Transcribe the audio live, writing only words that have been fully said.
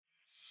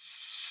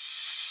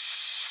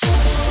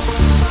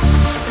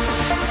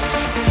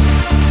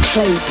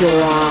Close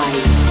your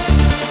eyes.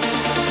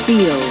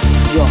 Feel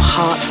your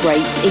heart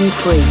rate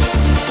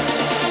increase.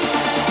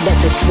 Let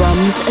the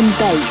drums and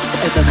bass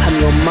overcome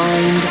your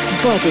mind,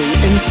 body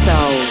and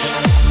soul.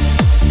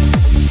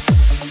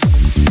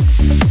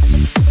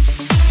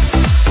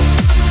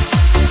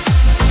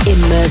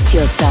 Immerse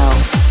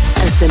yourself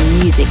as the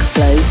music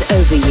flows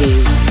over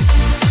you.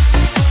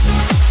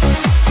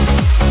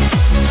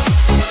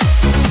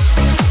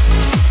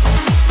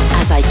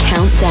 As I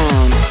count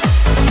down,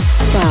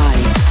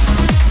 5,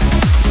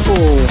 4,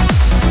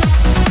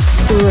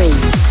 3,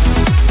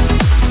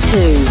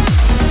 2,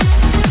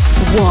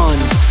 1.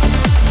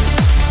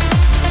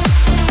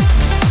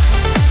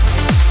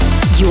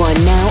 You are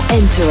now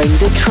entering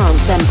the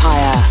Trance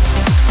Empire.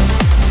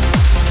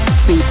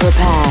 Be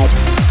prepared,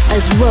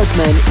 as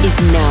Rodman is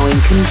now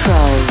in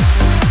control.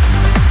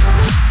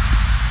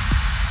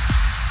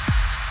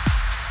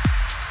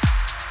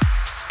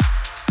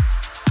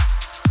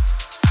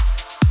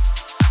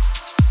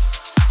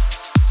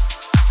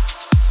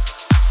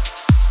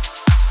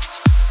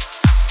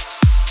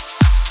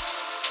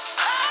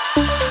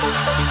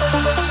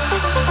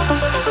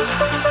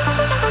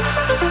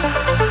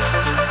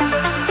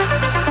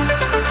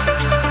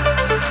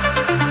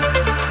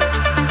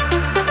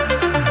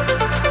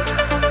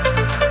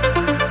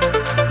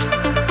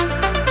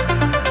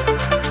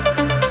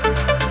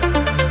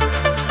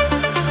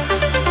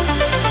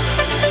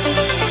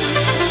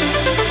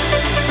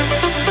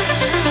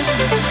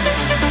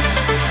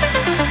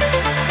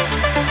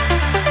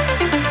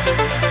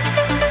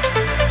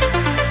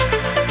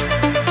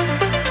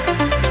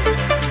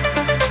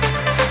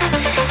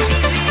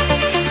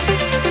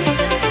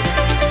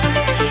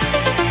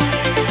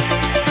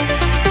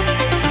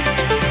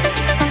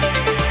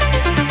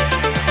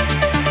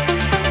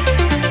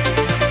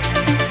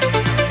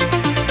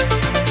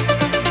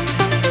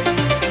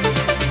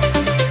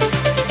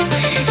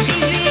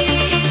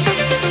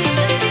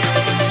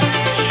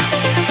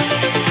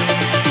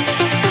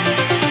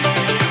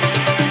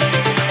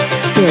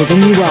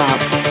 Building you up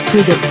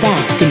through the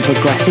best in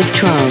progressive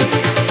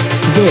trance.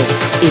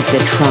 This is the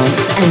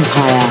Trance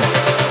Empire.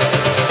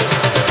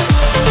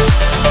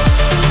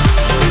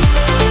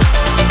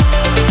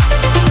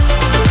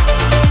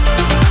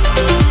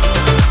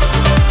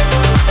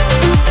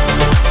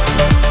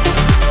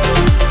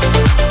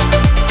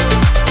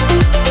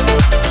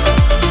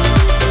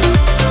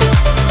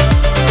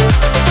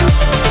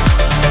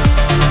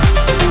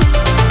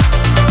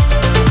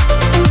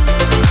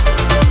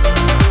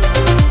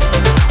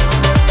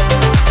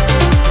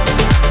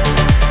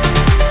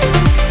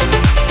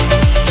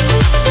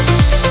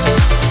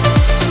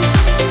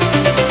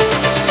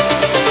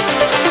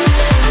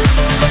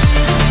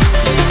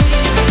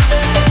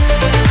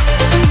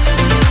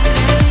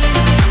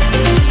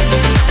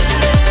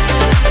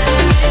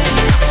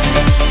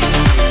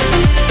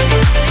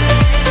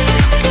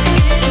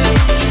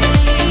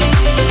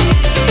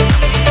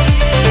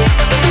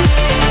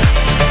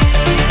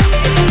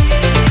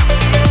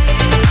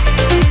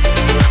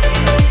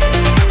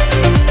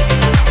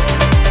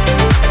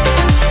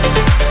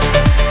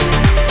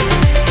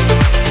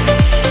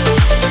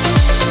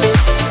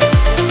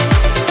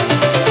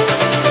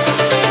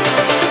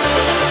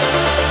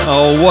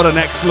 What an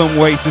excellent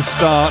way to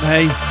start,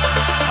 hey?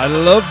 I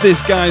love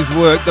this guy's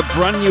work, the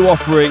brand new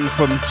offering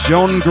from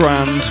John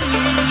Grand.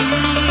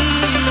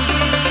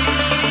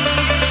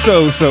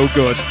 So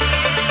good.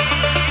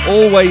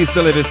 Always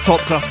delivers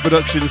top-class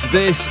productions.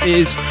 This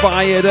is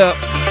Fired Up.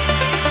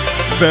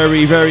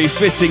 Very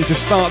fitting to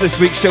start this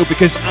week's show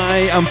because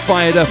I am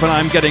fired up and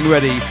I'm getting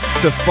ready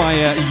to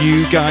fire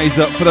you guys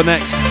up for the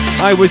next,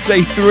 I would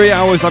say, 3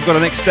 hours. I've got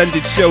an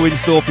extended show in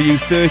store for you,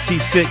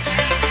 36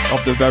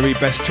 of the very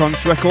best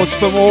trance records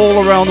from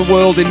all around the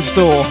world in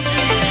store.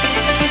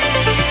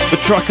 The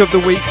track of the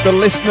week, the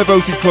listener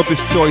voted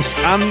clubber's choice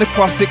and the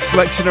classic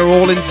selection are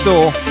all in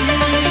store.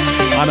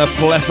 And a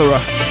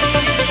plethora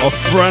of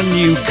brand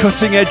new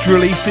cutting edge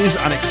releases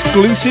and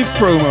exclusive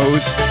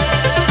promos.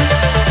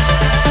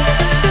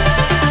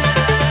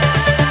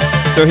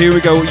 So here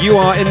we go, you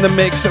are in the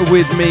mix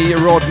with me,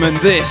 Rodman.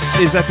 This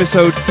is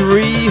episode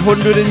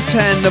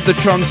 310 of the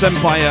Trance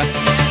Empire.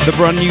 The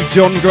brand new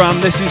John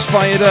Grand, this is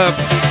Fired Up.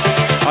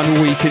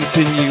 And we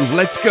continue.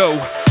 Let's go.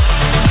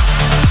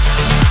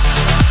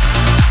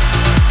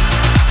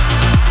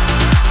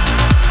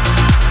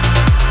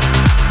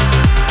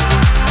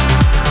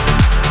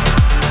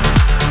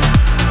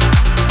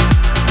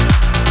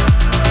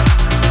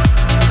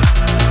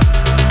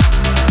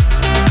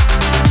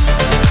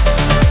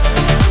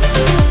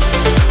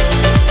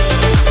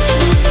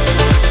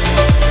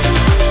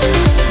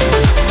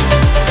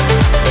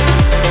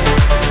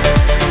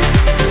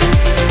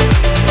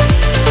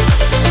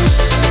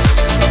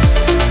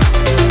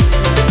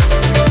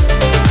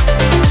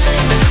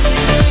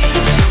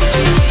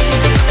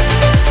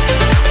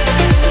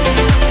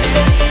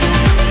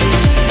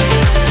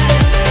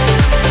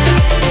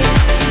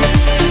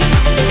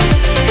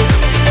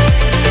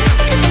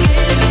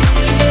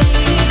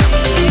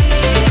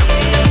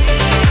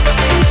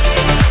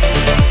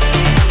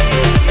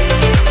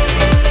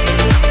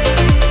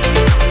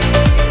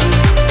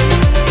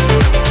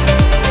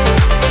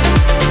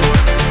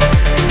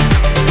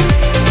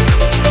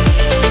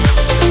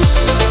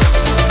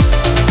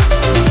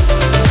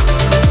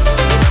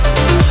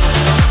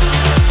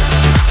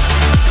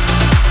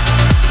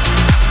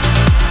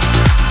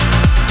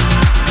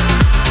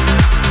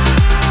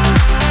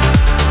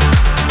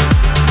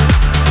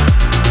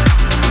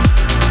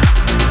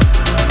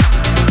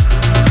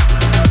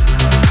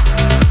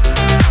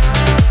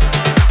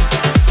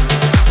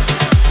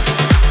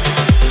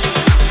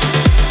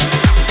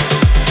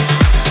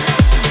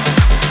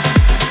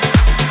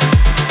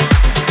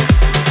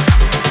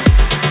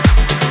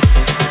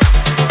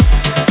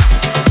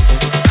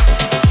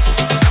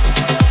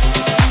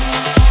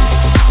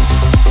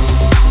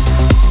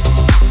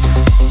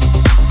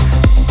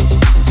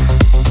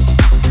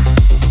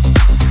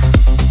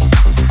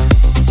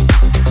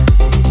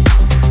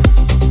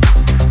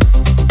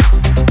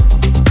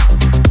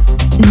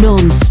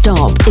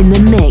 Non-stop in the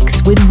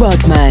mix with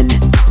Rodman.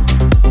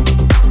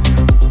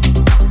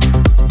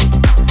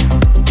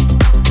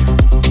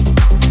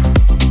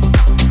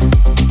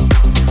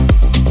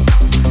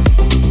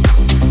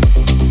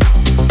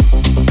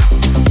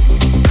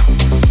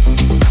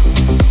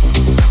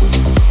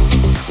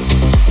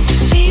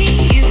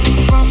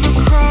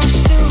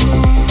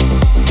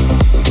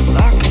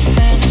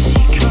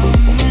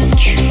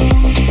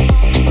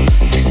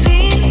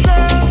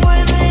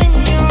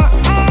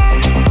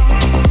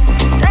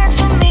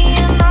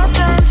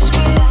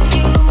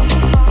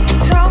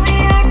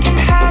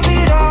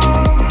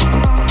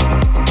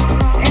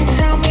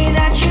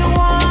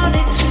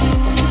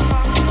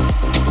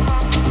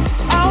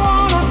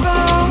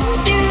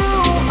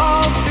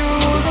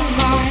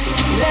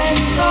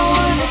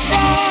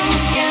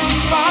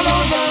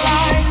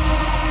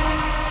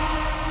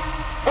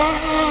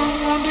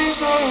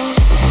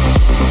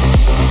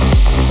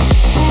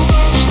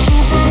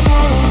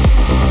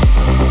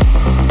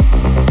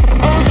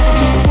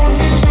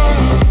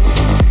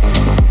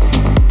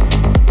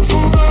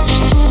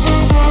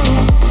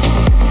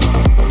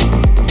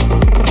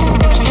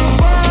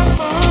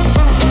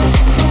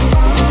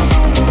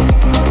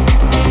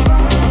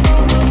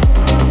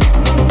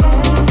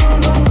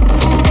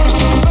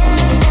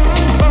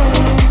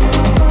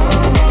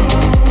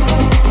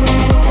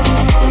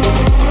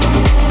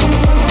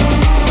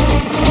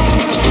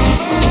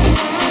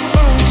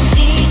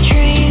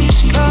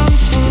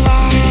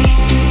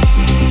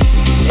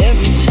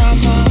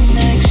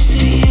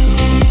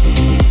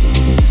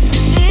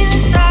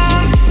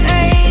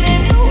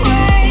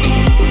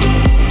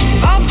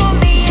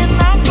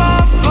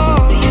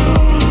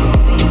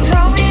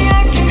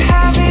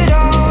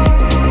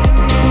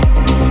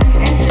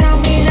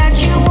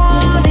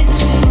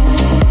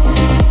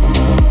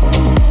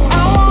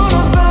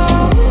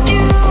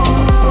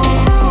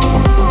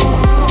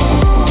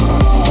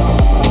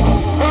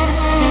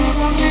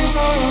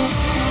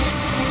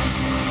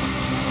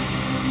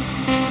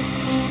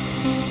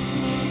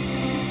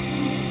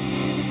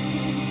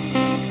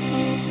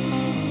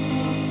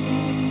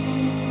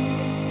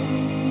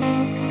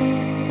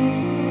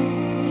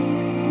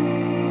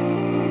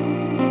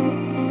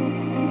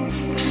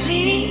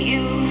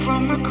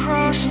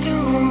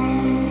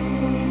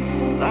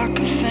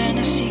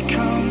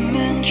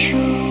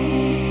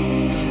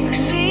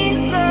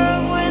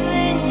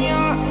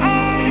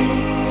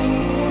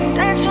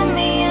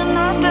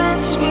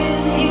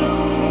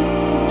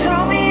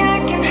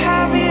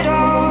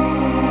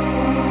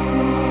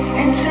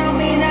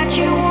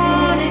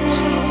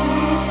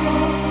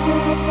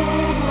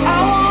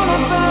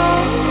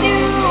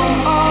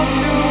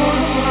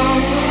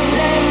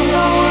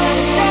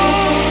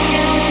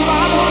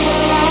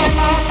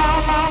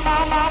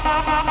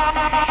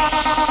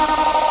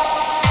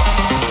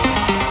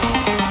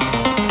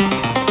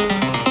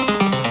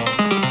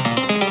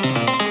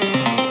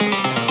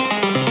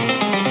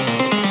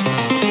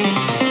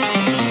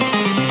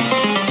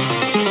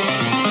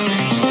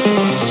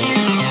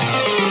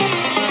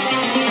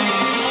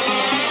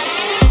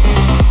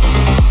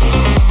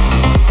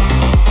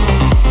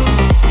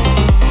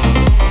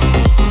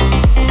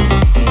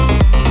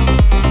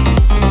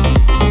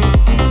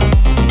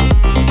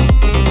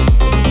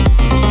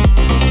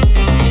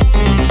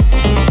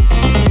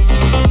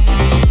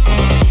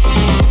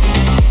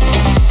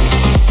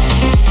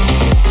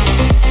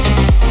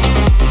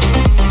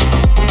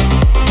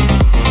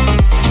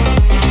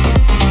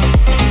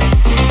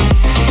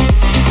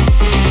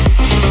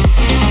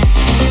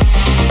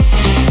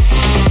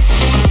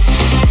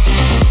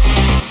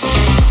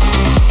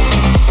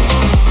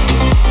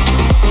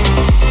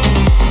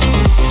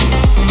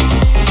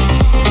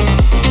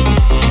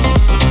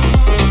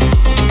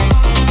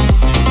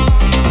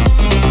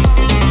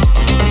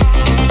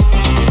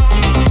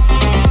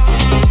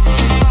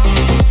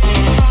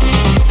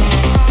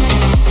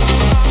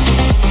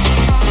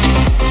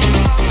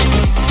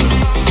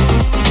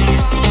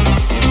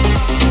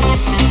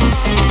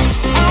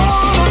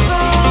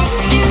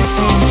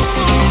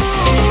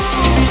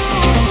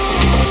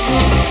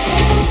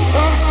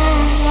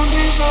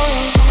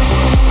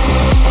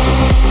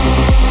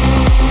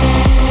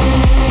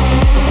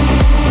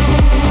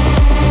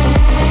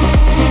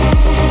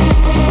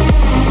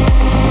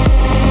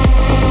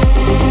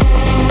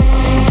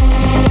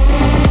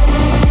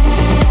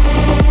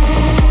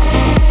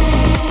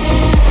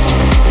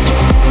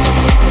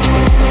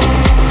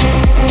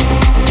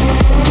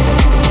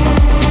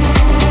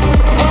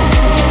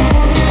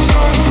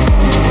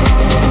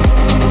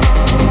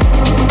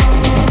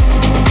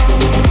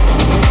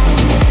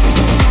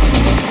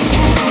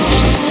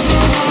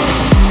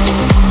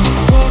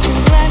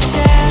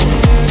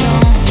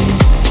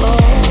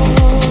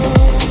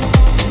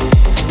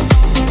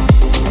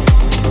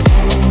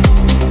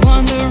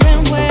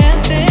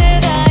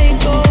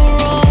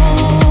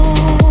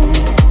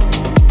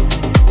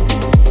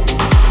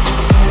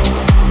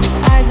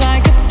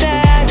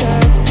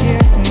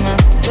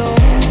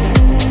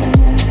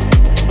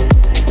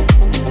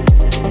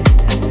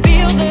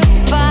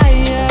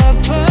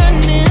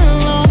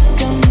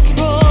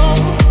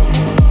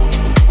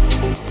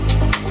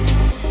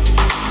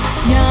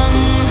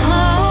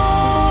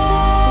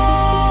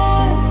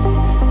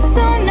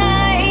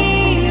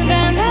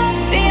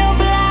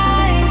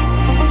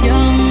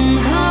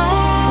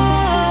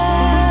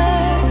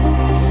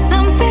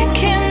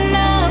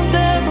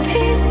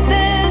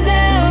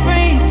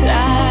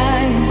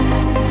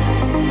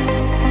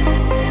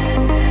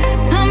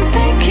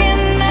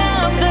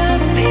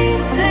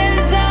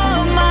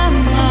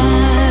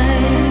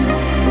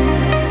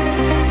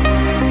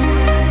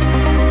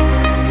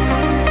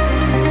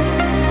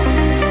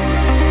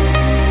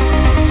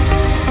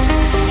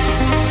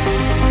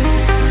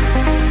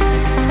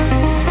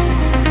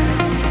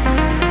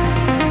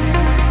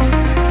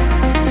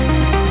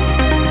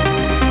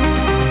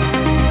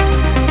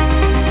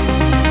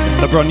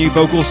 brand new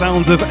vocal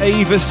sounds of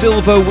Ava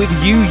Silva with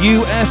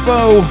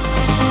UUFO.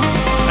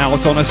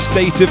 Out on a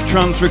State of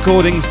Trance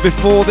Recordings.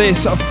 Before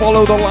this,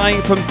 Follow the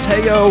Light from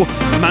Teo,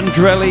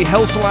 Mandrelli,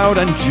 Helsaloud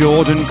and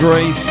Jordan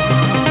Grace.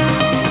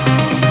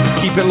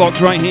 Keep it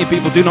locked right here,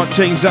 people. Do not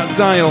change that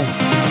dial.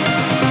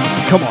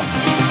 Come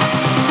on.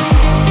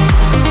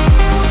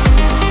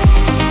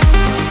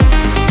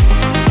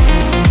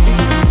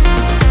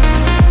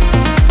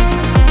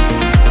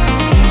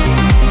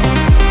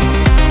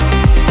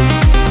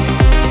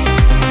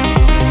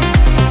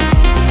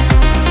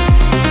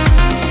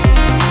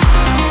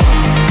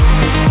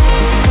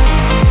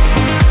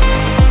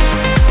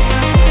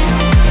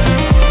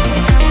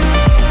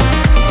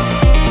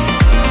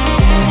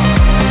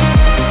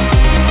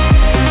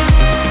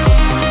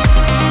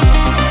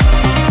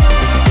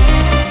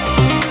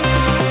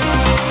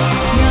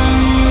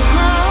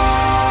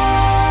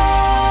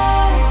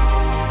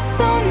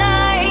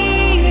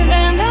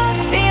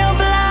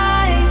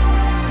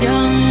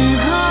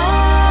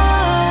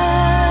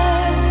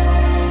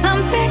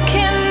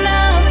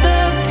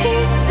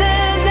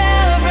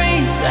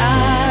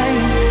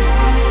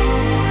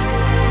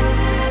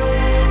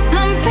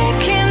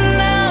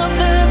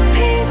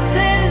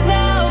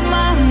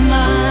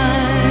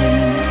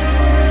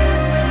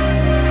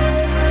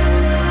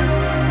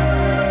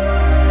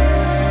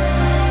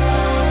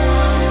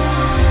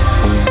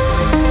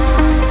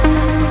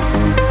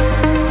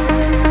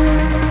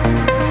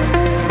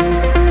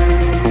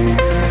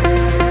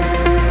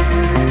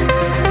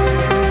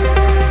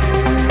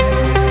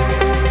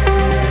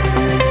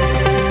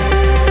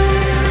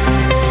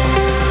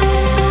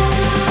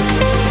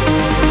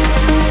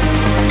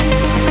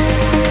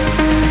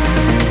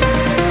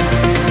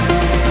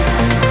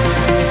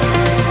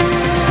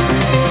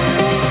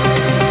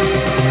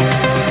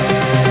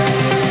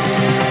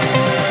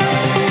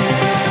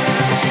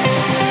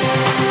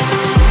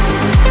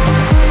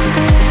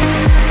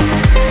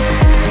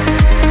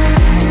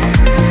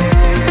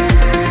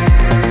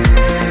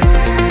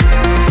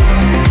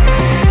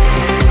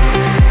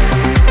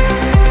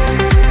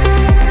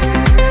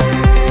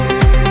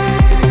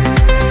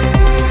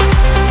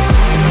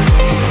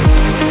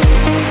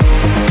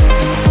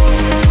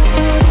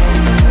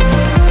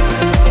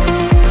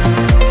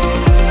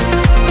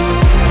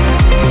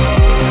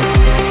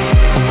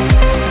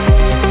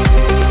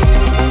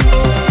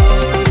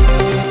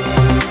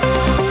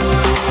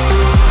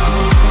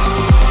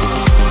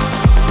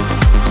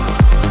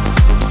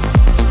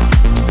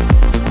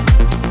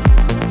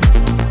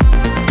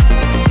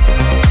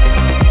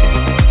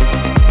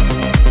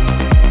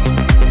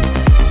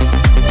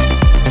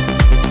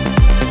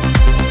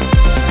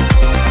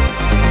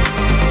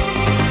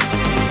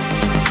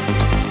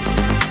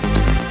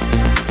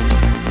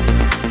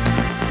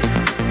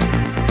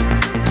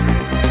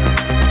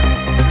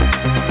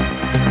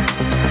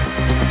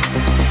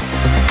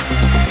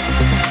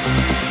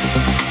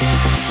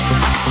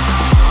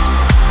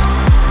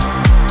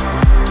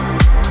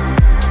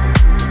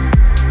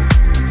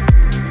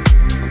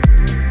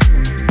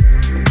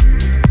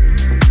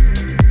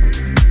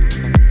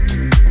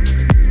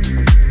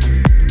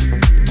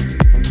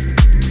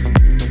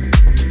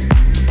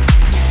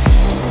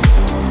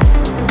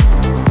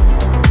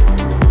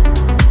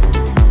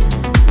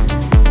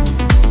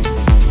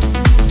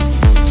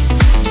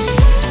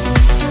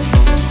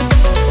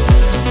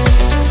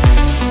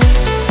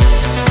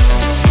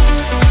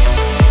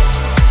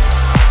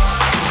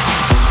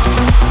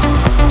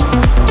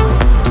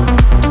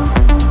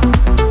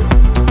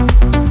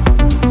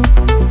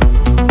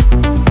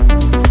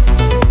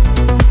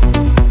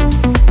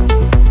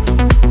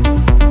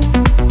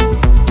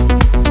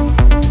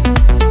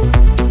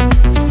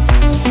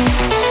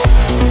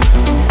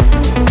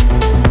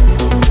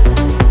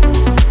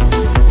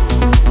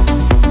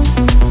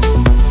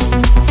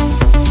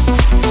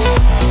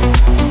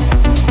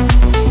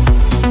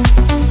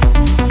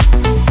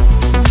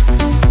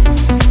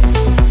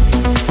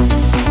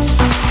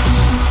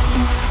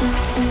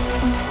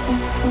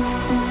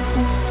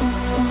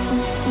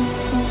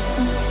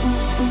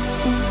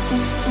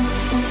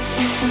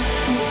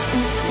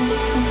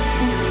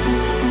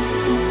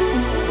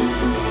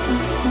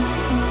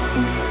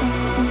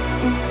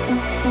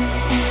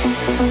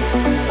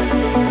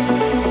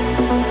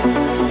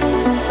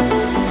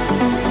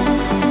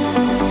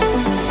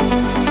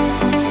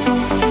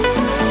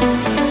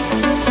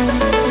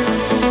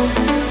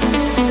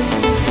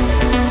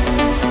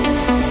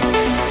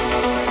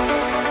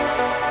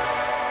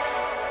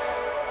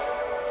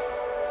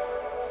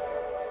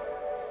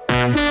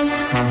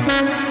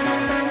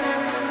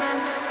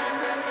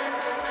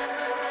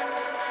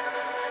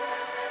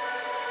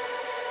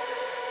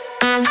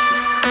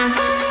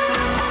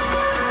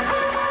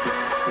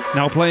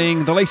 Now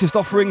playing the latest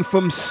offering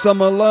from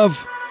Summer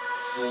Love,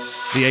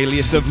 the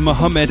alias of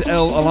Mohammed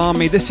El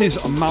Alami. This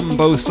is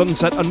Mambo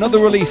Sunset, another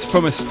release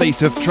from A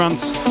State of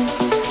Trance.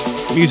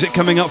 Music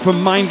coming up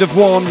from Mind of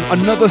One,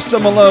 another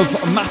Summer Love.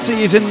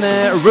 Matty is in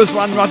there,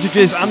 Ruslan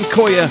Rajages and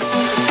Koya.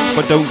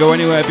 But don't go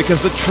anywhere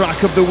because the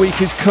track of the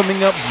week is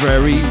coming up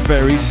very,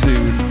 very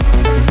soon.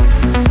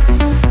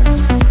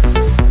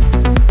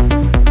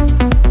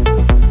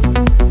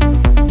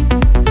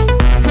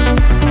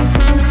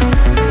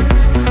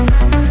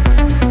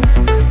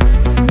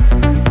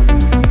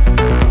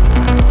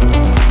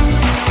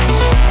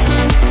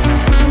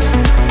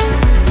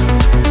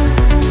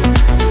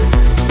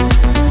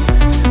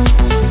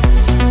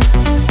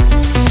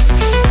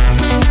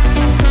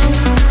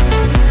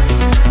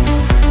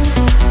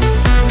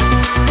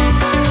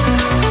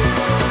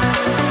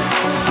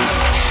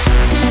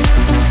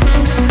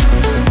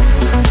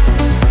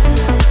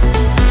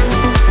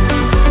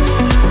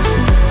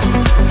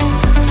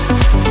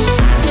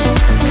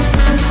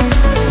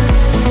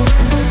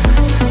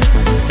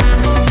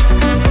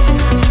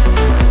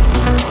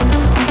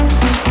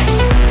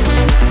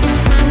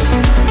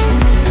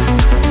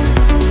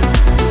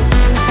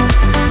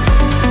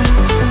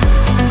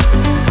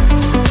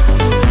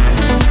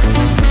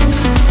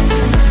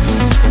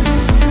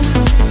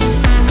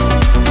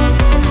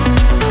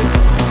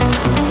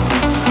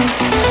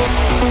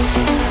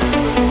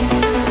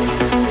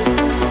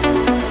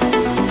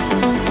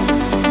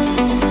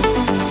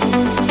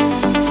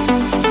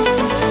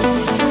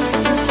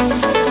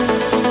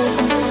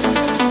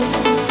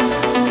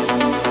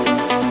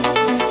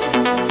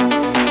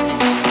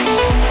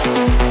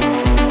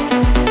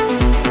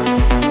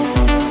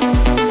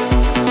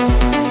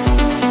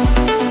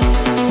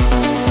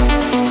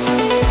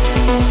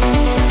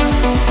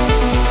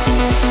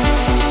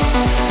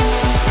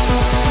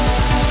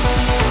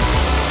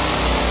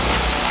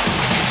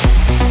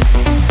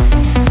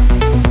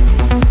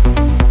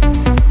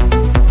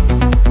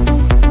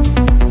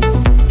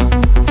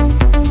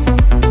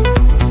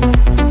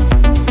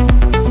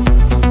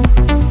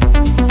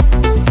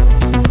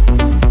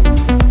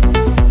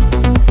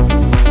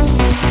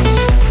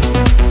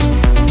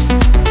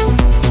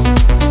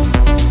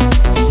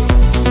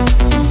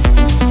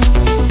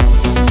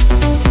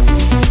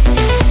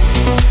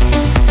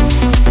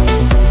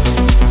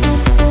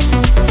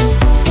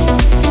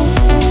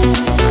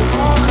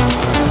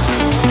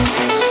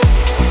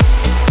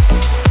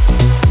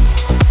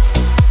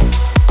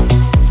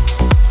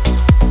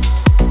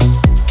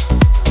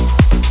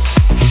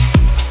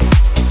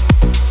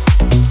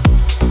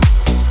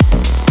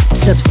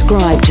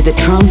 subscribe to the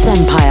Trance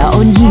Empire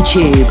on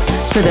YouTube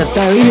for the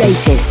very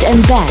latest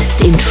and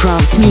best in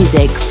trance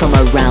music from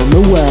around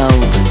the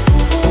world.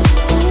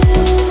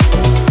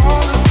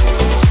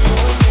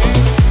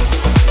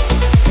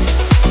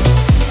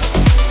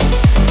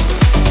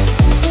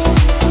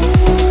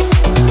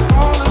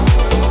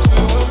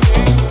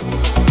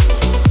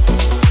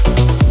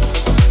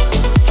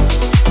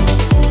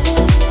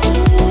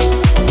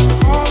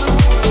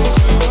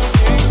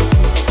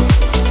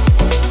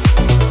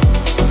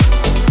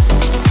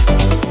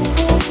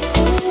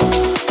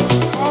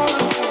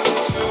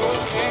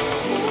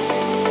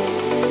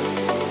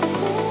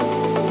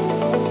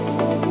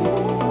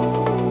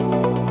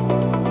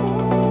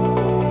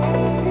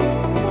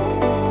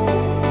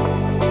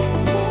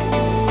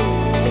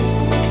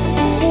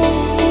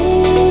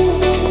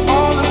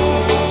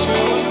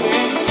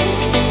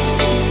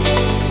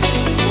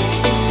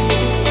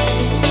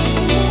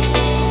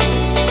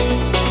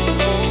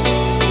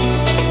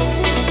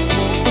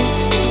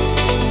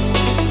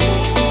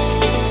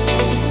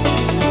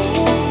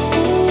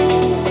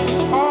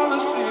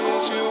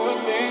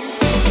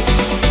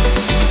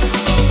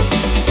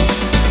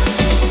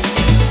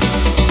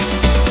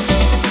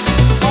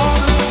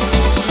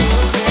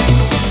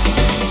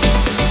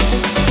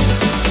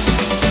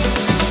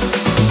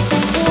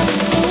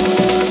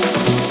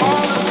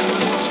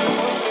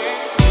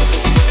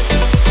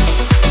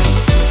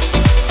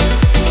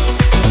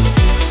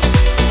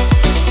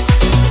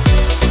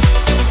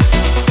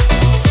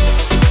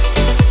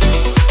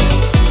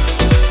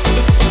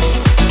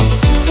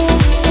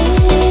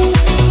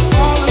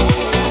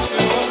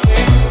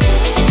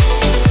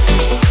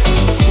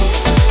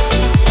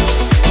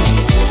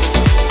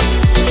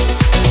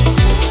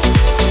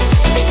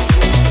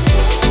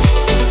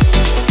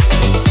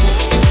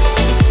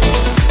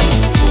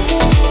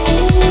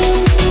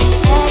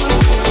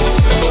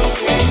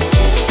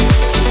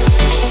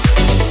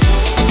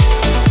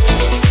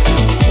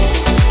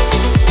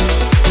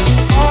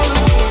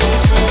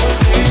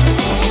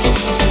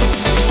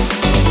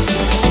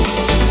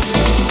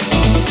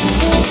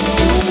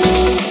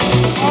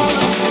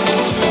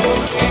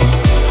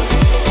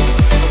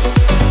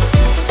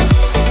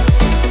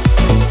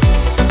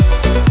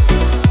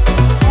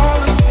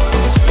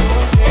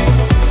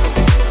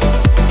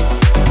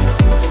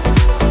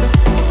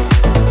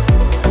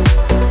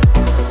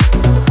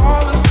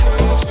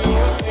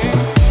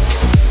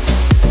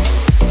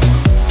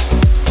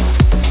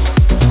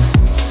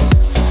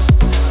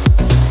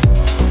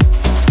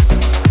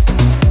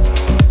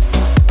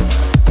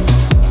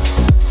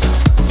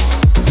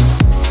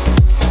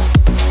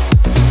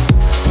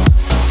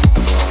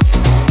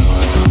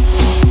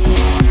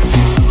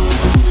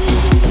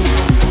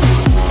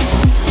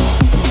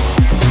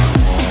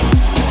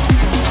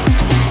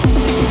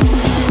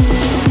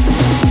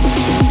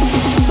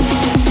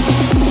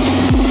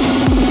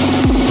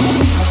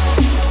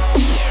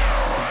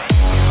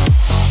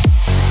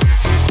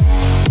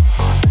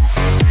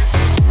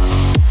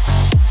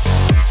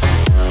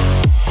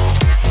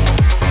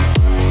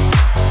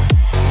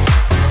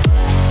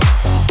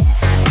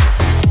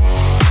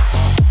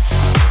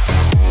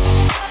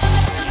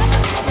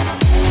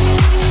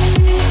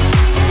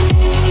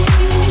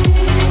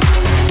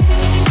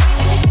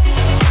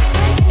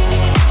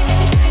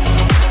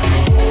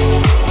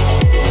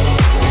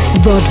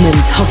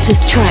 Rodman's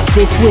hottest track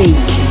this week.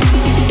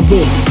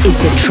 This is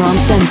the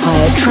Trance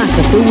Empire track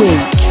of the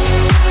week.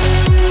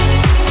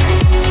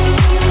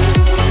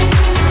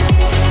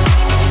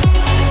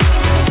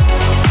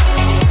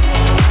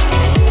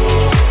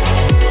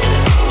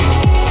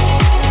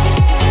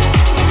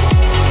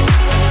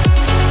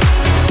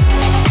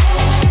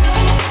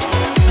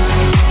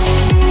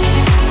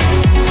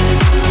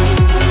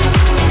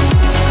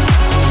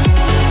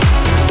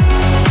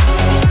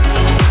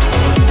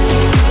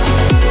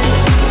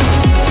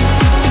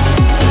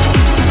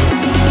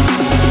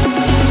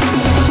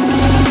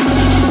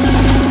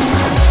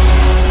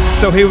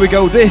 So here we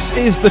go, this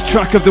is the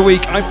track of the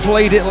week. I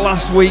played it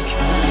last week.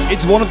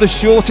 It's one of the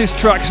shortest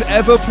tracks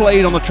ever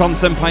played on the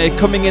Trance Empire,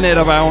 coming in at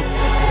about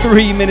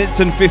 3 minutes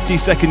and 50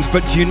 seconds.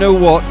 But do you know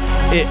what?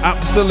 It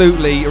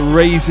absolutely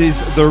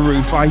raises the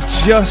roof. I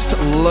just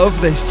love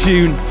this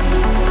tune.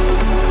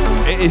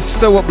 It is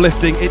so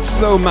uplifting, it's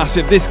so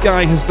massive. This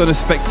guy has done a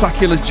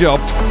spectacular job.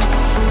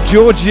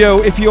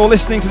 Giorgio, if you're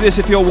listening to this,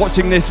 if you're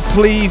watching this,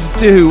 please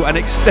do an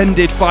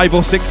extended 5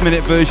 or 6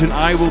 minute version.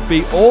 I will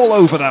be all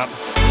over that.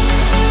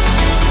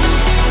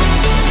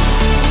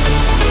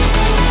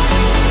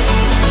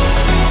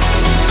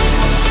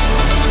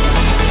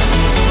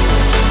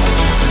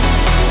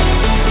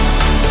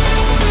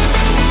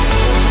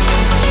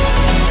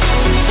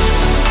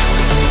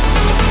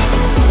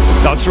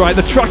 That's right,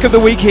 the track of the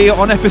week here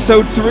on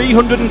episode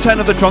 310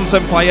 of the Trance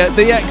Empire,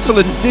 the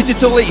excellent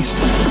Digital East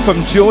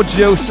from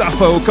Giorgio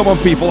Sappho. Come on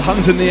people,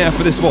 hands in the air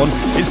for this one.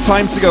 It's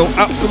time to go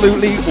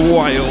absolutely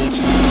wild.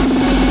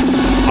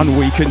 And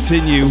we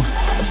continue.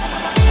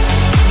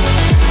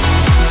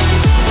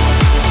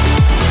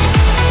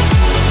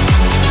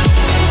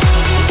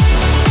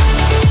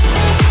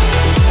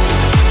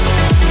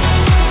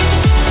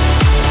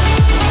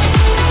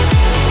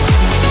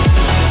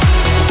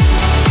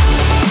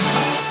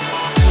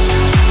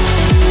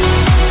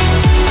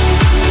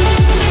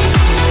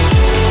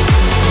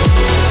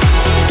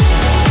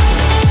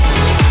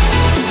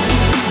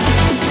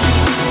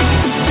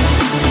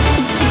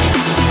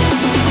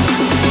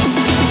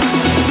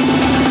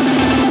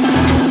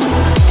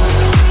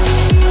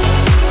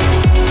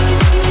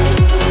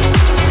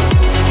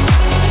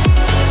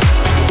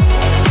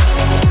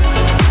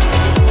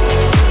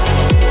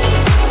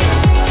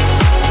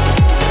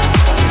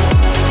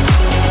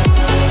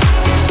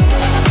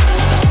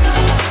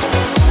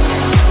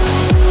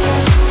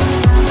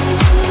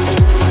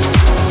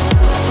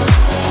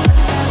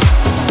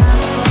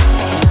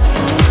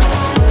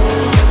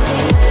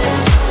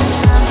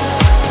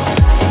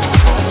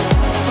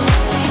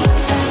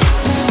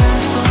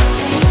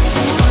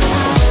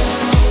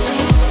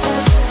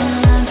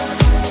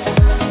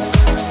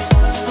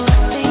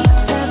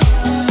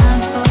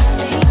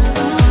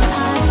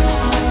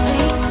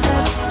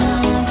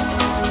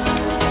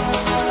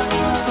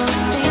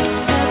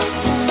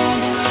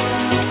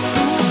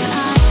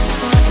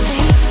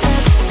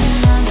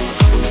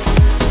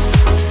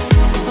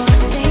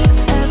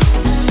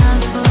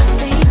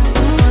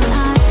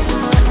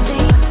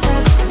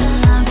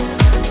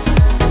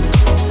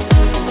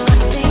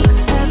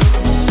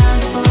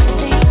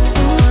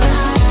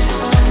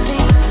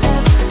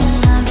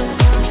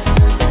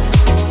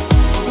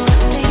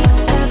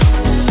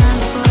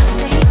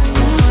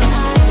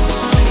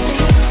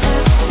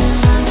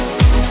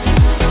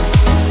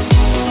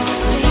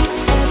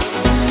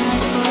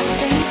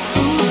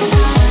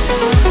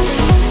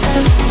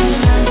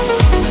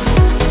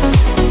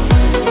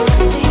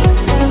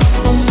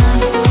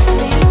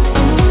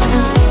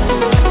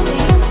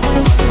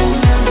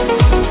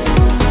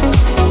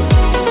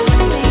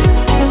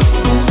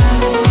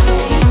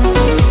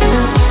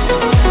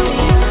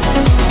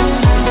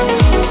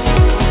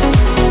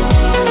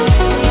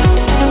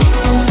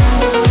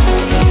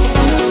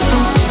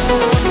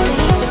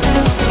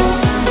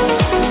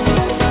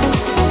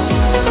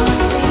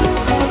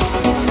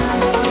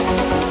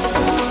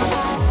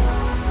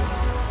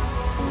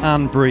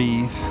 and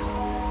breathe.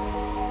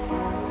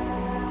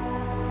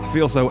 I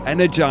feel so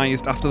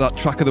energized after that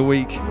track of the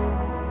week.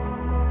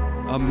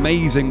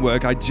 Amazing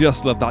work, I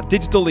just love that.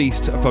 Digital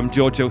East from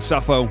Giorgio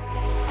Sappho.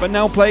 But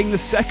now playing the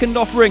second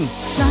offering.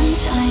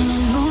 Sunshine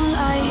and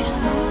moonlight,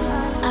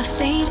 I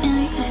fade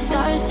into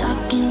stars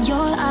stuck in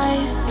your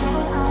eyes.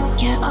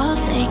 Yeah, I'll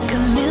take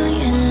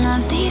 1,000,000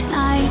 of these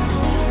nights.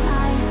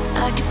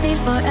 I could stay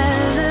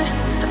forever,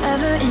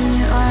 forever in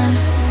your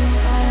arms.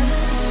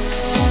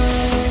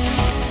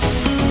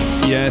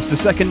 Yes, the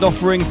second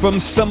offering from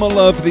Summer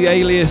Love, the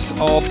alias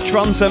of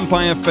Trance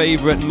Empire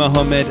favourite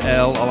Mohamed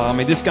El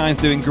Alami. This guy's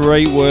doing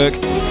great work,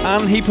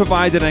 and he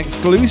provided an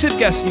exclusive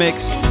guest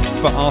mix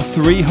for our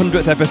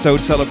 300th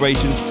episode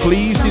celebrations.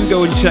 Please do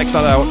go and check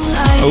that out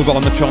over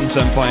on the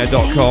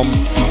tranceempire.com.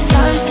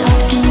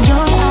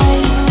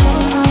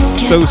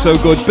 So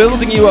good,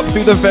 building you up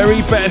through the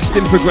very best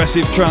in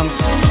progressive trance.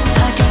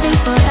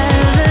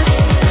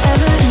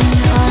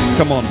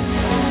 Come on,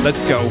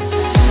 let's go.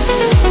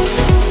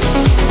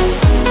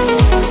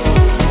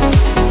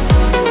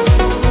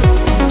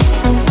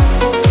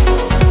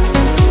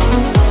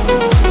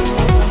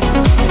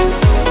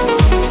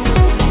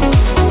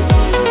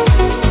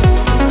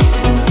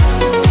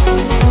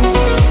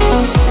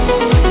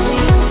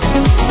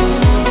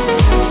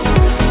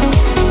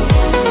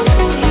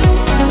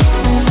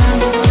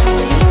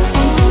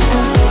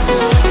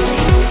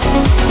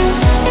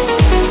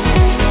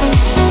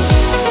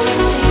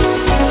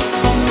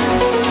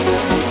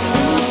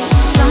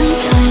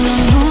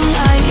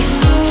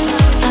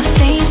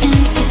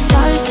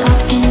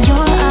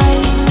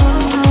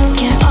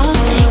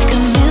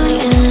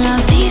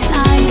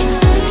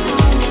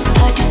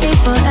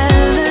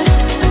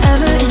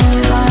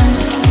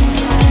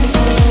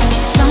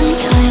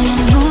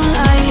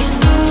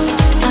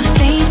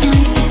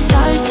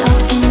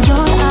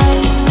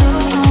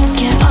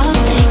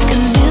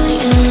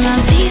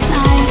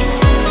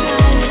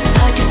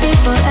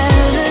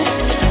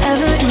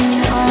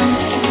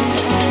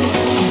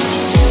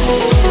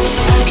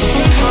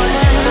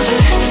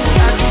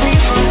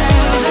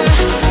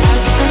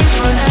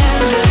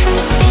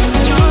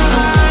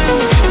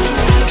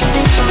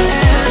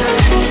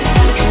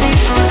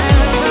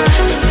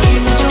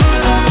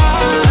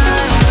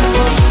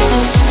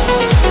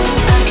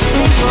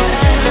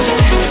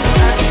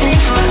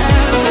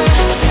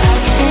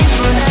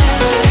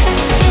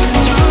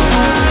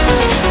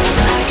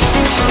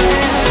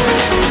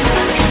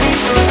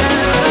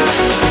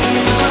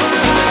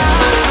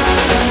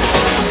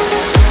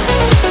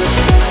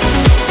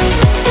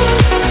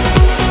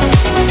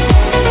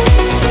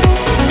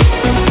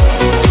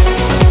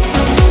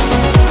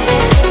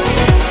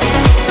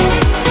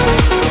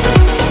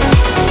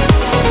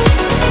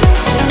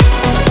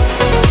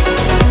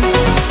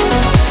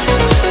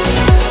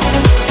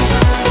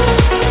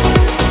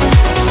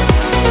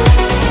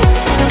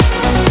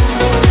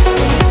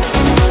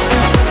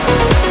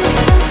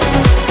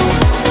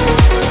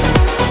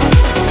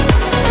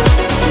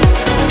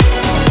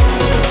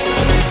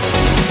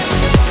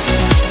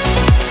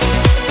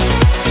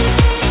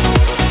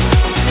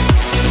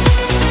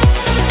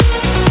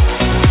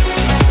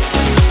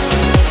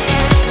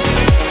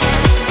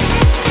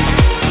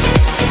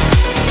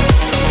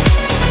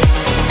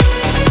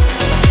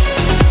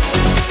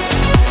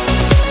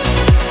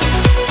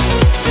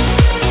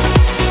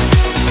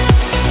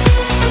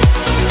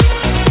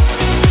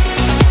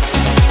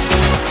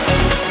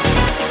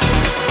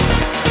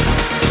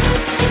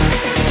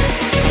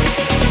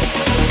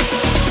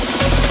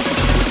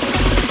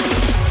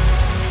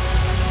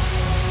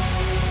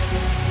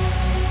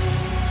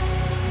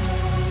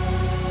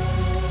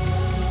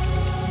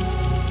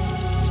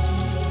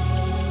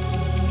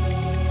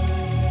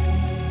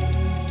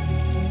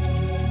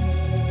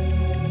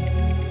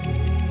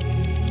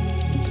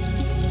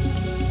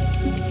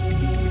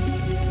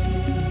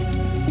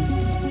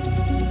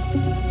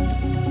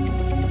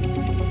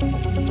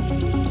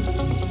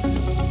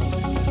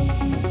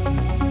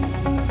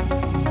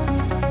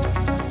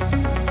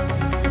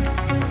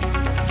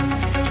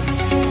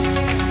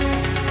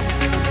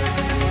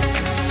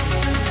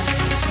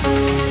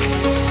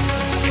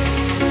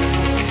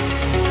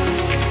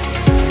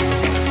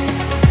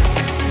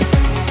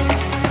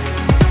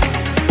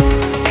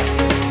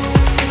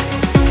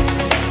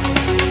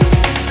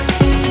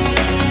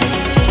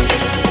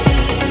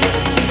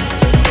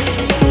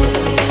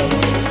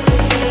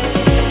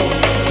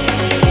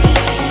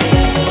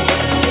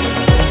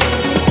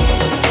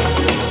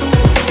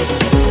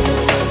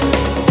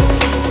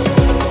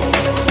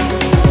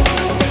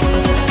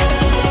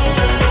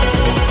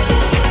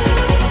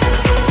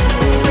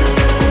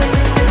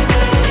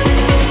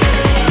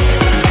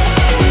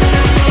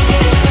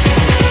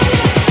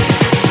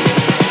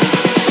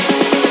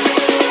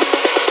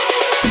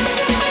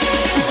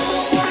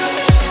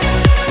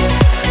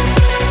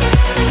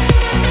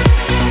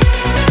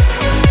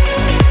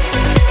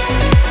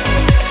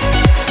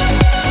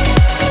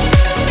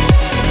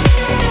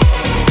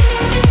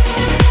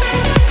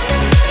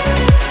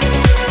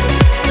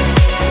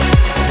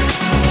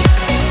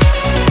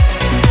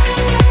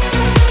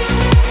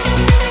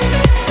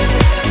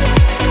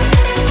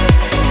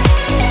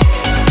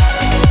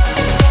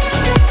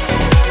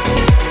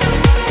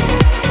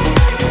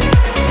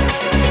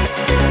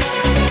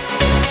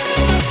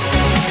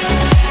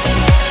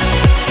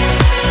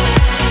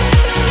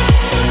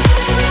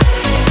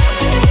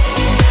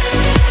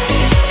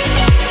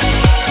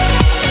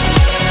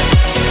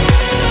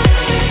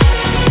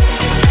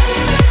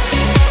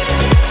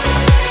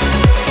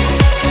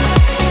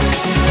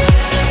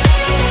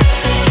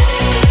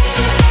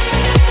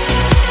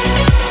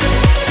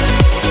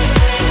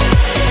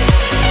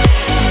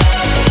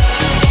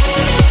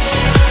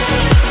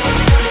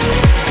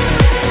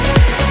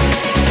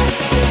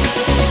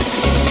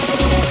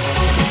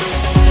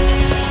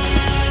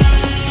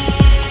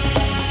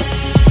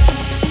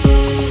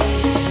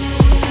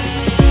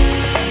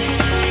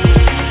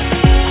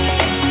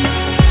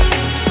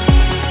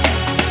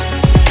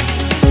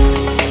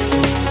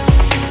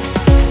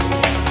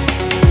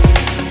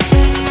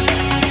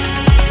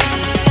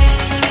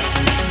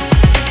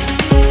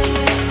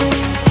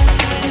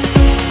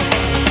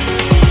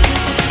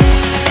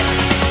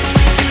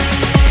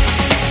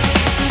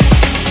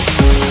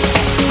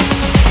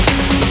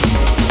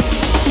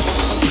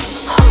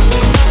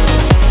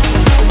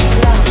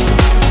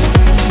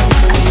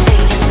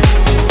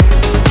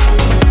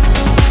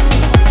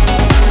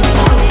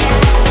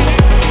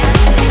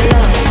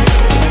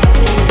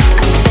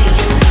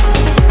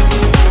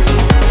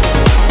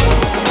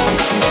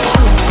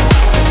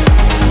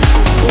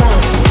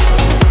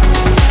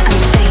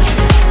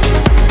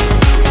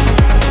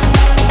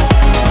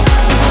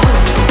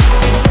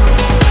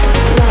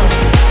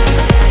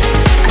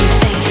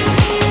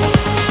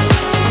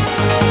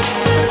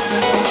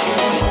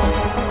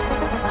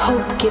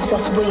 gives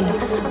us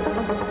wings.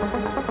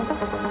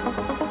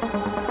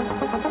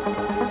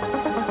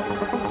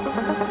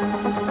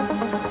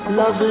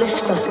 Love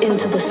lifts us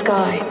into the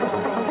sky.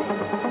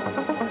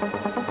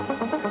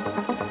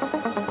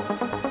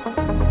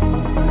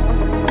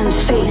 And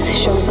faith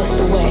shows us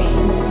the way.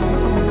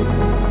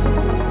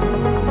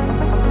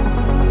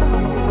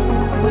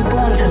 We're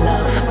born to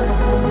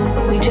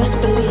love. We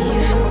just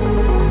believe.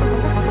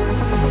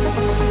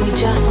 We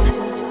just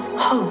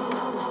hope.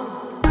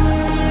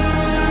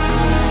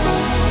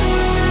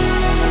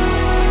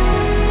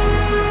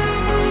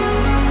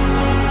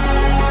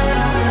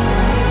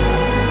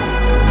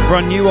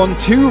 Brand new on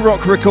 2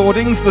 Rock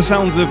recordings, the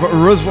sounds of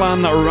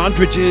Ruslan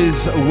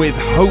Radriges with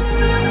Hope.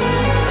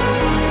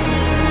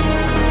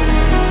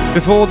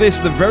 Before this,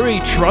 the very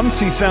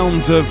trancey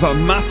sounds of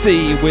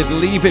Matty with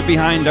Leave It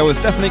Behind. I was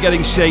definitely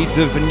getting shades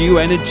of New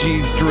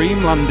Energy's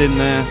Dreamland in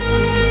there.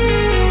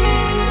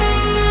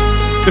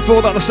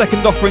 Before that, the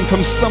second offering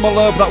from Summer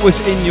Love, that was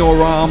In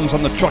Your Arms,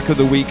 on the track of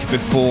the week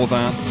before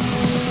that.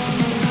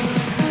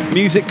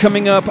 Music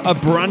coming up, a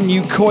brand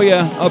new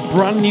Koya, a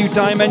brand new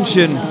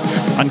Dimension.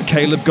 And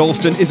Caleb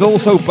Golston is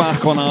also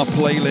back on our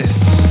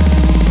playlists.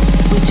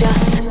 We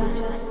just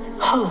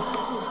hope.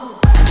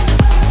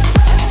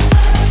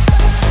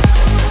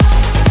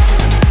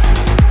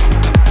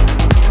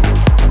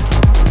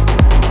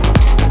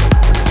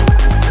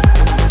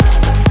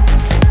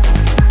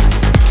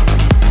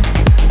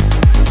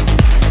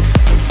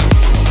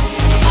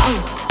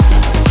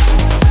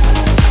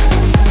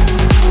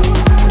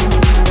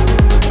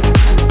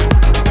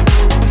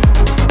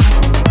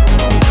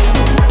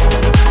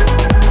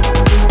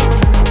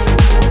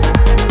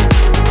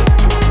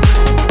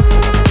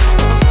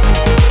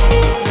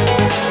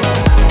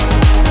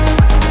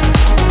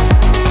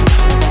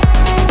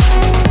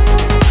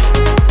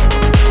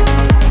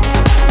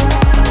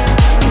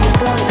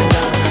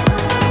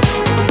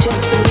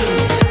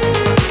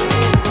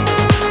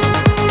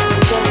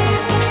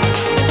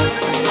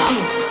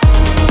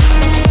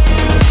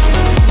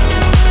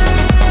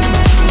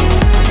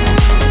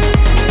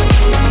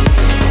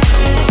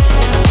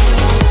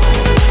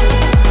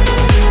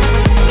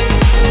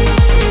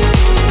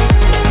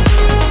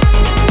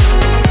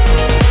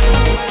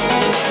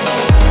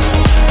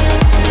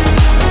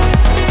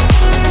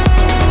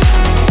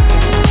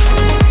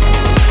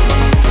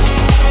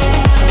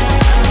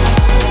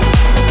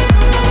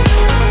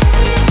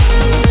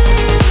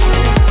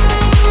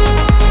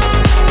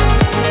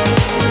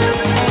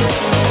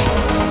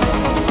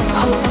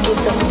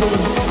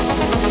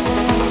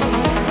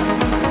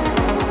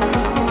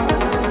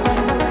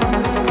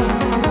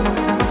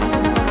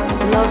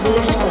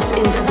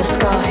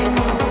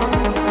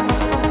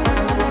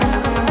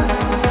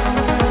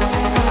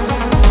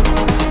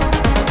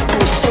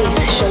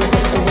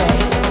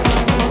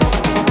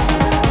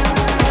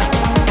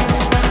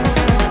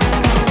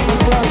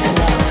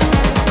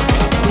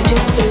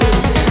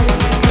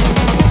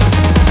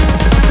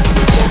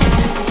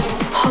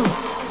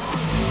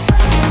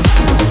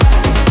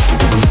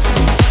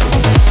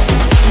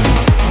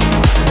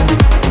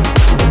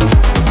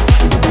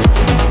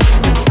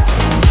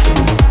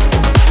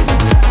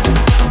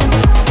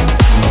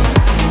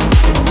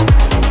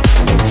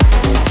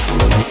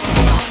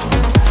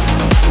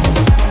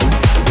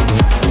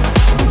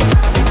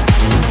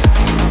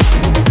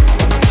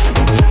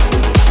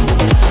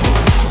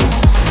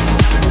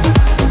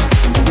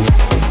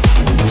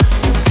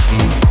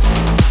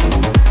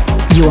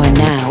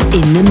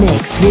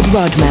 With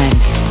Rodman.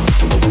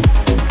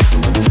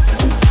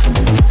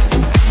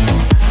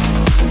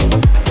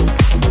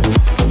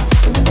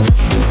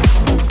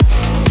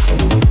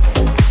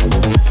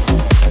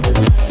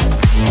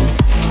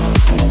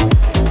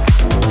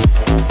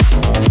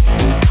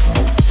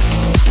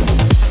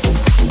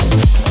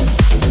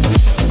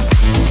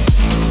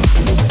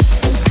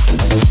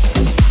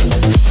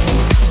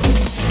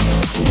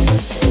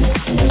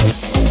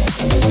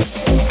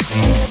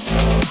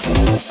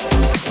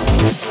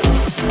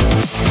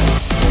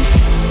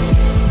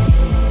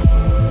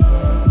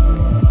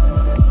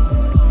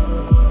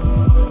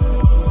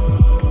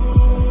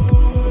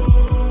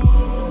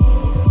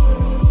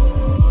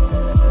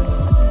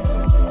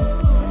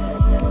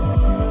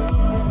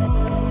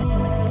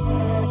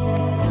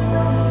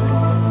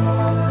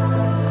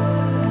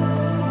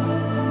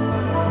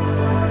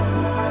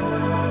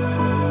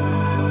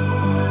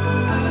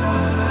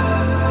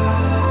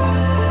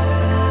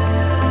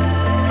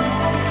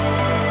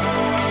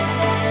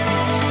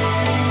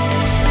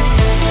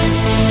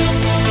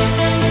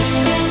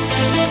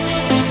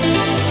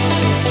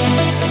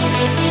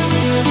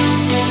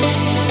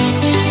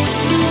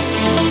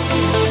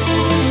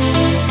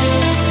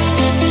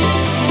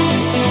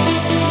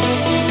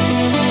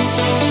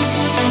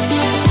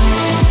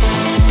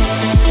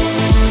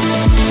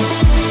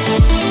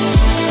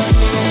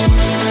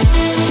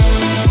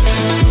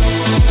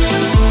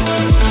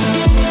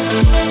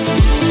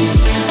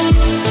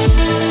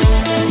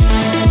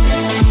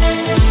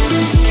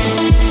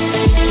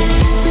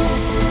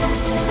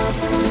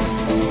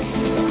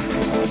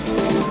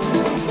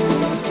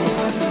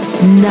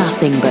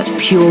 Nothing but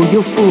pure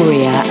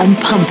euphoria and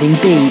pumping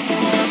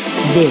beats.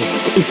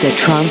 This is the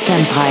Trance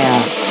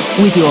Empire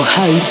with your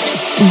host,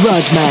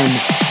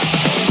 Rodman.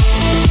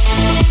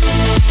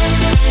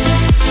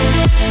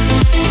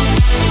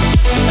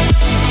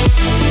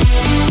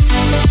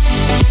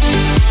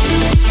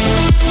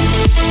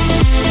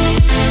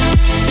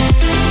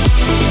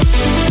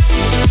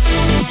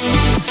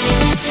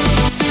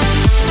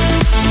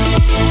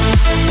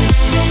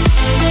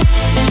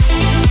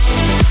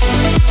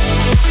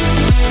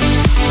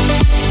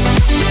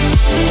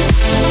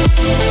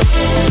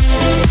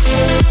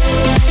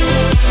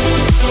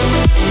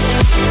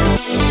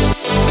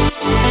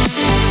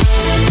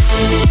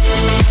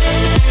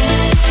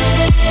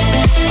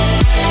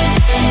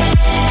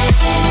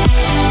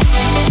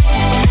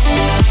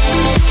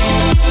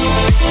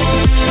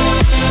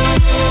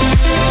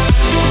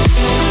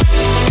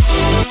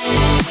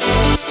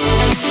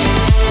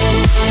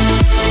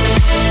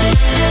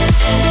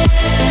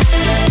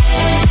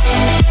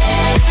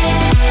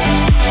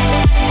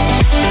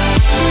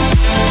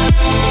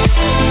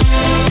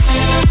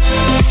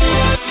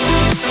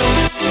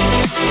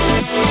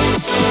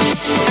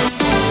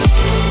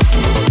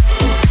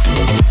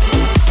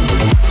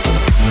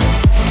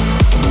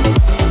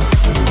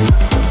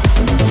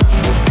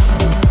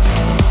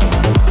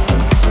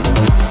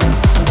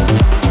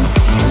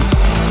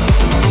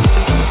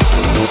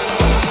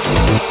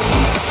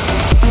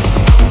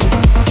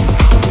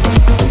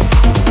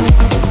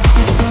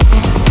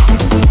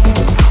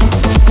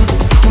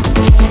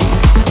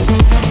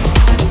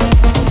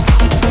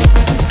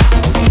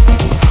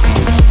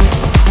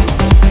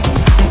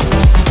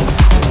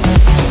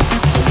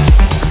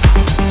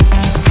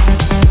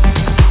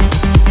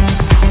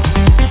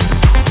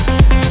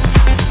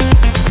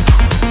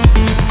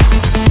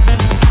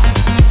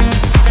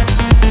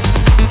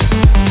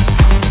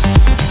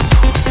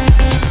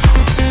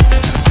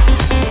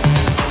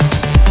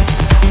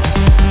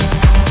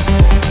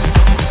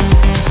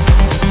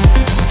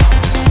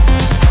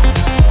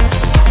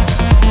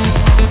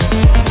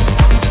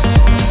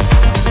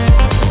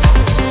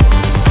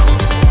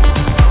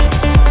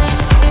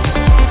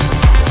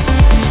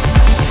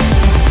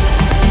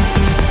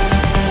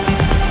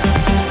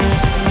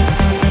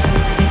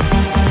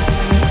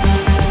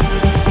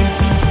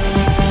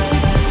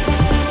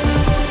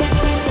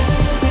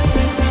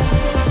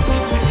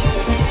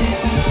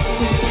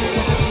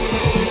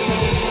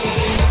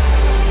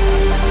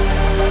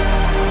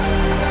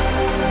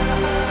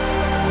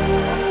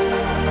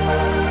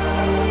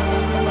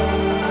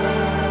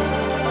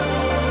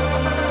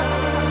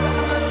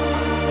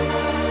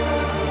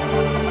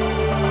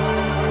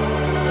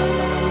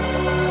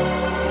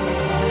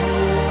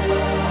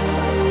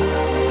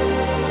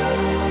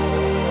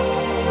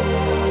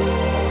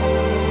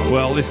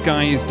 Well, this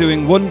guy is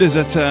doing wonders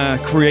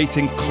at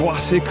creating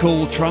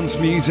classical trance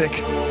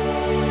music.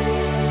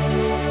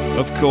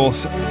 Of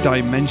course,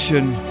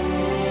 Dimension.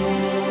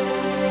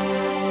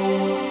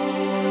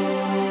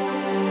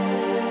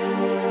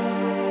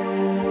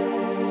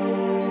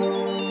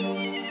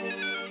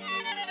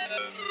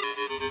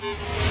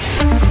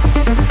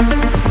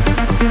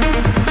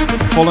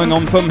 Following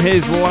on from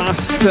his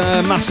last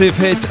massive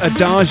hit,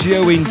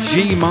 Adagio in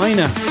G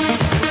minor.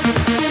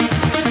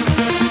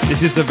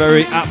 This is the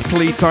very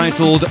aptly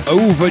titled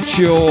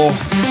Overture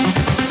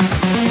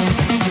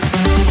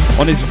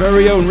on his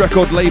very own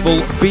record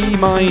label, Be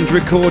Mind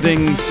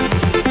Recordings.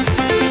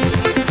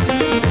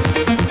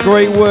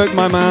 Great work,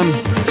 my man.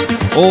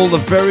 All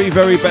the very,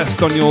 very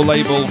best on your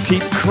label.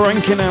 Keep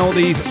cranking out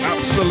these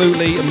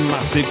absolutely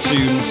massive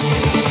tunes.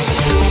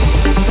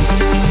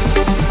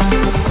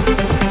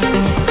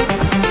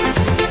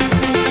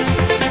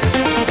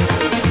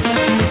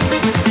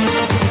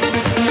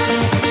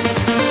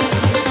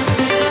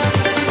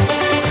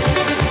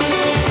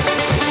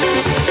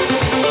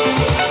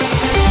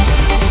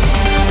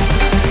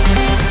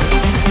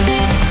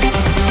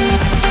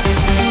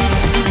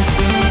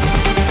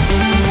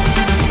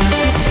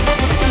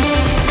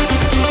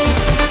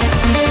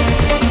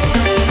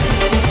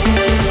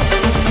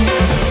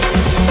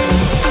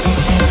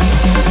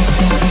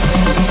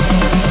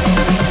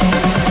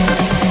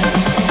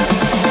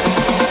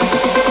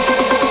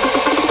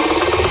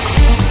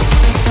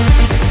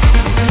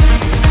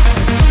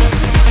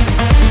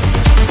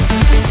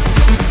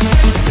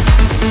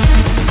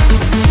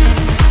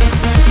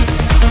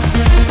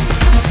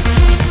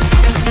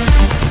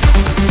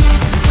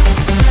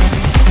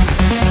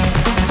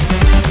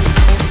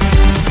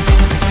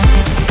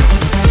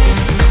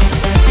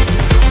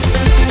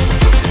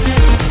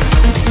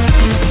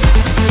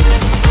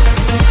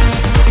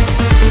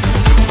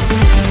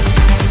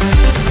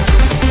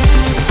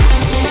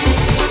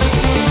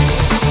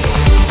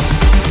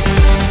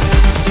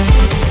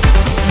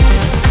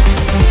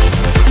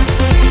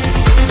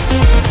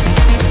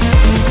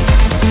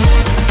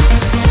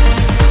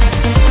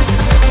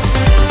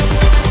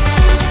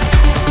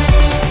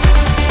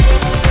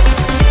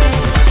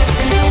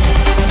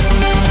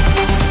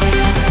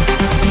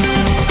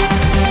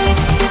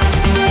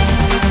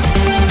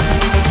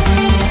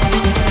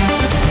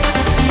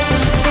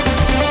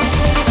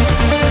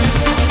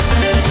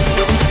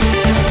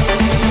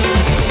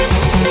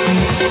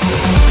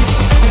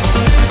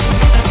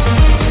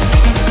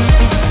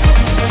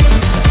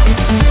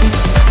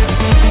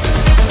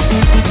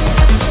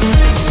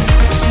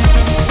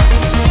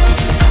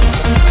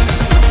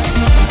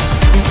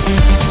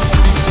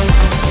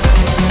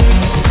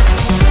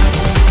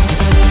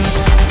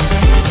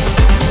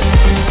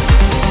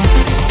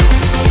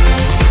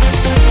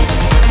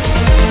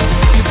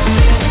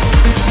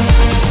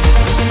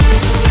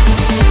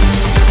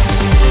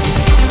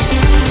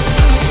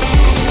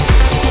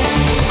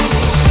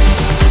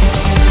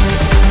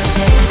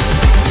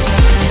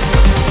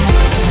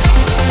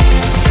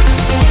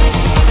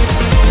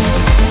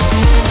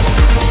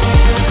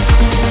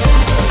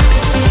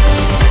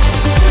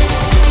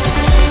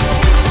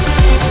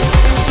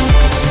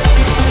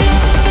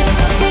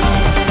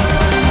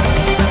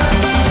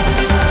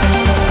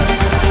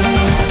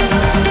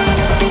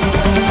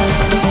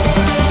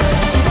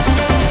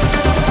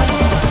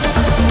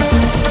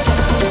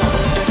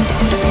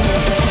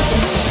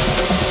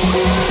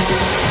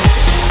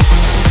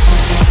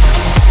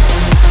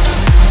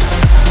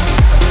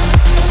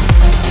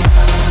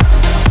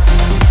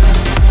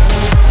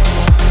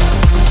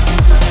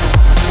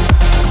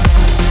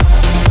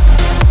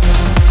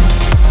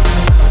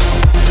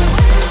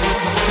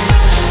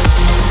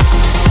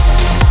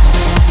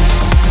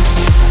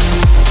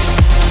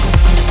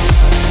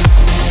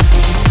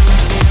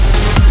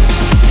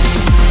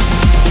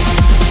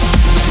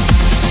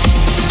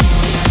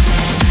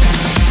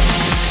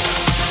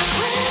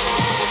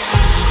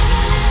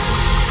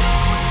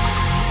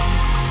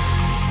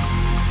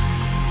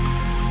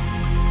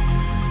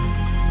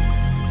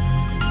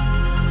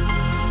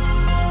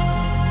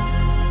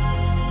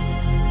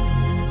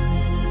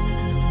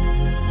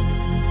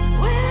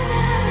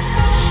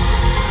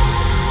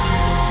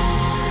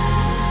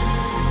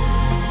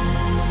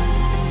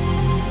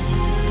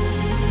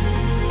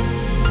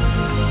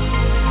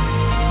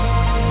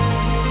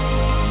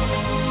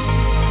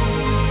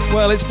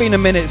 Well, it's been a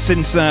minute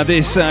since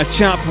this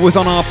chap was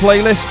on our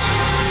playlists,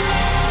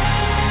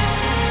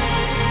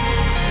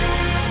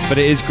 but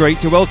it is great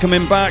to welcome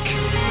him back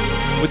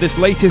with this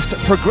latest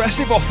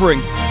progressive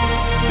offering.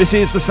 This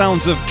is the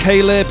sounds of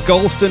Caleb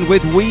Golston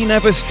with We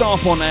Never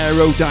Stop on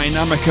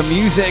Aerodynamica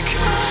Music.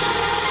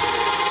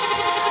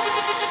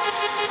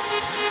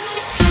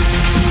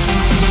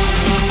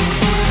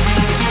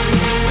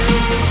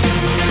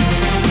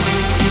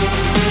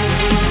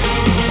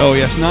 Oh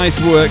yes, nice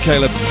work,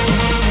 Caleb.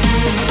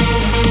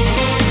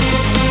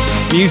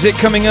 Music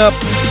coming up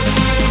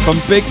from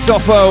Big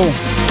Topo,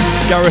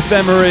 Gareth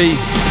Emery,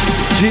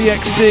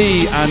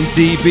 GXD and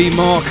DB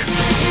Mock.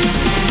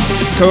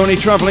 Currently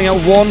travelling at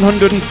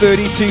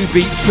 132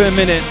 beats per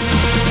minute.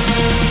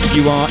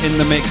 You are in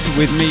the mix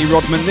with me,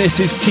 Rodman. This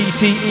is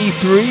TTE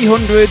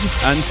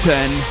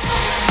 310.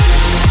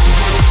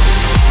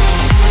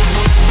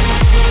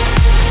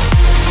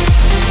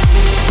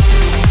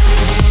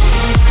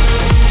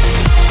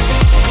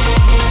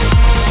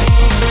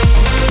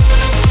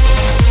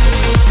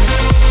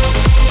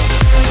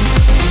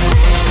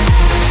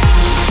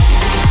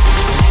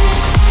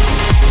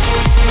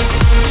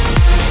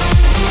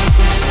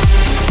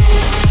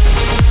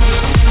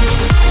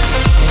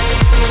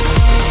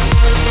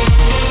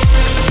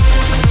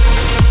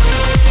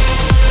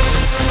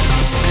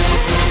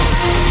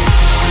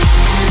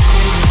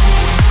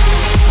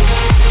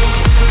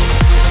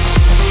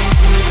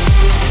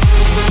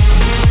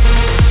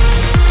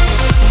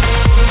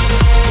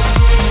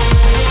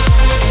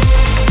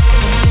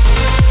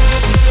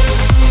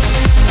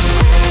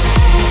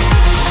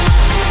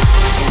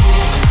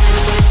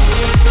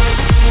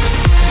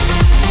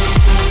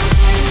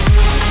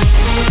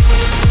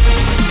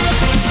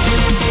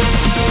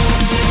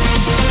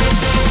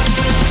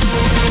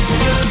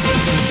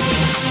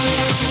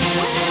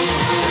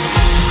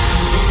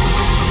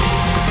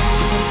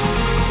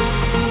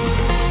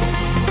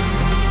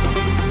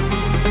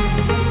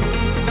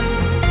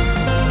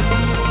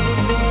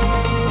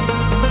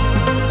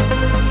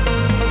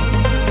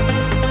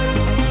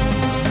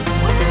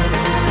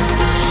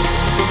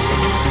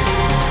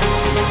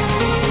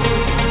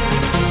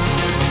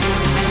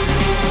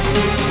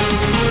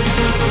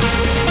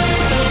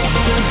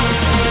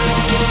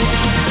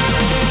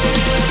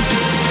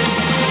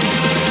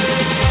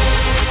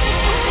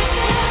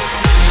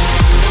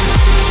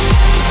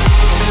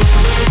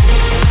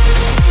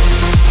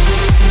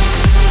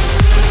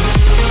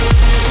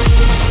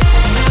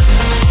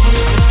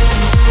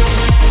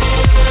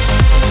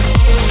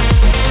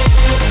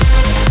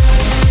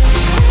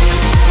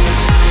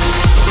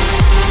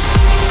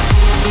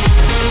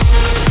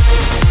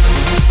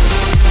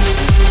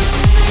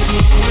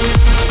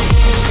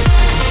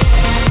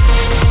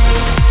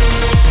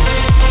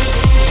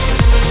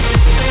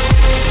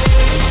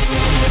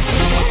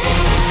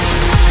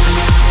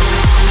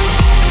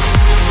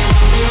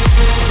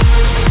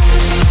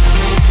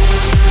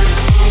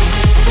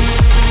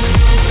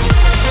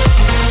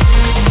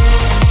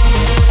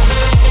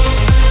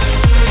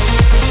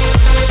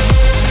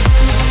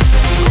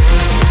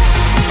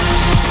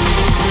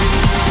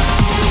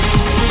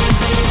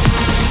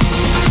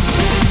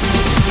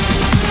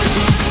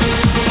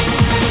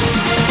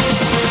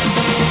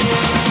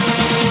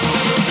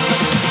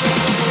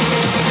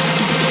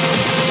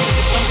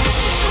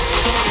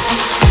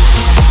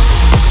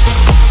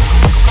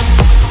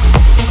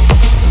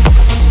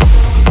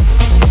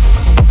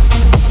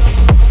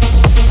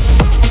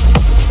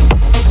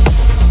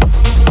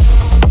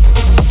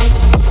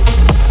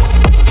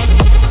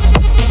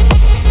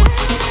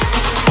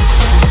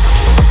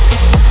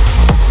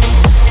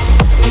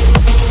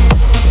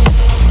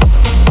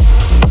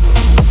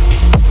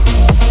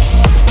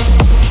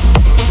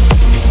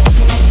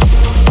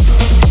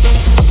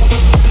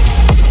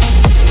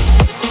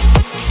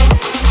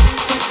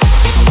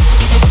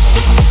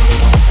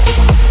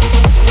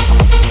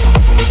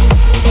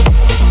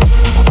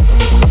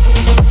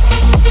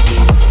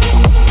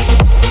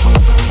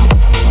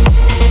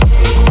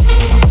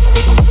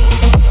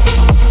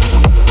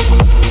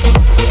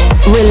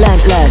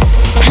 Relentless,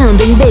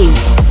 pounding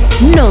beats,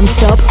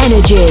 non-stop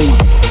energy.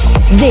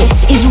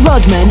 This is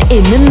Rodman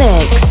in the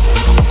mix.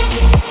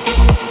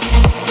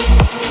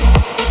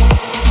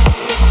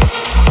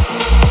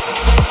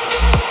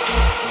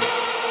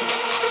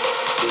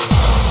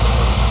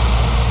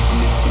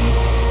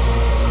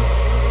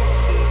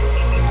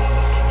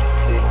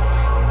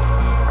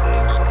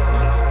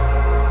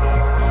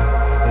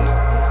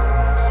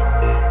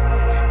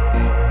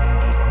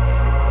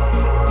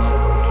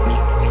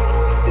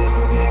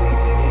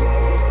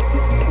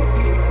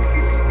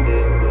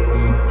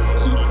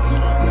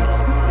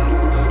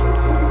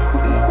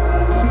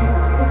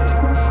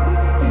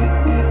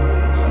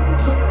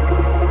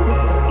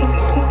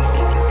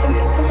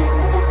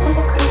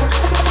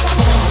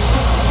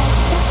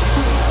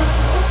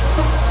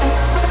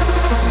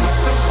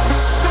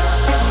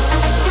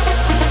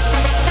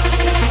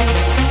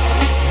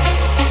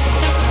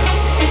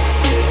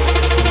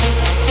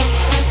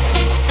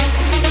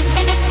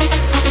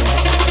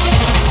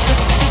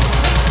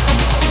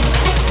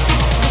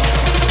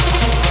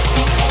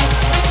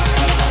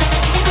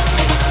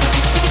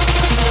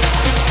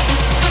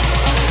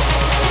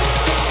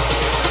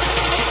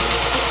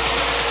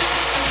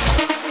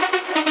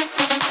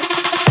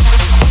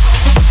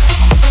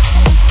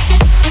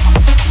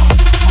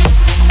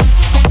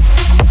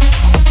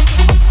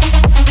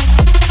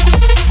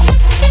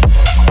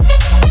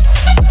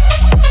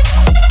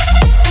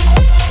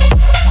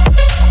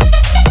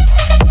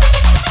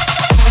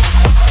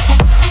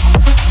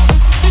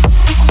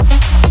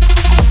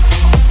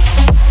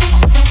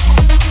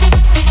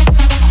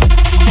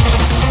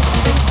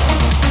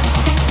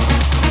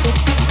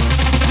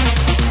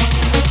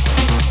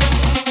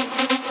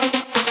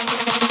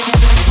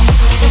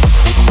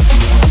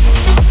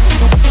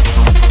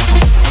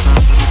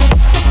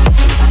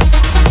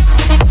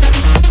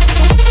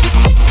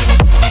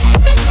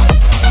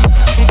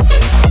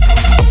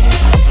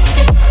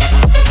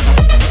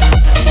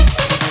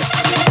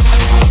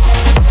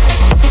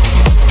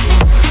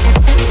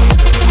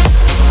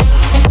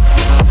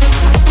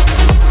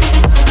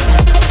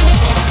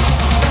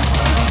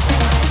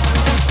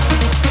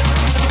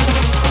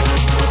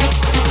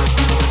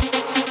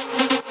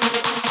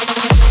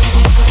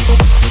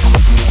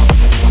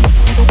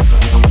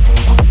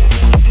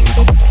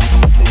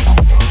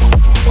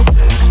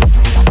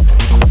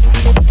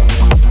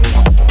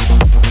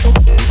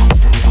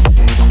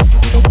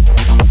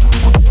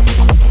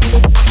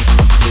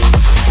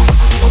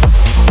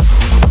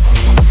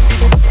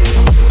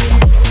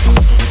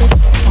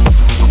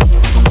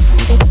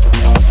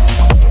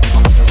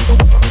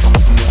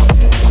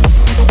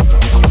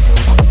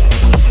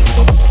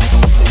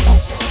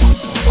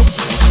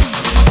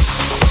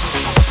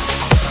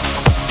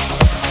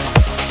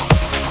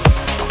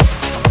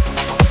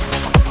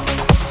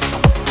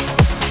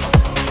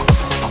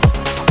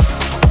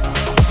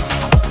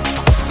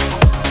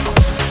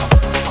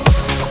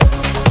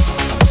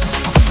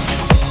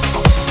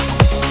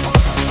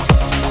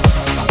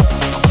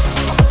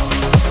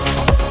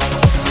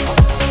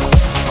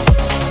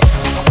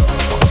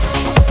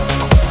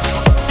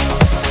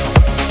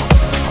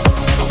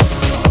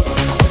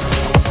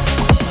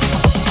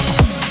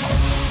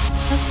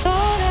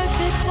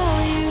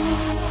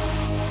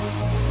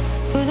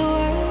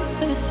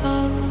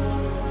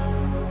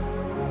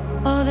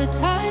 the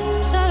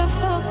times that I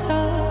fucked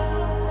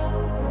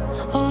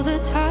up, all the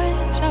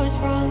times I was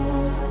wrong.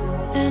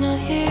 And I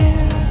hear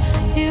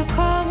you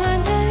call my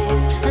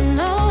name, and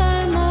now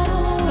I'm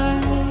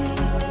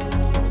alright.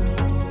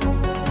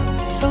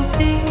 So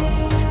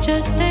please,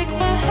 just take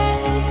my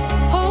hand,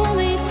 hold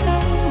me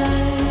tonight.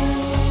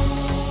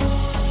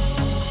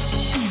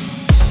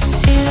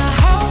 See the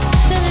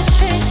house in the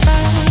street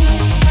light,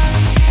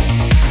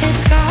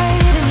 it's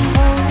guiding me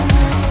home.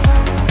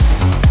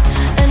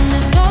 And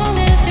as long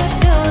as you're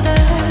still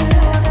there,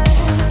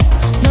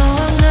 no,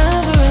 I'm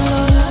never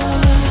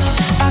alone.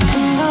 I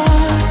can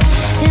look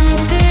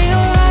into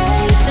your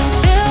eyes and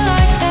feel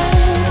like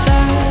I'm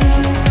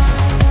flying.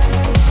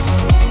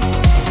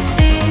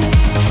 Please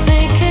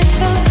make it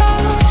so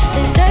long,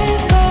 the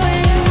days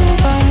going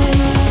by.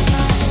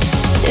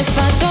 If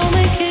I don't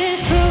make it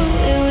through,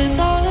 it was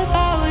all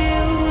about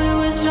you. It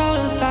was all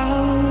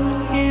about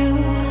you.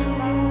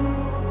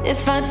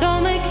 If I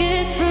don't make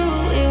it through,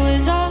 it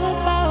was all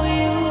about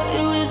you.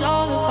 It was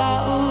all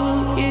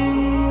about you.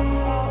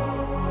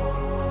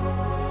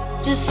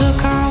 Just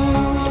look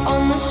out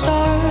on the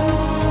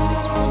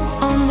stars,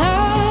 I'll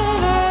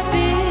never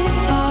be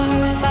far.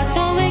 If I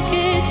don't make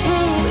it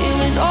through, it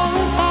was all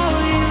about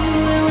you.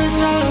 It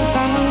was all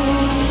about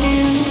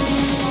you.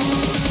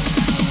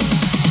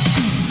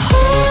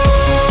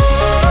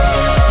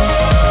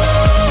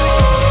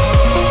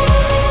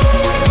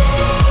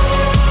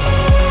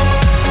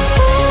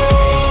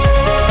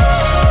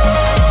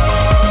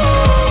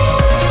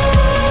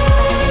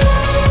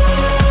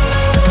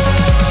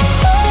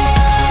 If I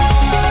don't make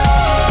it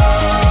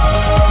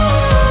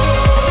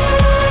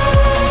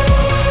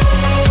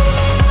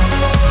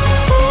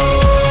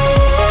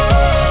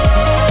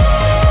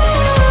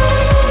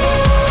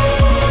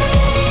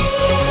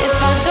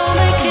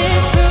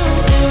through,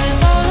 it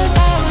was all about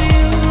you.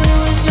 It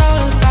was all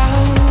about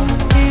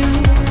you.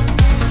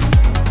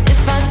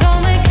 If I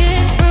don't make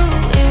it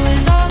through, it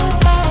was all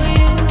about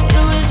you.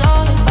 It was all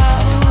about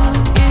you.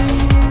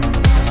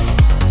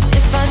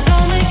 If I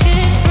don't make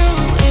it through,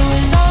 it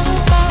was all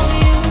about you.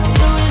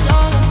 It was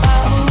all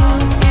about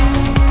you.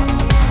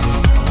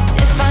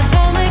 If I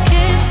don't make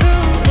it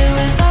through, it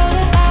was all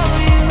about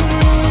you.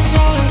 It was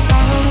all about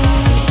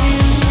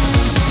you.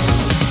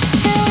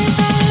 It was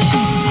all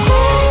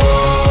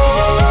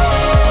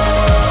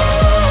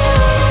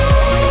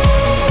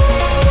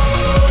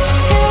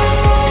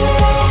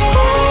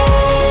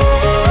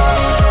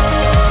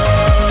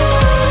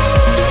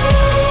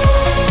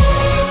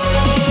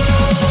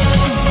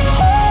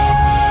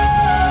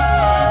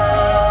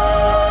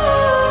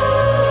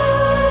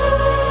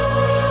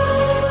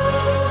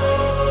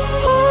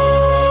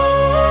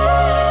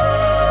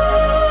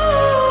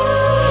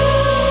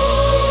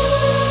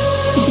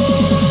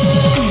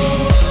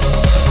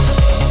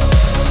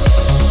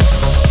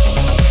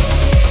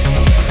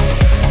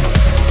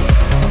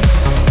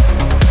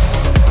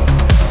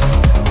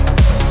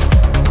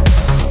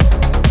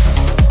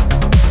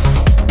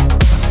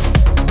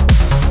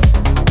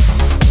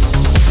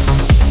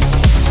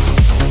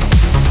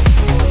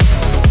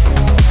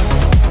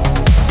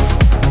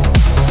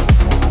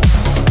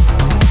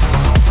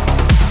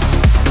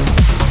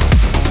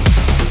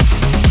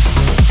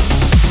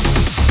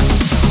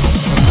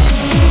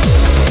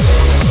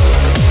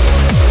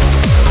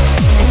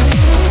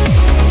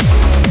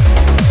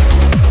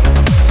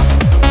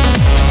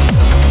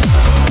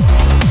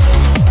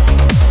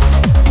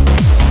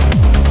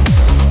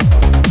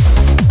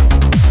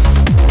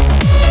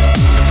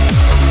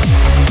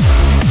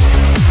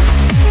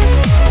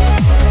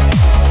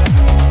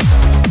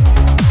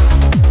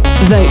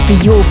Vote for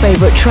your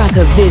favourite track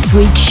of this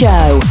week's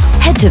show.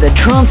 Head to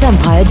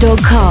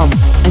TRANCEempire.com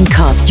and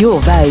cast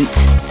your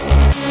vote.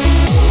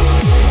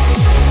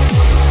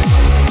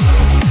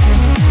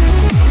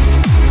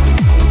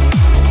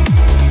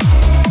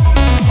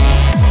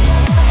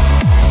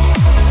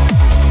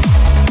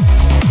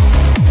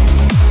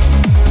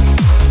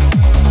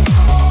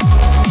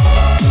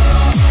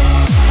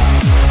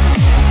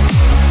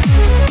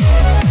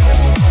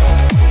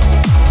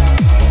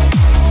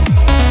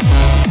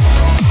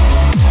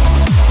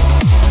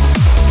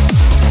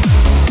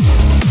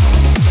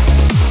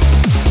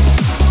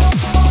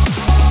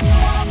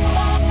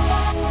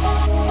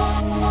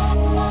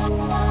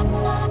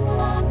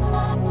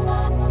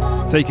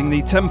 Taking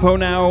the tempo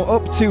now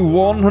up to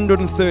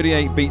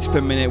 138 beats per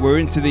minute. We're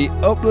into the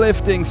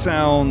uplifting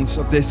sounds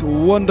of this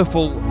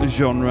wonderful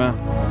genre.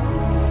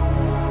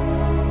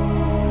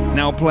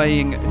 Now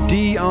playing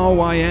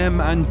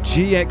DRYM and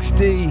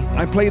GXD,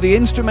 I play the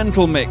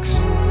instrumental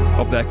mix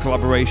of their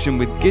collaboration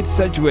with Gid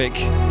Sedgwick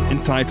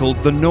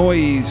entitled The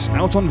Noise,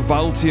 out on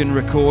Valtian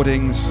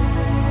Recordings.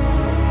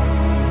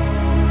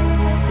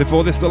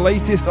 Before this, the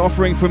latest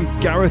offering from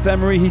Gareth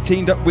Emery. He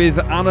teamed up with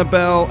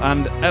Annabelle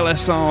and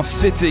LSR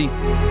City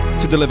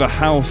to deliver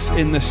House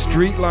in the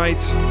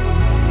Streetlight.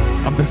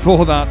 And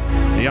before that,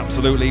 the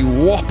absolutely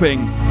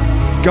whopping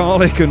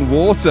Garlic and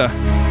Water,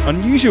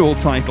 unusual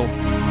title,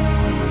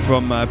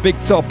 from Big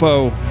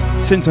Topo,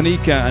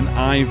 Sintonica and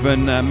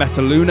Ivan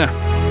Metaluna.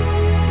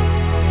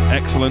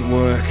 Excellent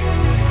work.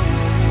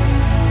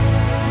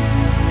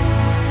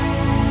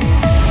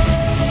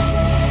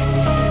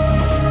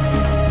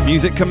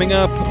 Music coming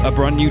up, a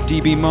brand new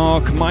DB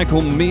Mark,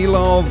 Michael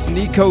Milov,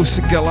 Nikos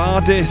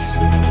Galadis,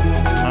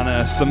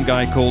 and some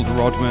guy called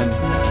Rodman.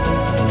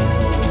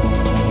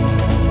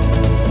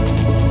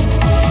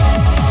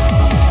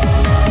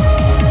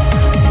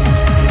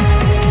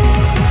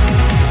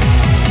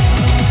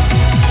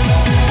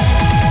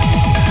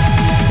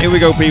 Here we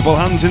go, people,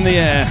 hands in the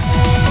air.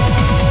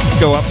 Let's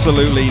go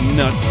absolutely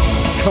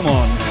nuts. Come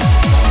on.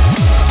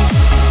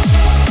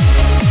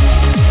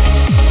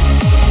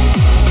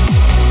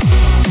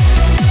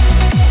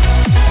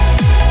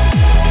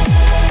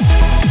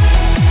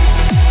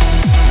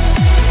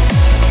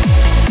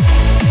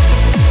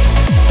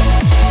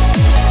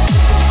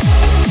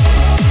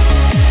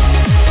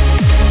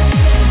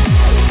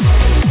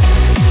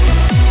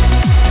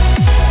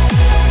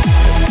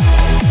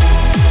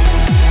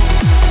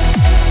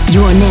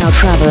 You are now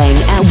traveling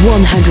at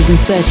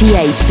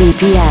 138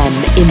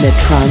 BPM in the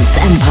Trance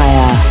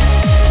Empire.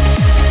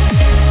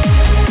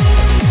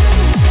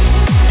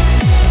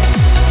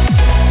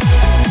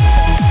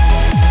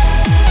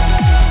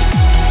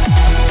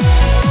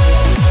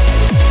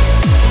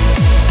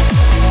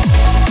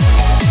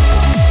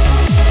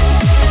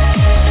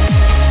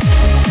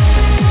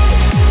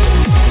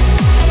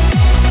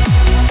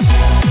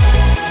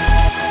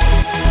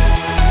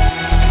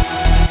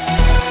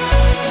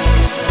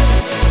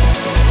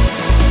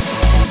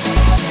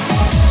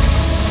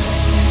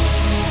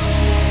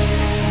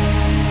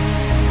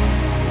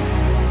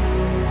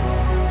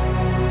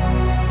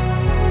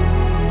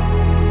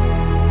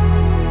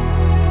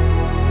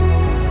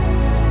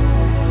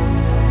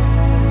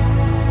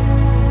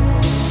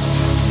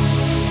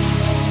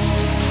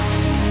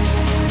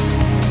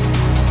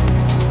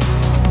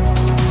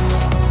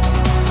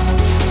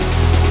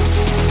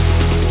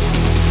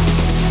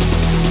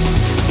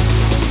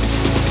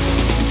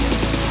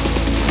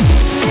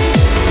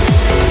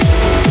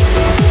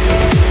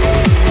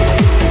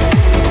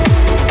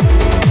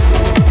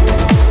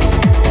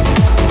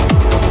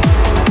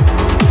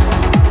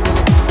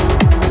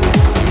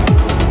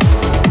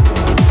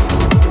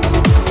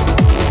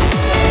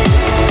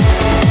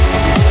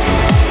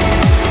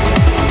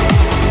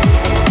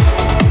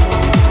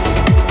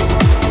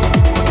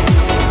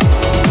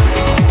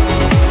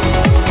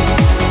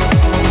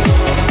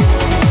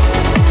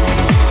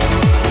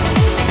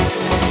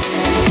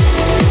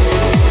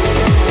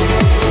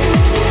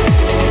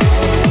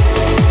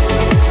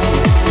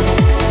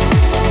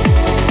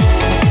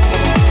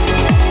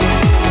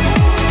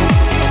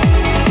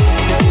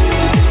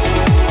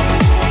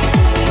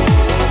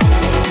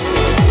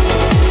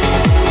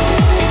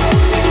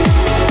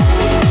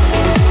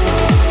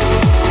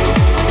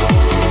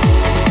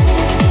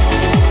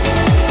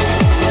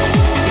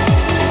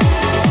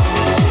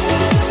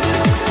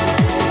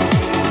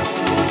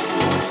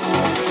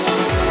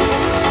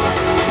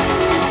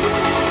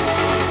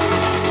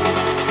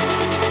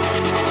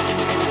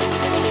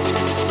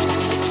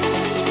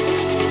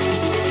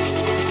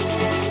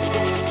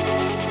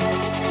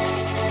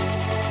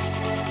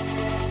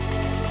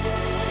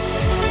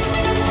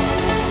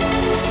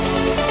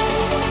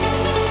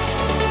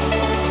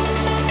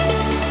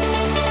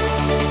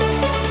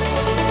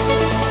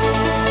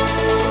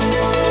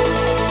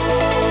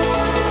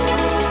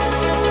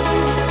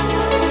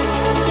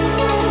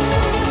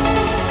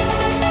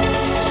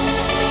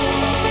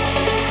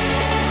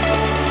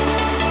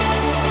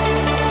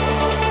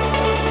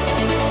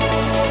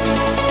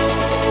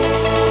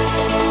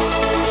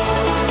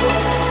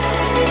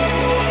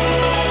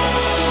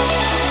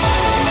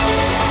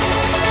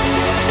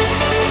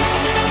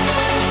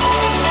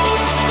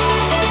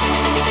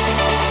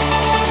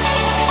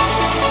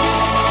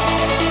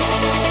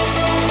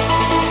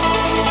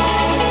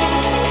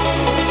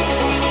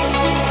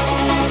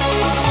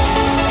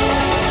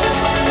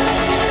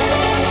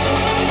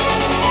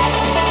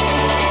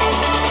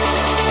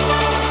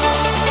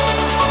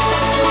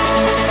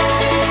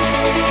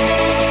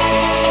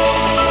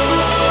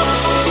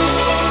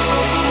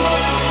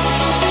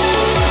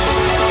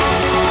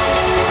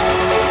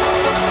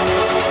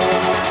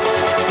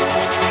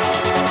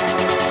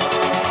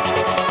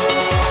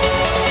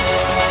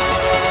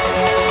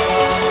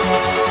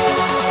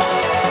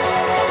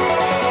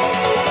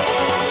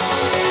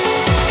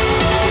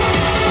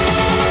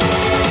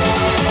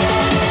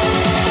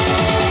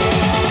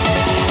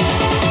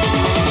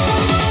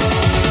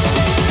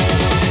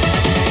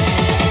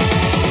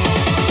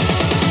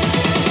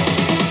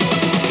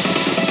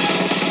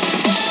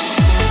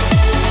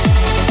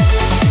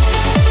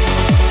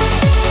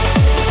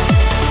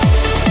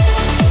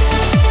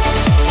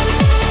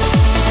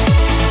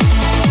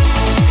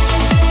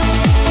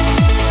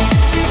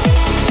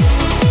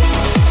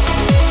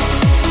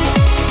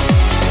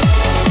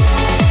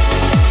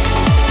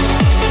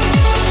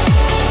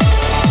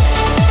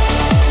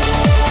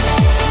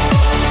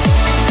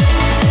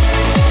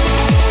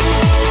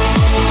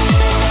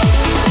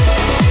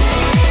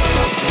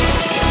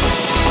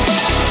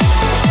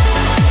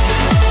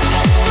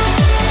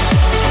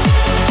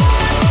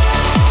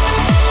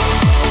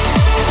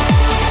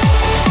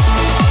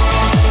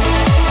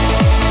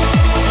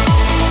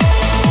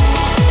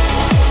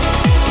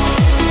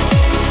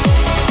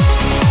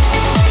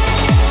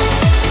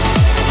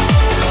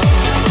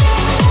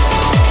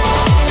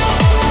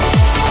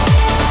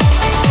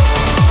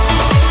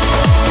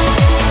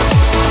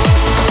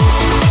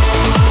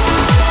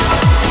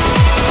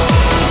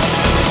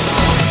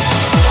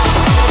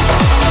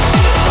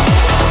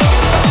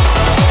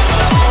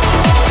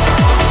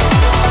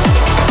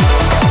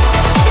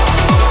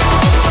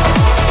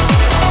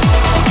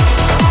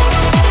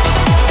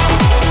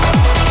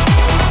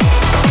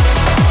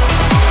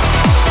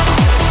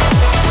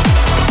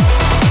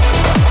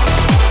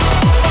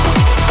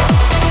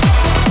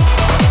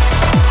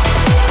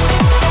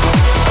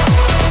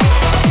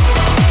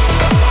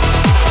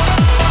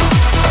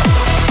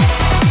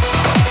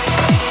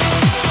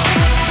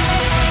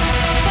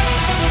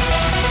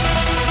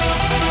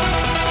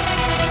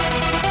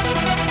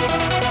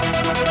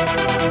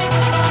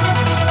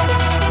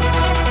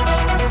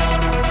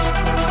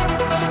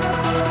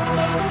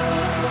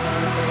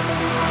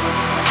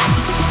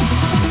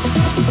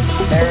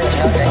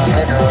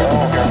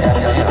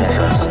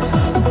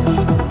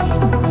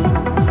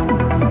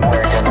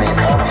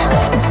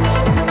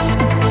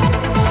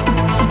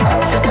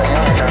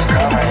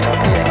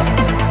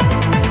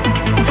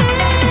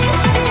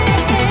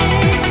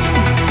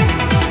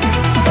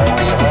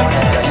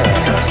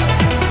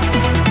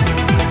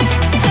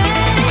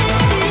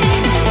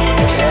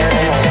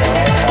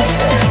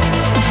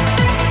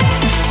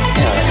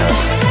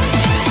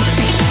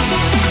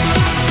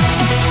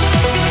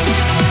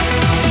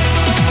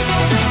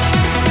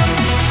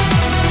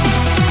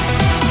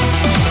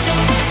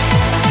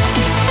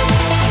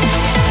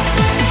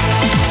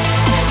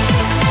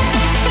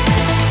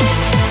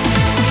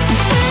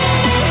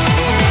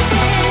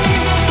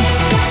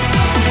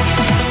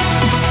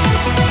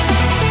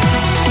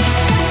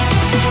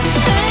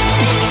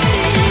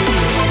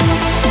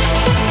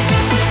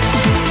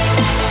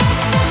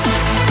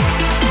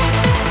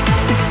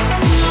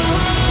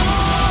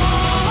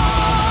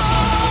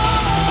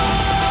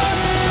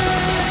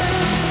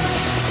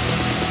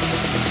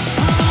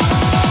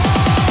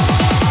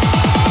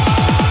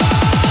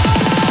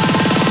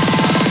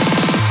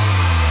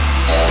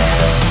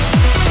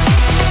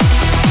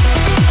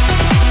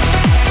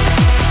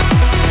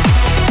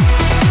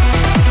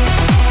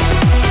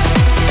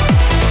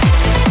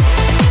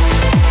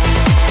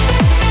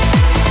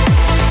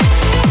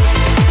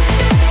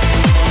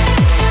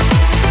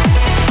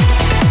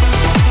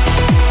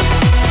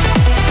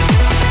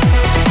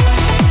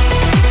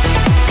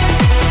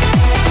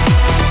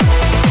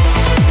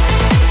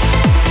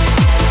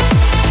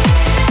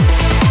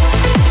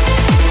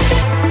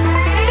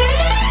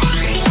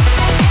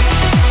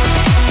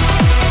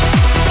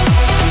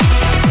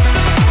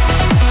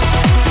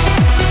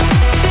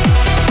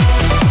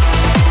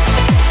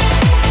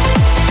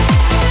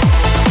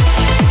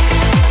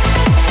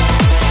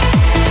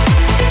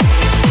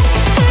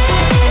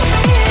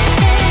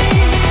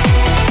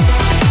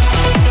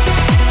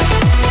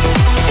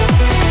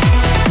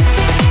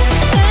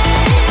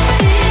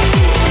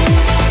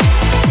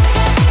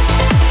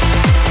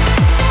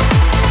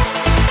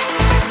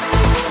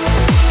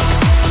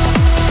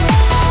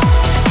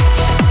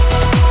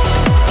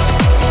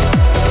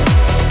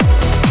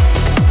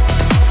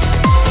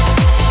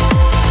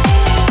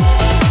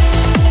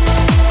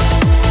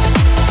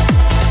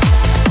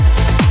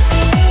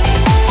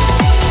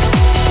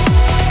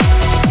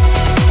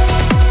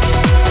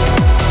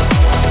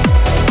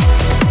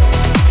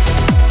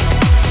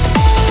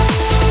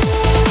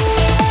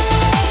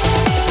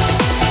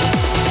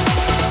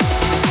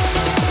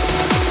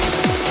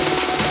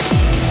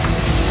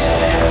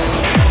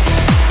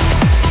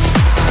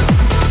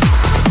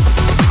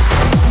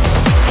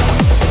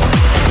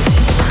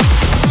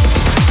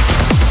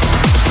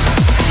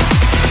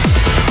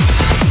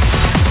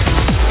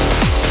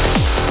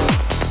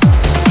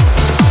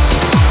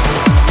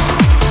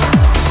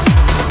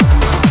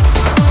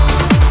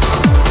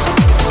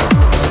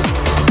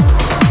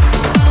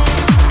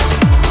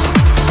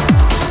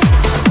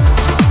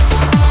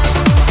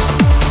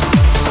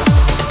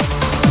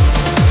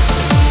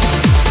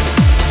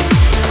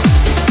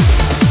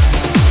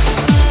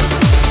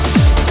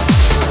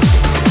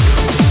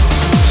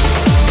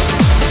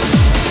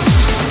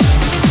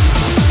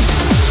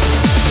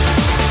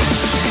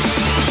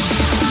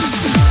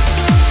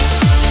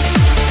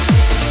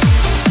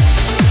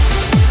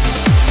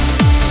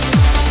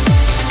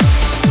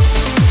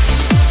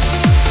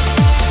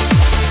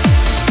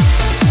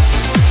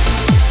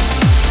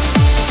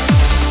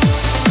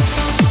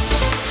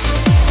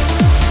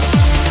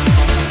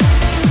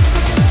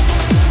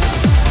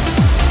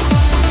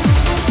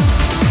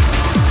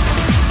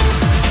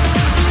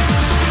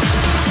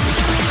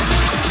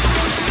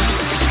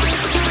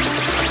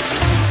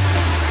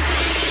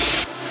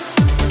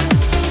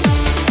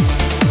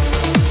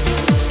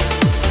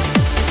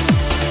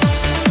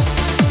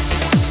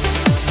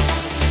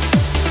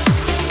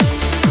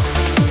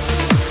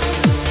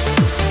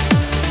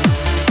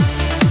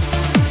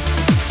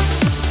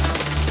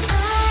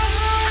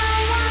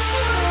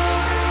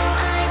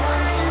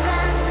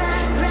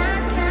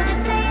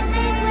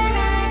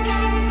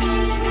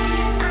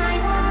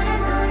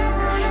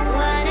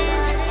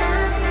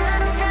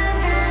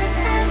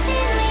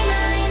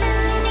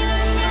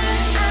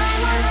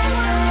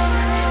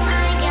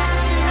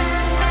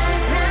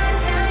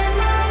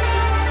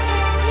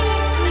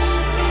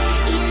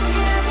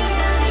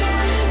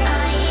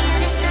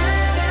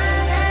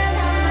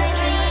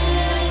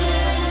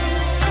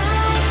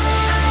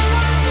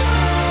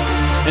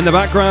 In the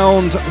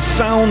background,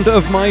 Sound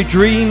of My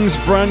Dreams,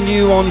 brand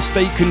new on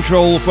State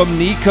Control from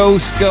Nico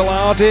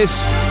Scaladis.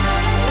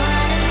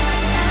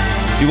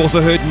 You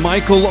also heard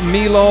Michael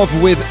Milov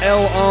with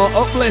LR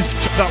Uplift.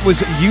 That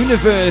was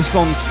Universe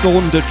on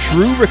Saunder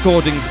True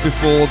recordings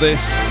before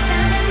this.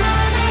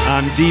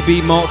 And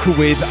DB Mock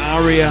with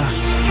Aria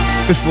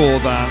before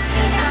that.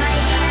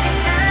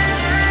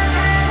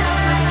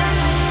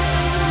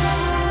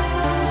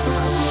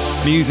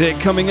 Music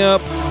coming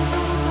up.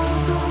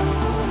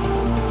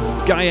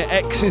 Gaia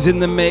X is in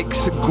the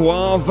mix,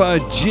 Guava,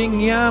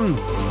 Jingyan,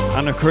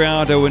 Anna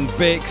Criado and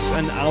Bix,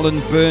 and Alan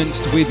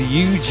Bernst with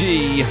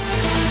UG.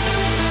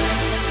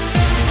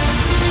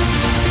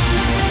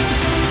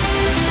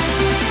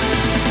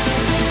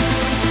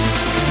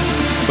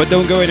 But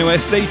don't go anywhere,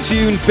 stay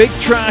tuned, big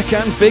track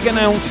and big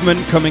announcement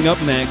coming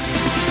up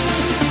next.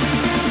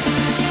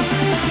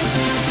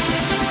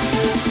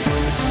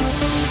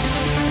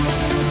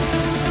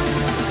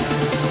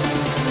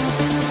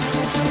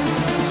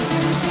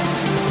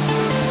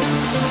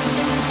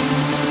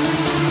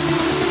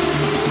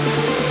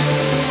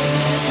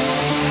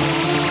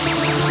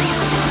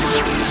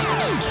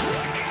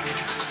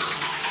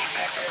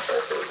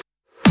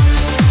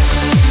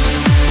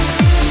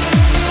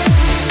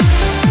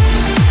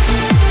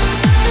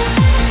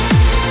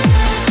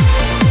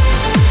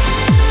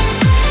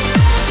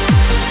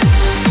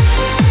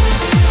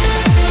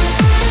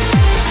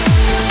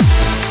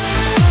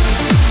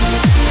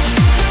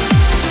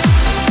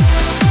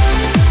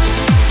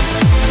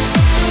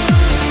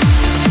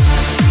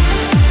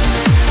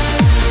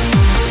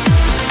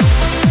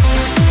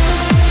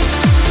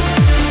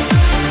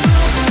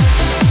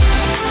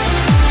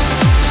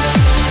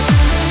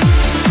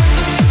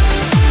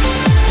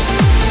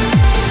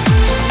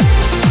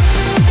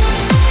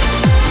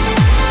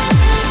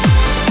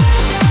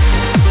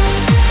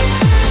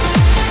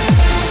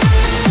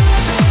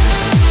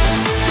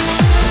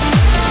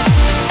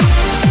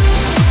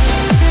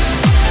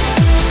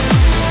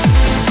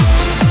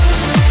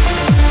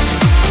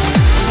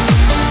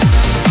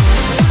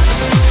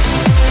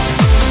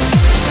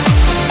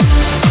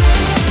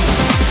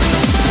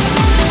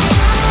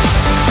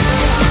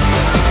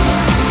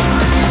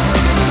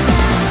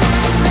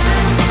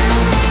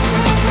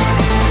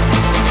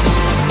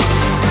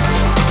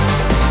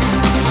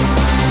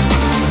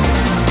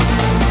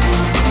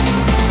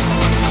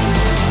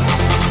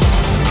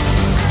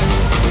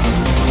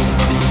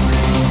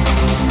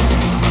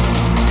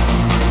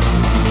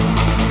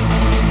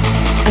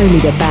 Only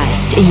the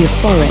best in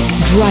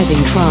euphoric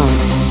driving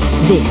trance.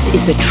 This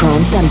is the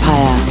Trance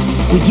Empire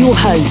with your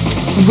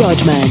host,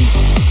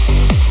 Rodman.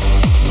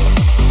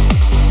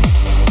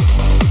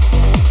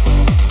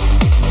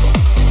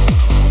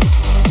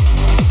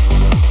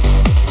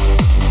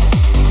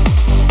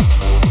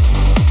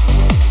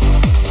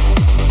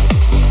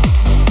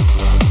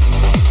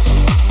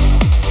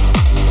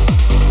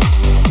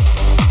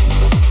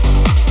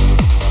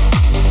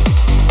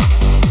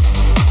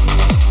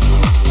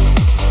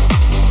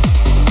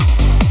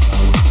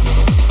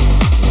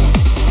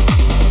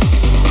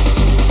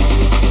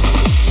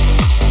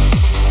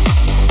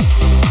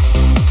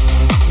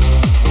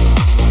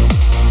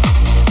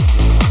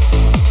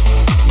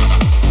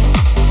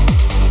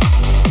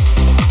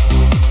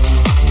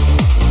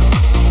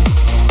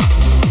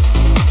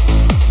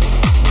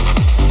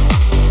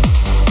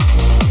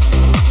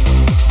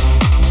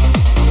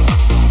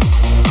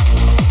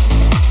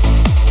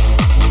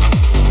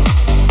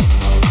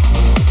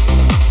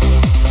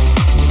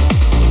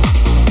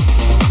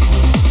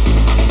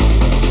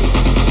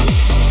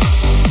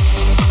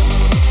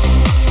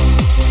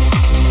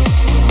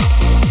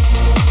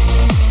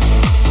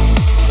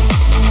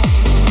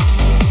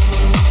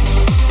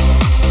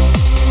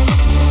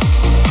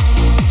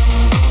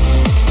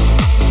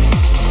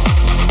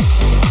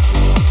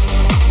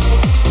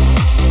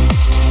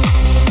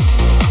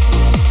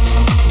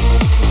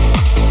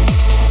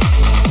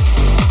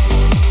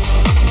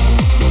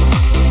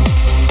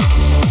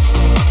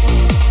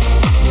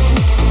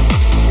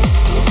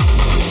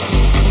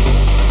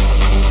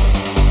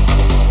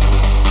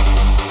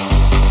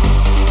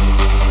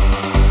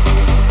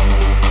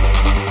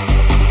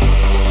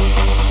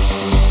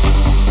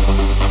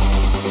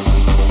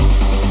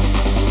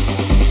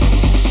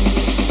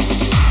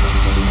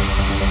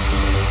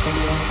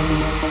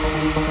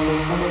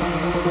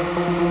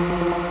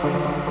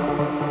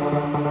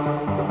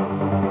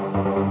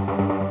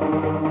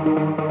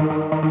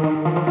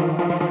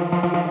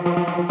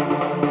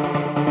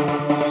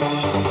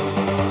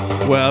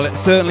 Well, it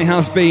certainly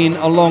has been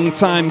a long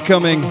time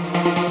coming.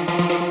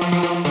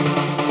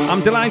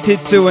 I'm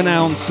delighted to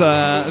announce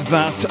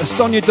that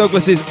Sonia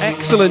Douglas's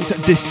excellent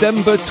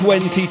December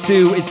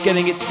 22 is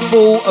getting its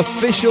full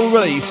official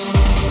release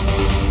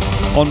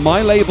on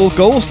my label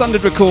Gold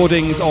Standard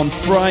Recordings on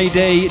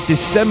Friday,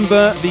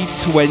 December the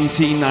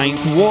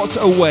 29th. What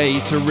a way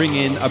to ring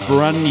in a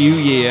brand new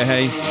year,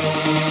 hey?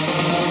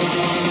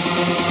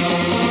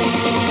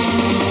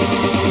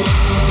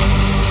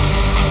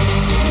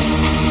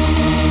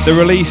 The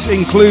release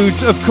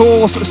includes, of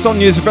course,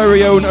 Sonia's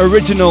very own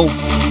original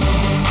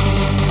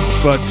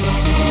but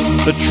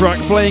the track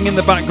playing in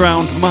the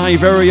background, my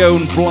very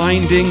own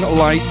Blinding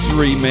Lights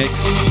remix.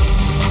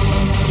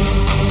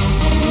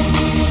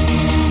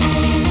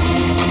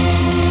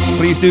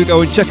 Please do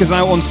go and check us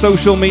out on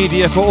social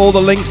media for all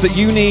the links that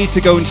you need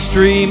to go and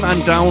stream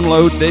and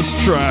download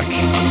this track.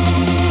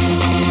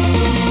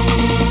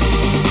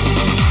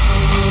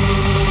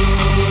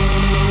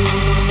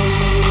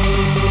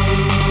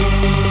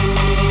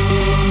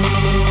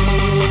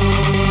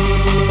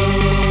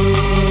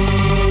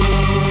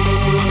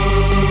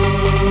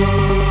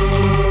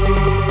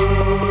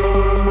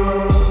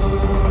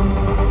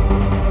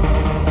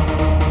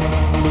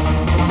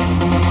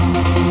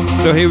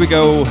 So here we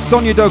go,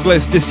 Sonia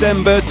Douglas,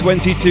 December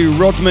 22,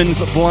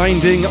 Rodman's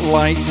Blinding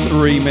Lights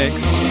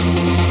remix.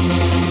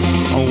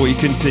 And we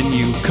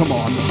continue, come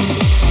on.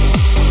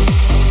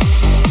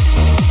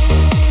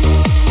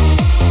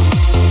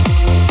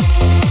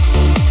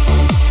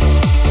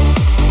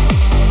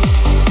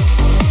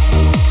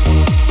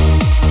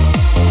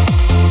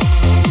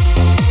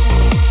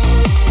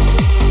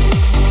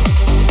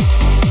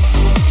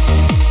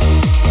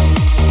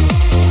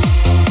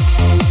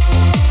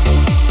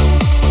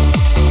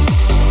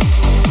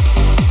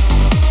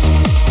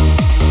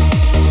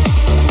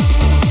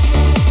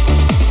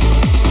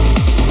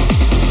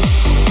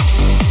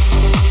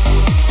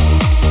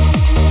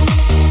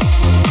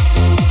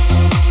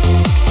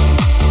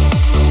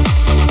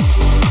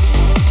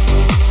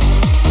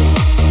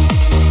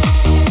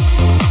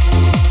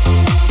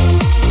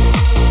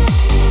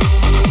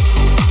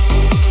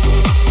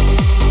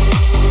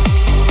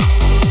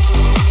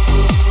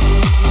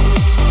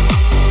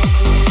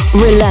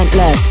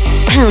 Relentless,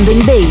 pounding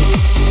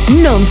beats,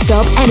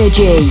 non-stop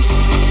energy.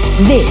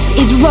 This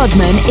is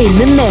Rodman in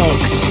the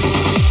mix.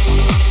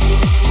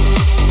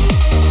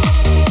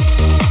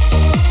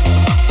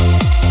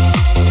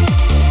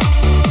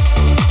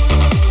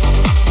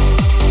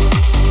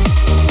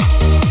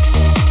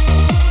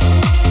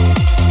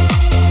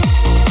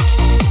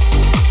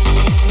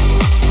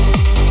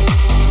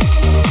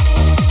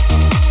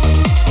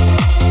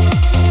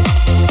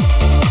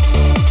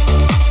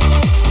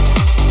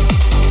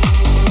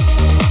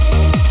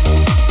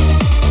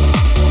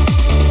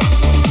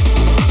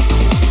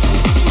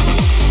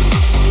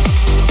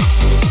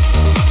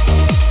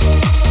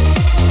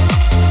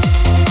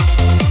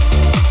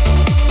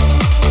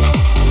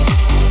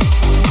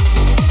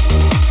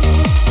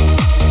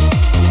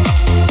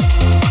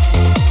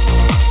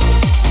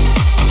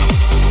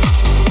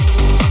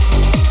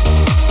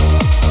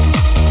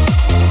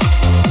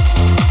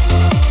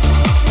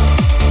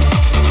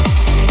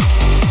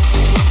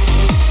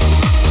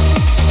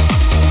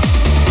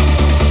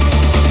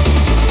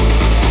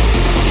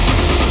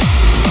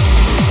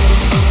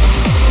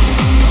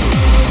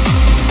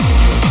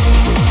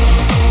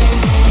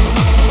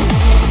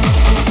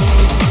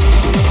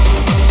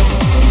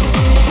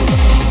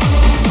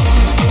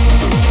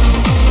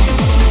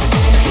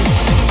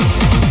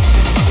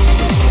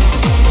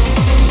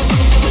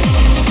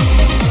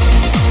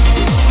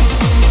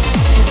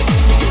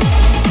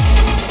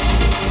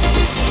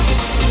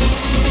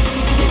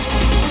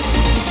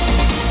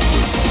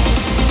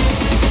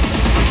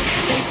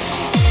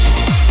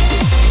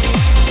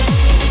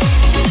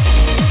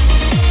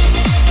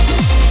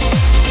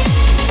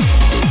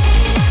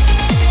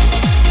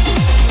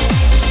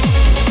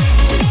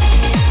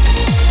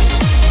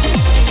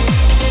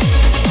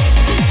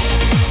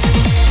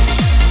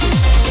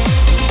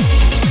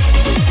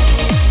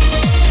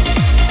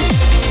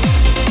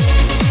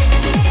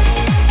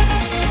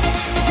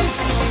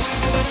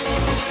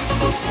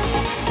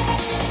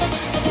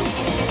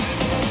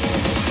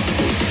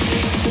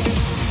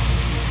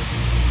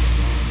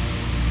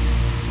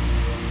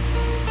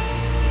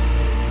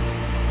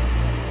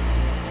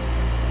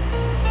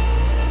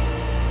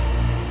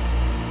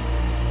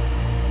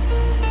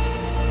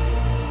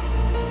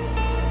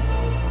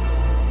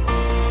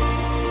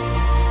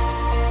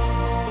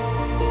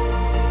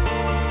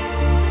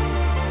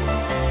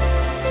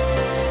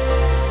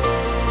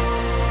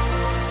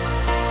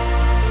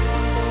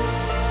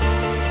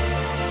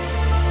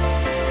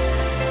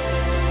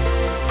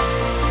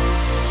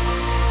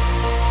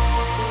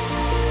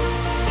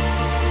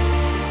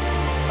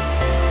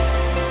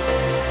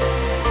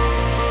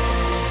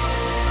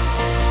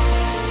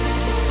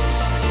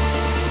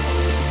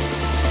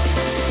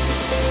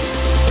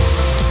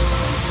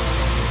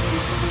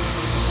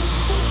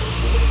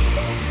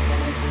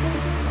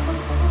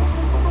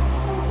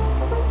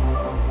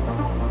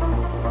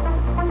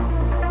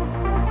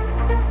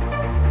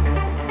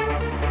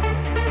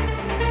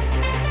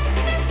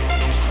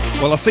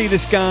 Well, I see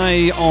this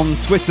guy on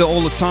Twitter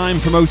all the time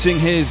promoting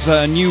his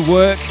new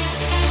work.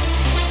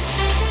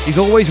 He's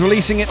always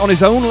releasing it on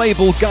his own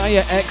label,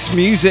 Gaia X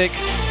Music.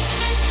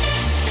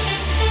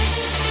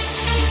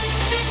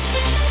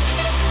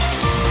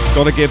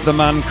 Gotta give the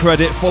man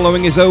credit,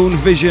 following his own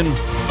vision.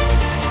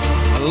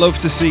 I love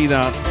to see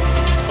that.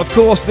 Of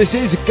course, this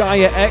is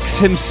Gaia X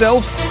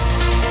himself,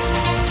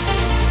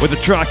 with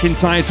a track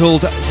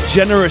entitled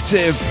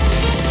Generative.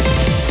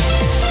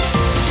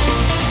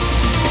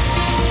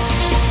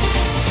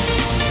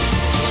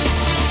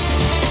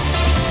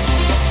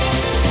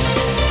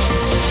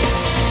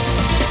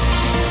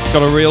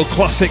 Got a real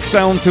classic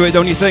sound to it,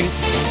 don't you think?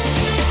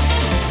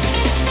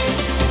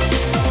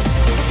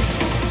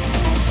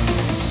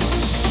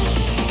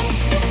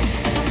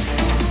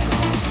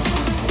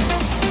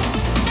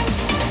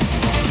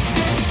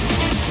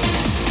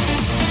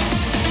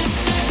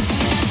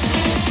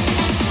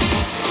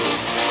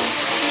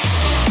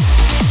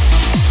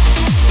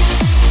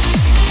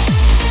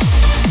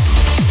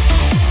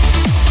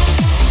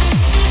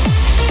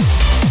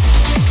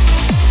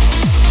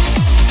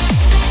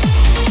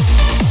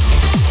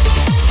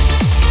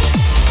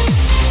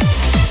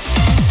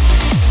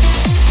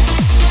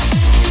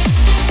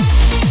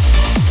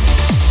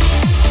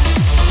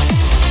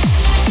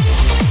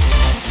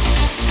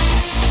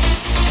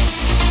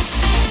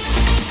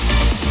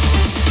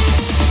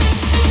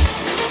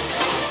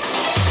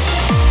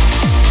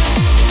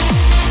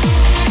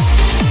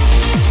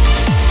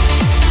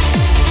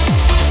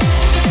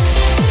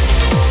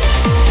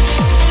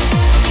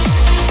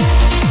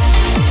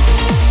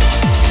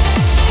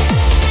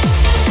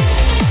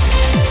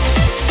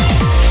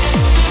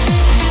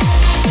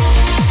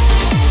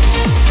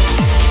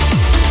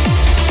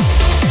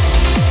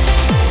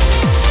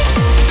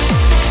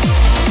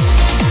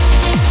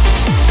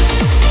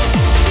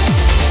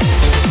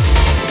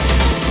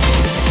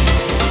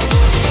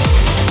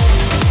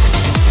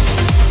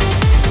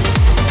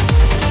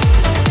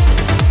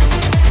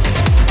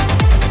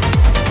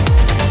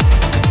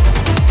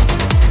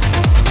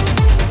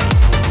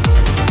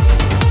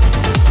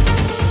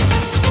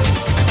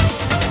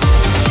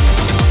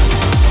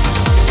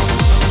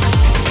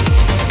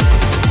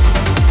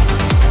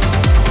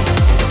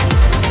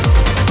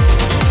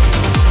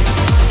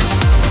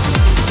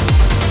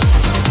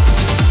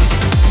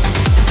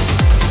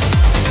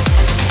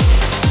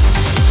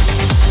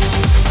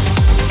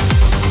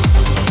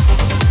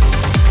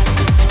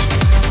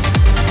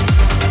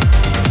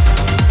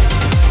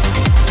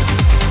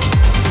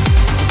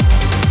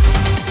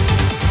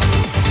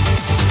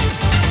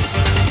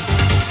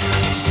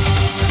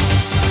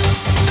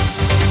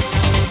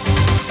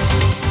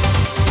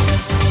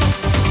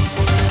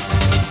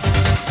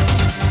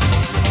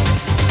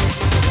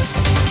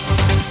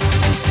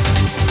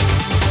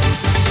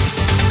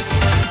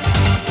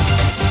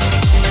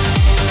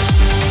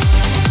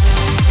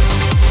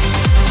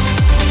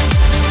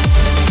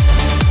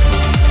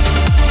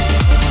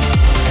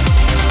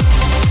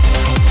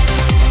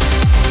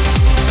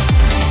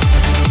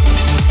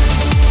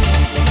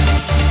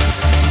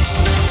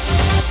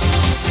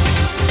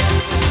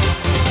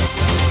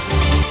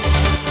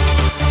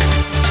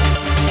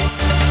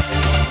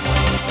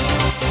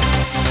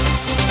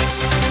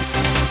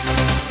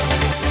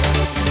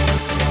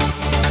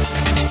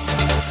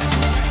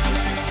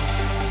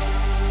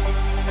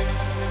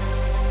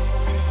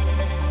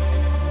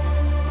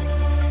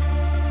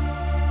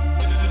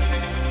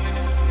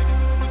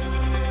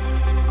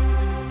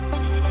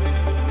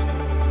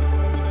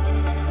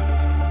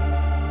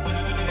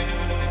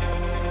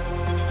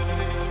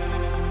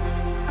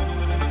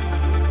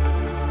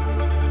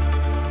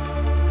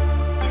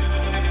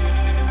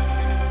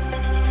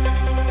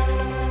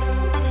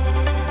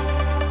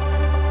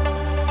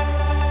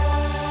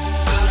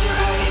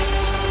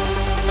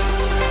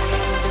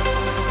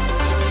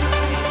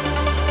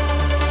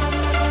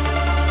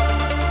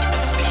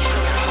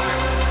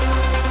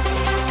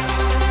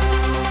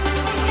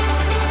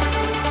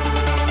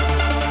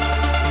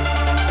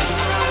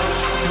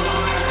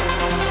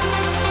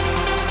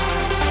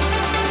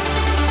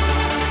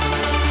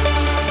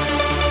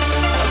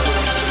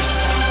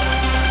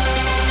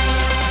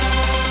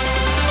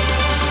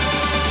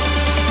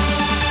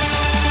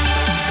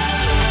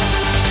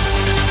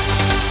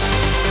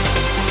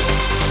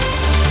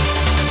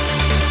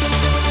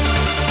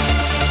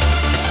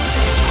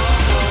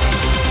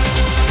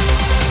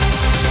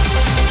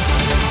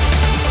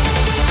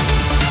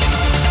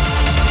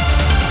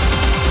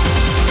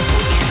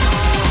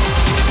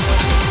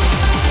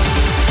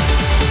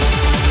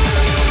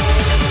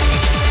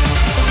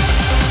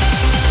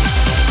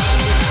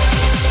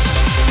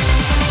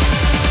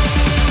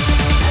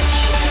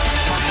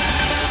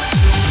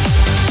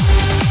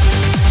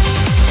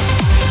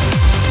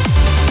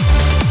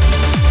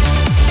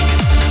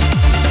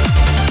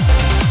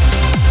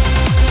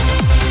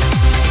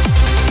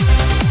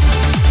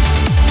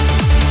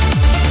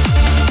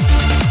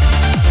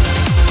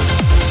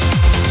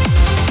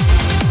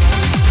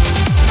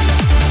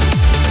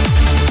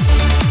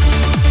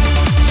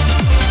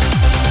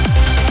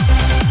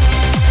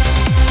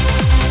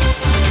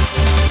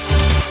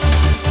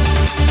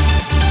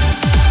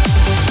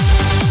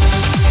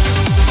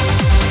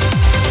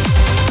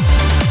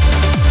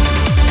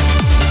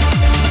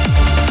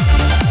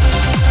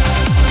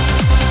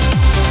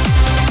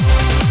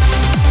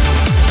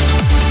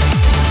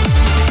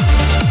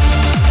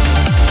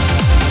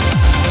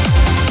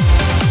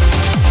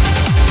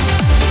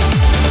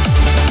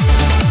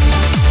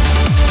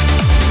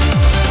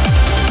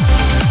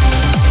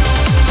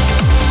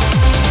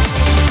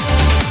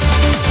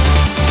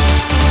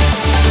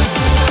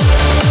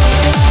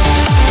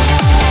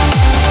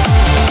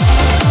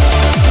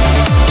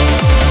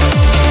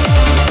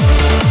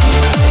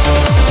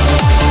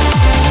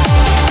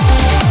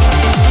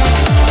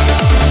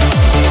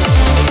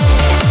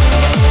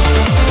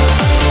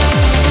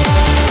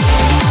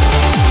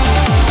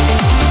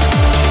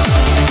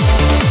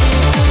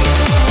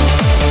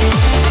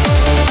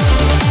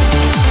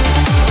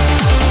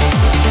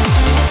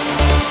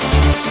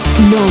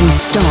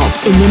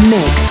 Non-stop in the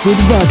mix with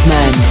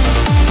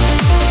Rodman.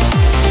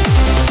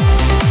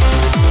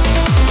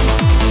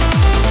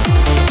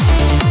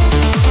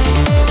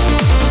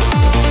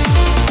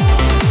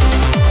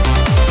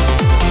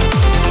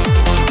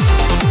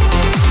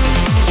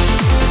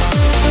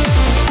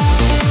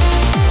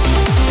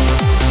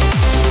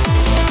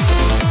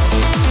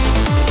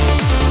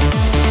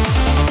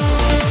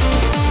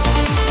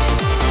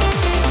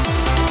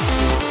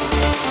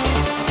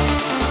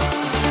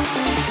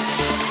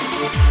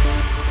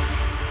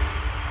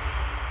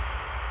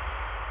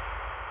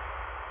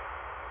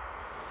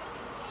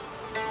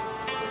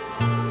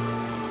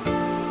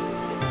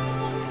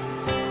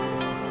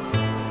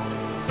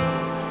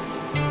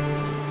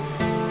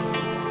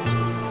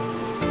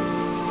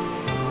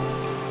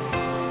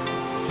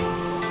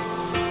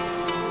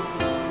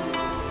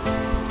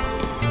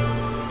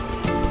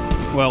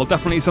 Well,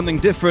 definitely something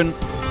different,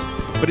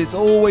 but it's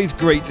always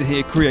great to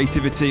hear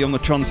creativity on the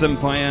Trance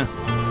Empire.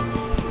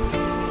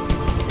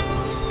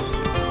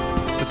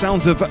 The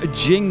sounds of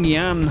Jing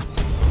Yan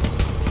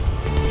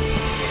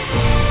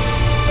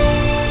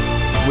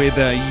with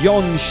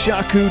Yon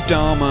Shaku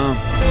Dharma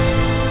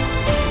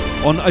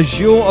on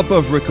Azure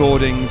Above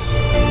Recordings.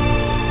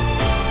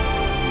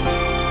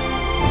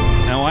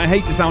 Now, I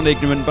hate to sound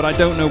ignorant, but I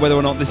don't know whether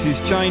or not this is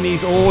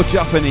Chinese or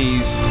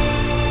Japanese.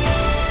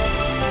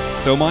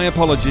 So my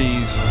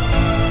apologies.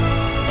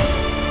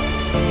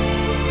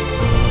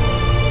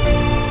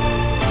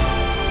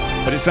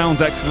 But it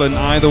sounds excellent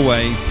either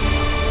way.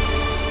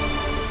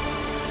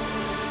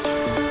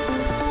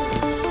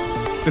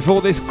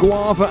 Before this,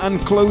 Guava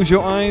and Close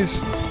Your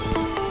Eyes.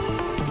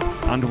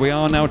 And we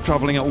are now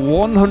travelling at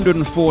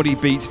 140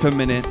 beats per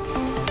minute.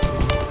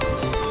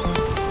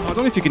 I don't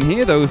know if you can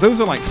hear those. Those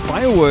are like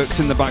fireworks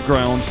in the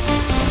background.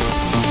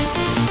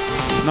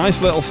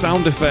 Nice little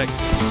sound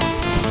effects.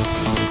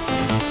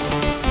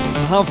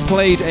 Have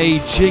played a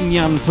Jing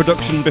Yan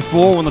production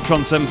before on the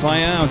Trance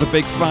Empire. I was a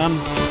big fan.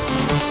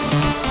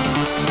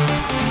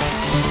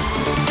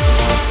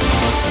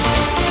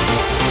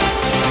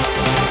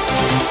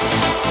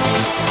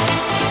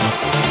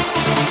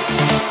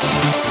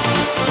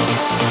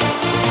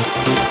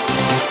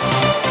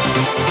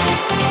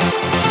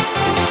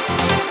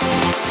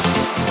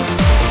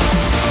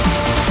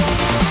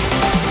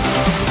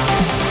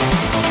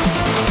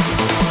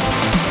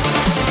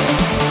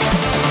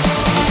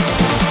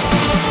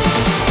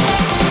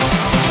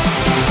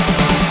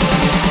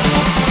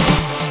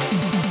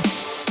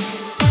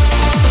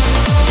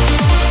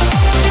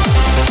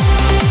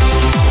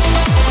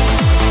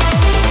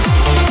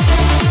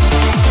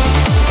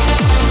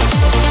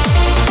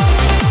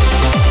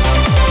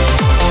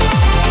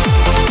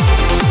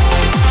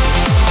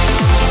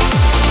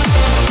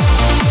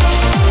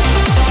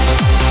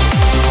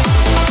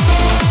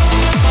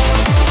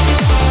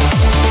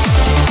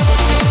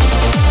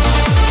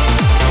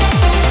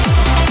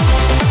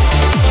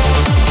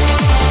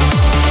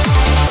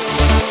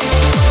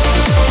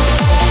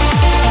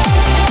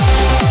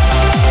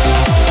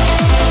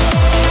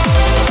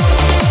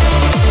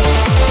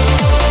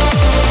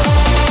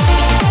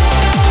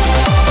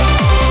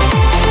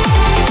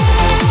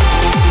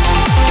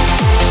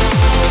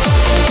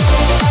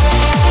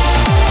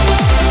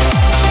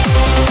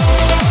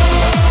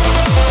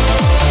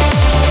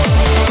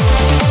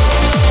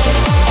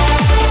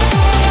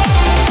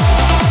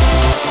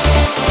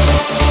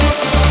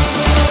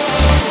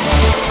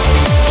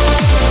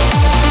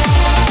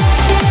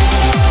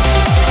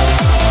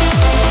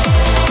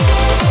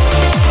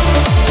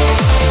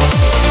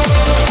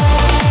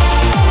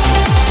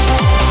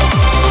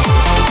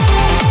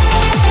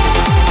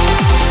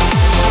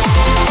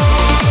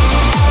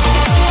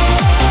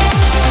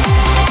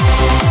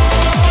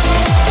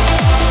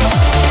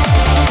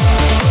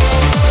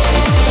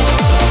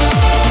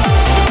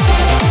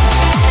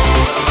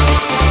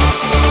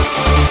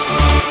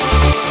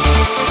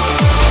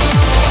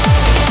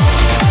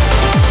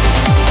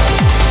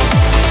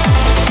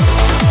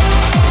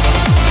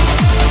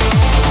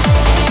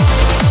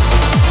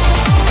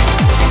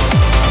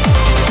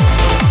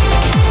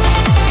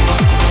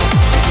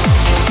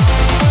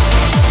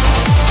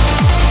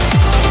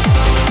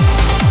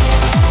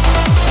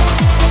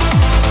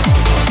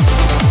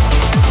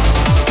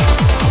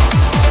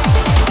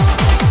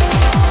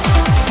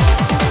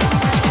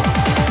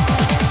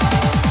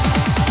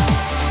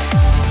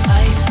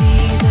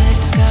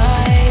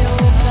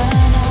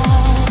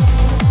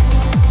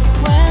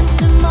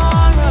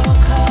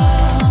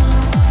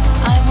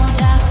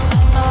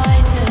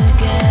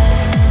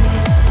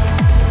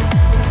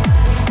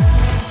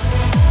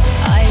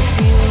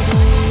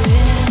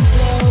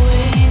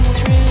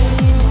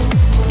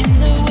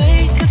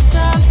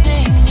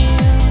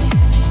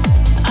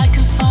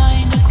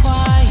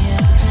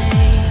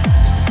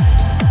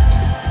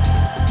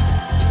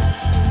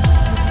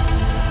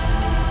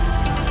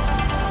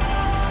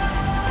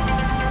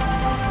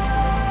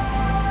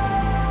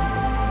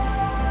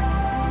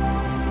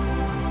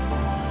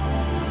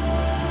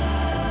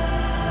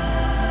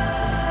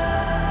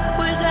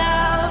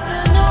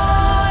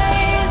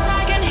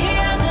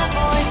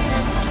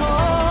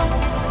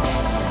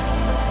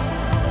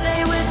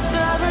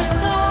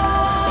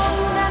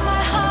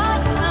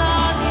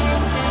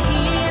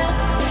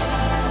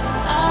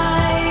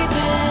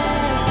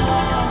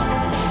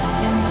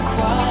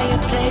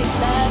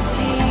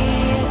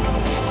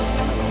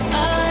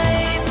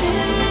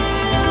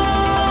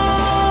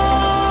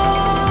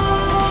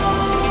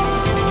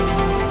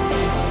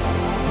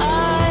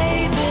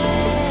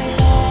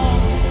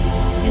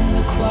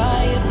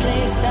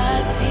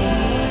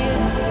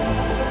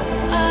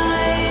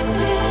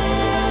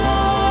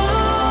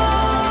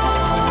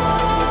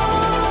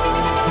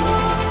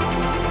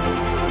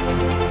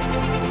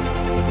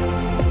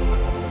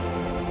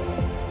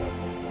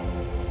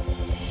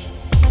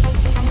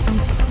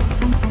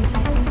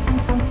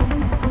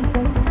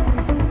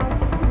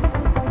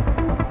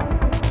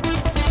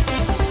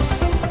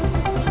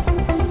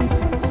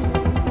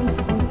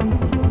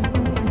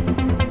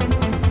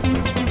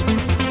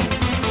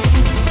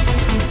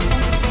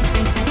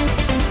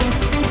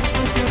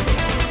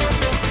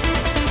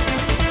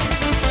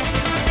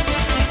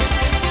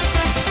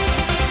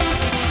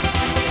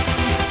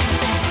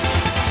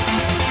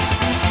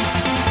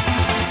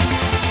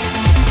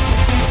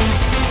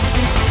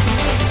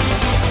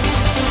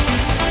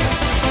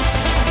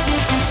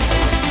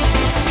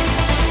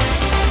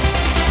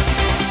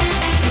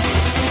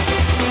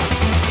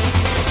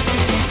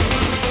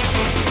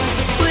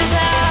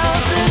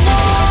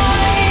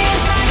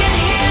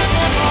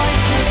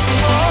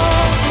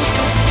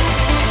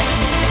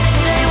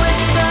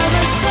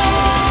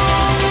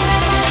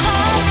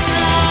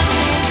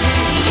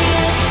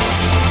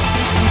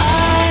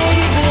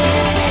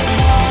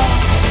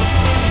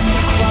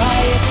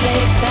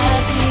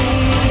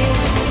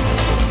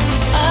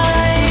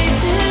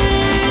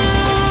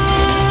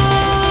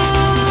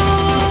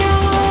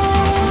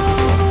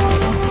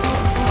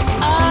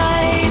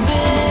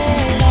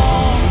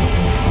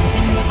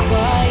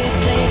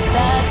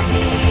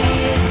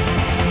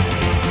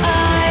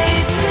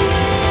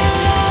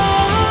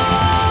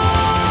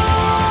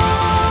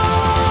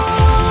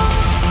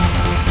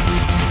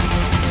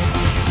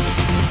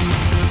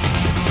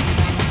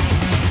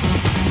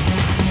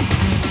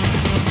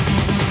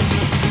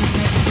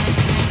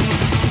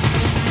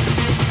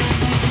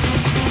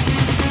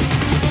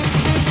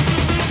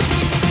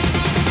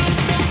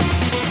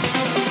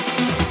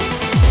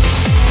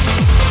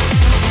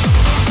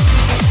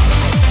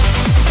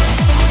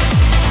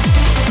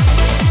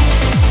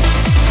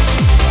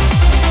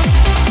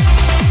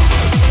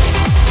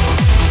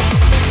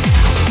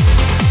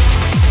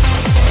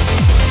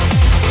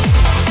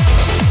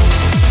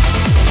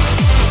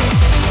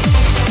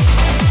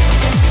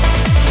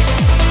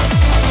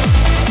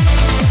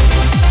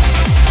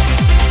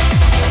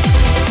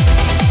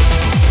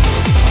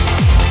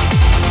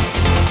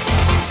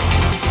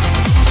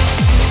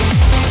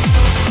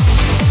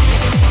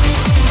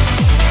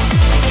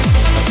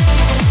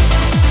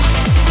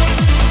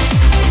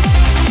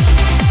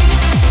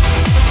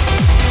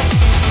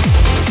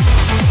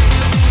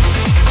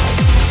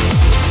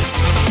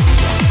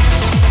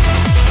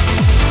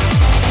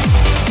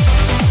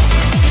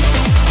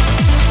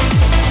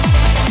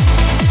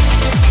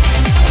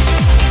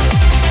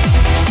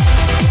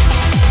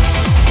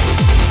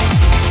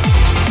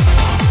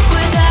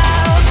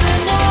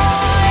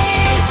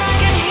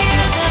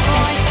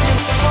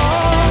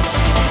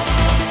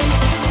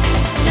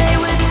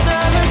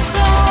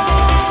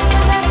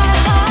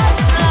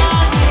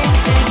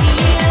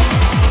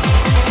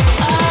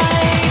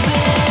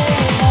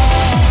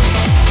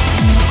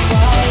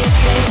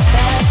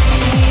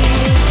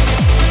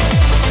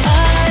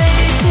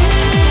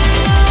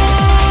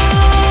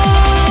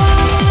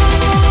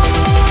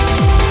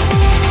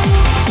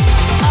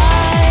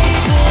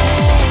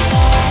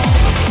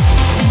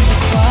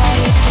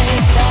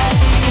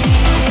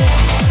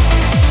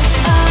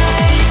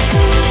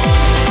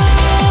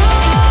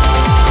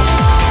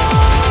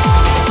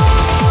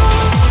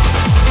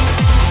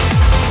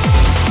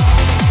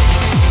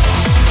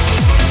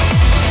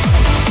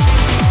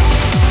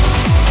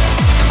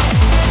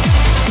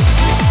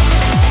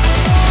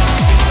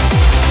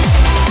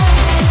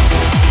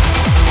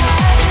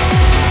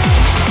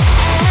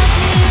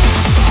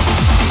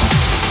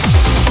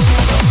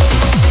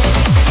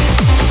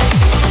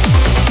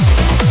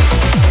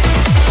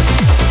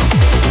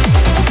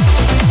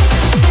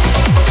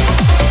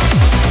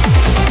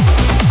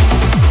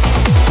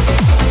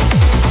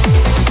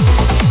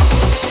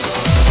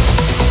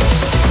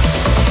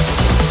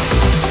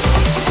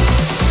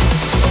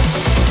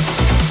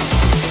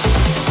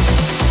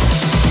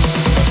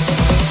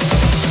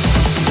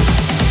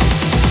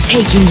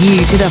 Taking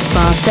you to the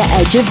faster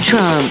edge of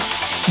trance.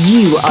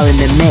 You are in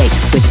the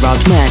mix with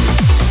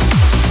Rodman.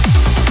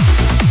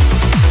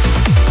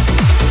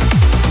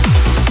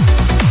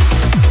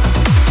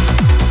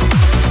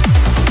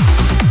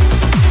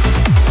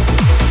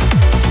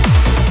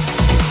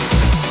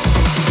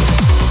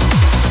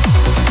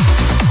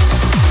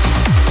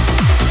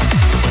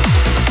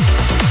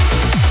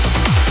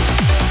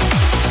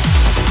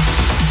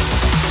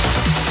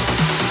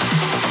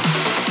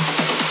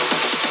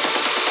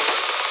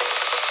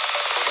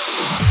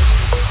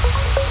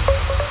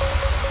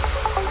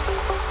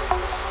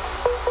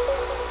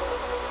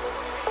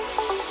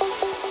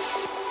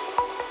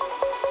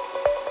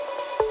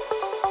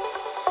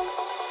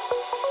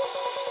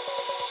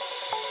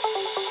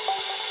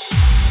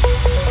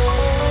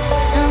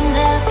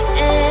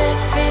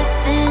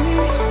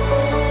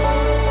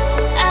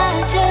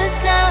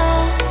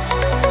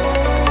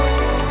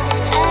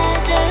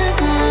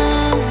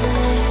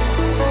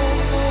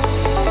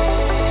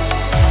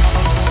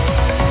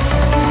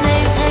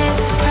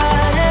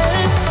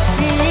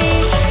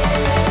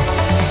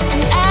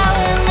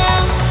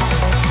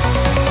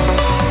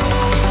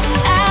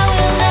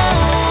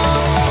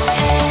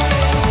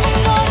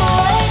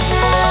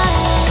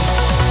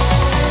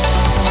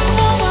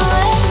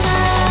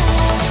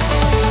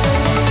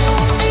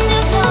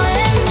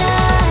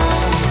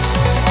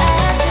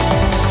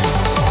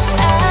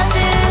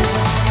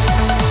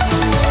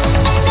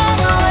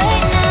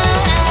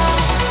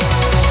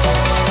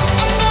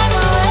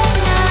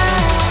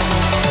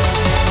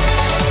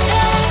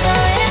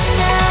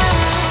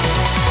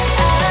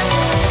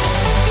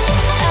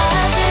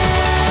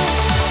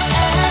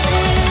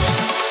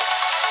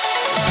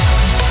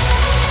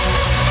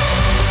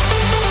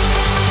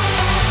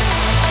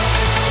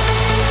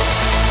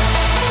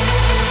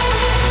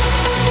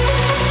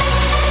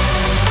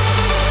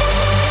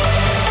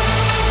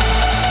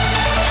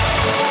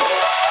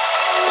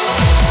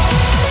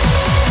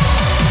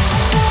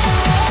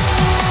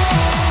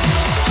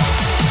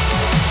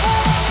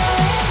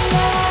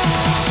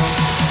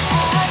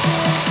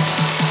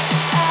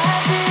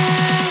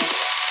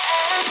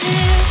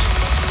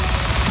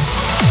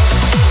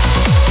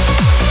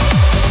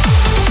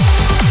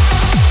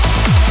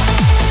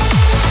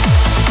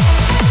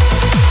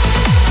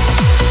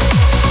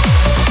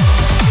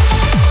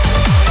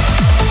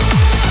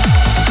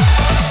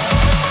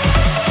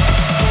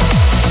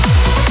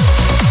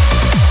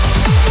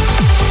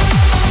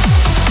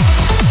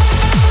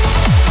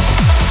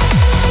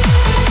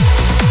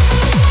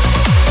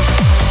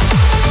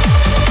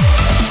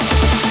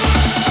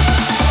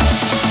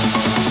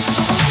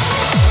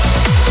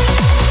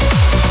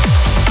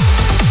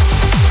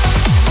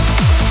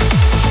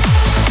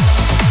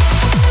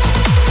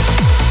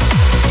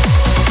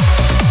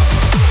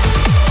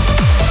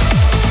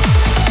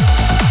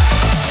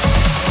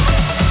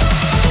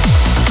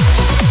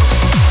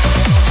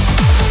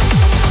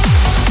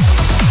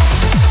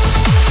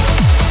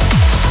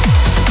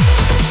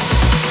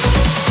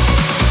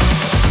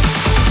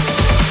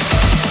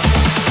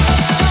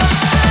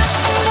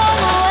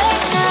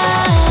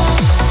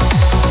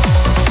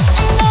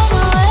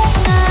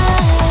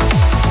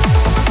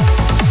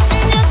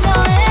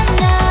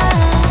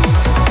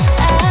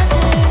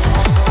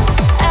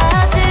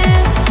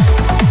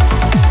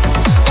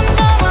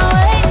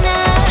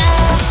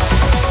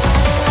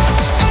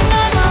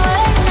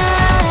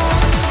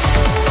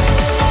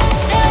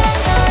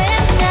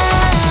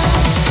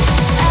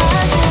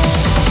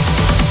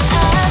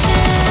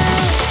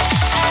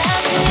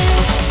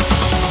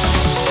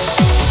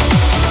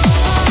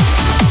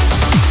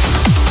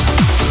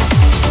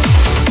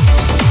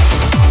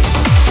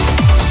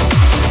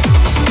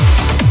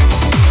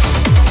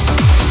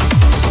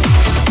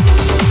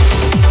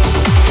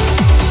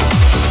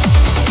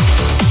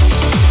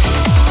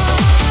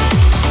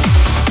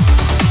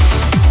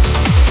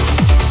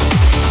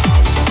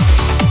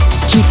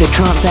 the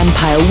Trance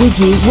Empire with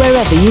you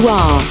wherever you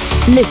are.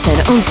 Listen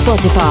on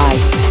Spotify,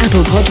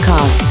 Apple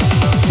Podcasts,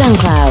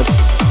 SoundCloud,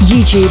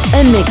 YouTube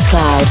and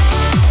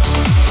Mixcloud.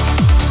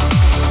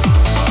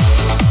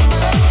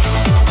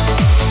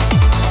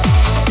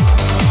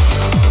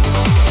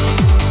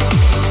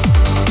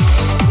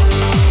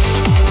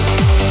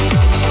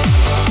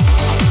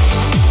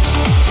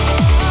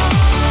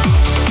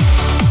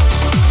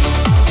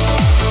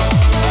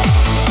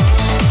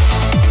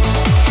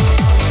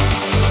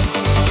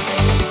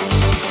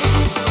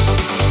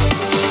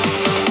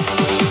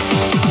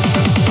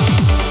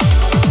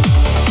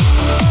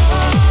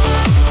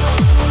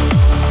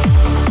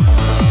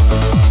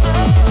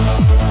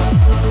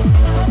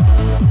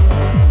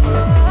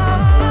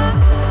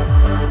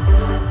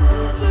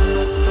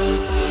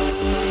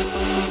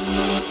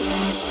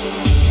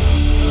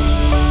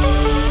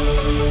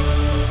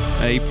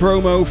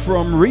 Promo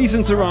from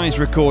Reason to Rise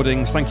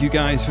Recordings. Thank you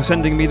guys for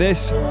sending me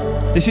this.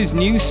 This is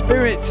New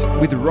Spirit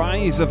with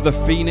Rise of the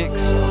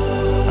Phoenix.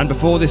 And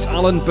before this,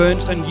 Alan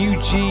Bernst and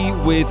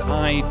UG with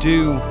I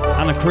Do.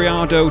 Anna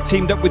Criado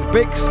teamed up with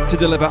Bix to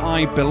deliver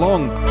I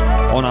Belong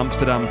on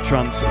Amsterdam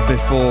Trance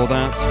before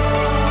that.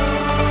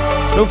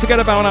 Don't forget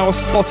about our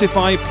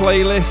Spotify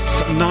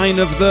playlists, 9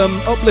 of them.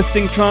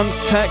 Uplifting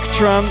trance, tech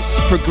trance,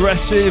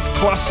 progressive,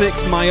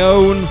 classics, my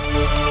own.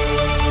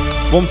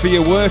 One for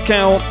your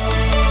workout.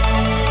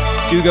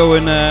 Do go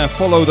and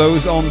follow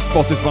those on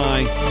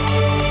Spotify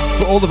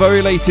for all the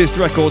very latest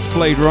records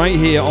played right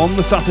here on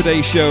the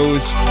Saturday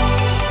shows.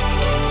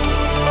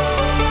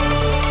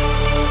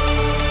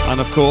 And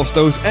of course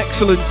those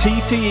excellent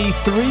TTE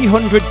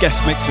 300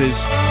 guest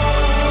mixes.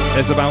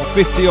 There's about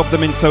 50 of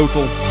them in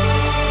total.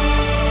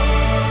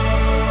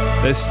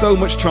 There's so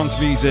much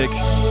trance music.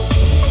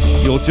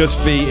 You'll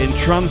just be in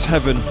trance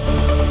heaven.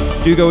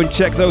 Do go and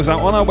check those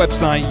out on our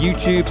website,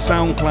 YouTube,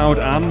 SoundCloud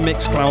and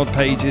Mixcloud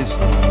pages.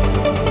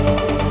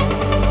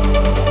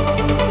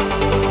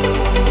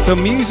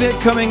 Some music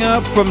coming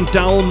up from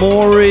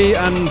Dalmori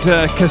and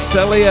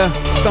Casselia,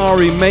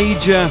 Starry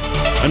Major,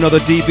 another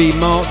DB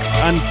Mark,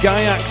 and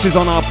Gaiax is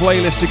on our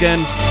playlist again.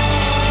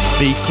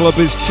 The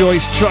Clubber's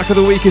Choice track of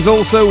the week is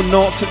also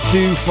Not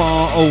Too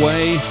Far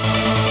Away.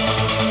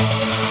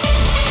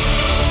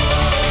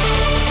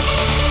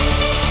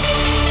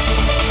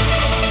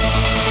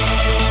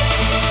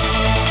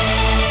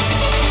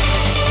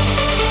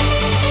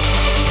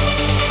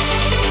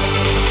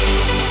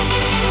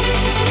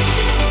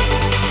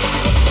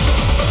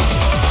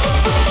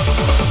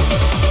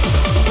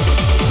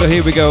 So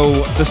here we go,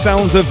 the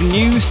sounds of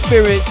New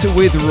Spirit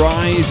with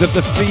Rise of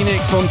the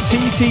Phoenix on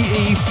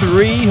TTE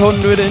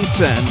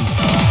 310.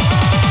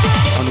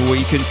 And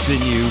we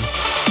continue.